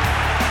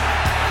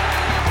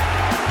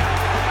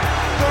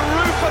 The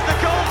roof of the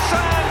Gold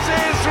Sands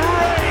is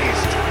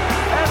raised!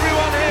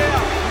 Everyone here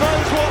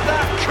knows what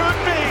that could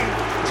mean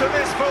to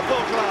this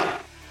football club.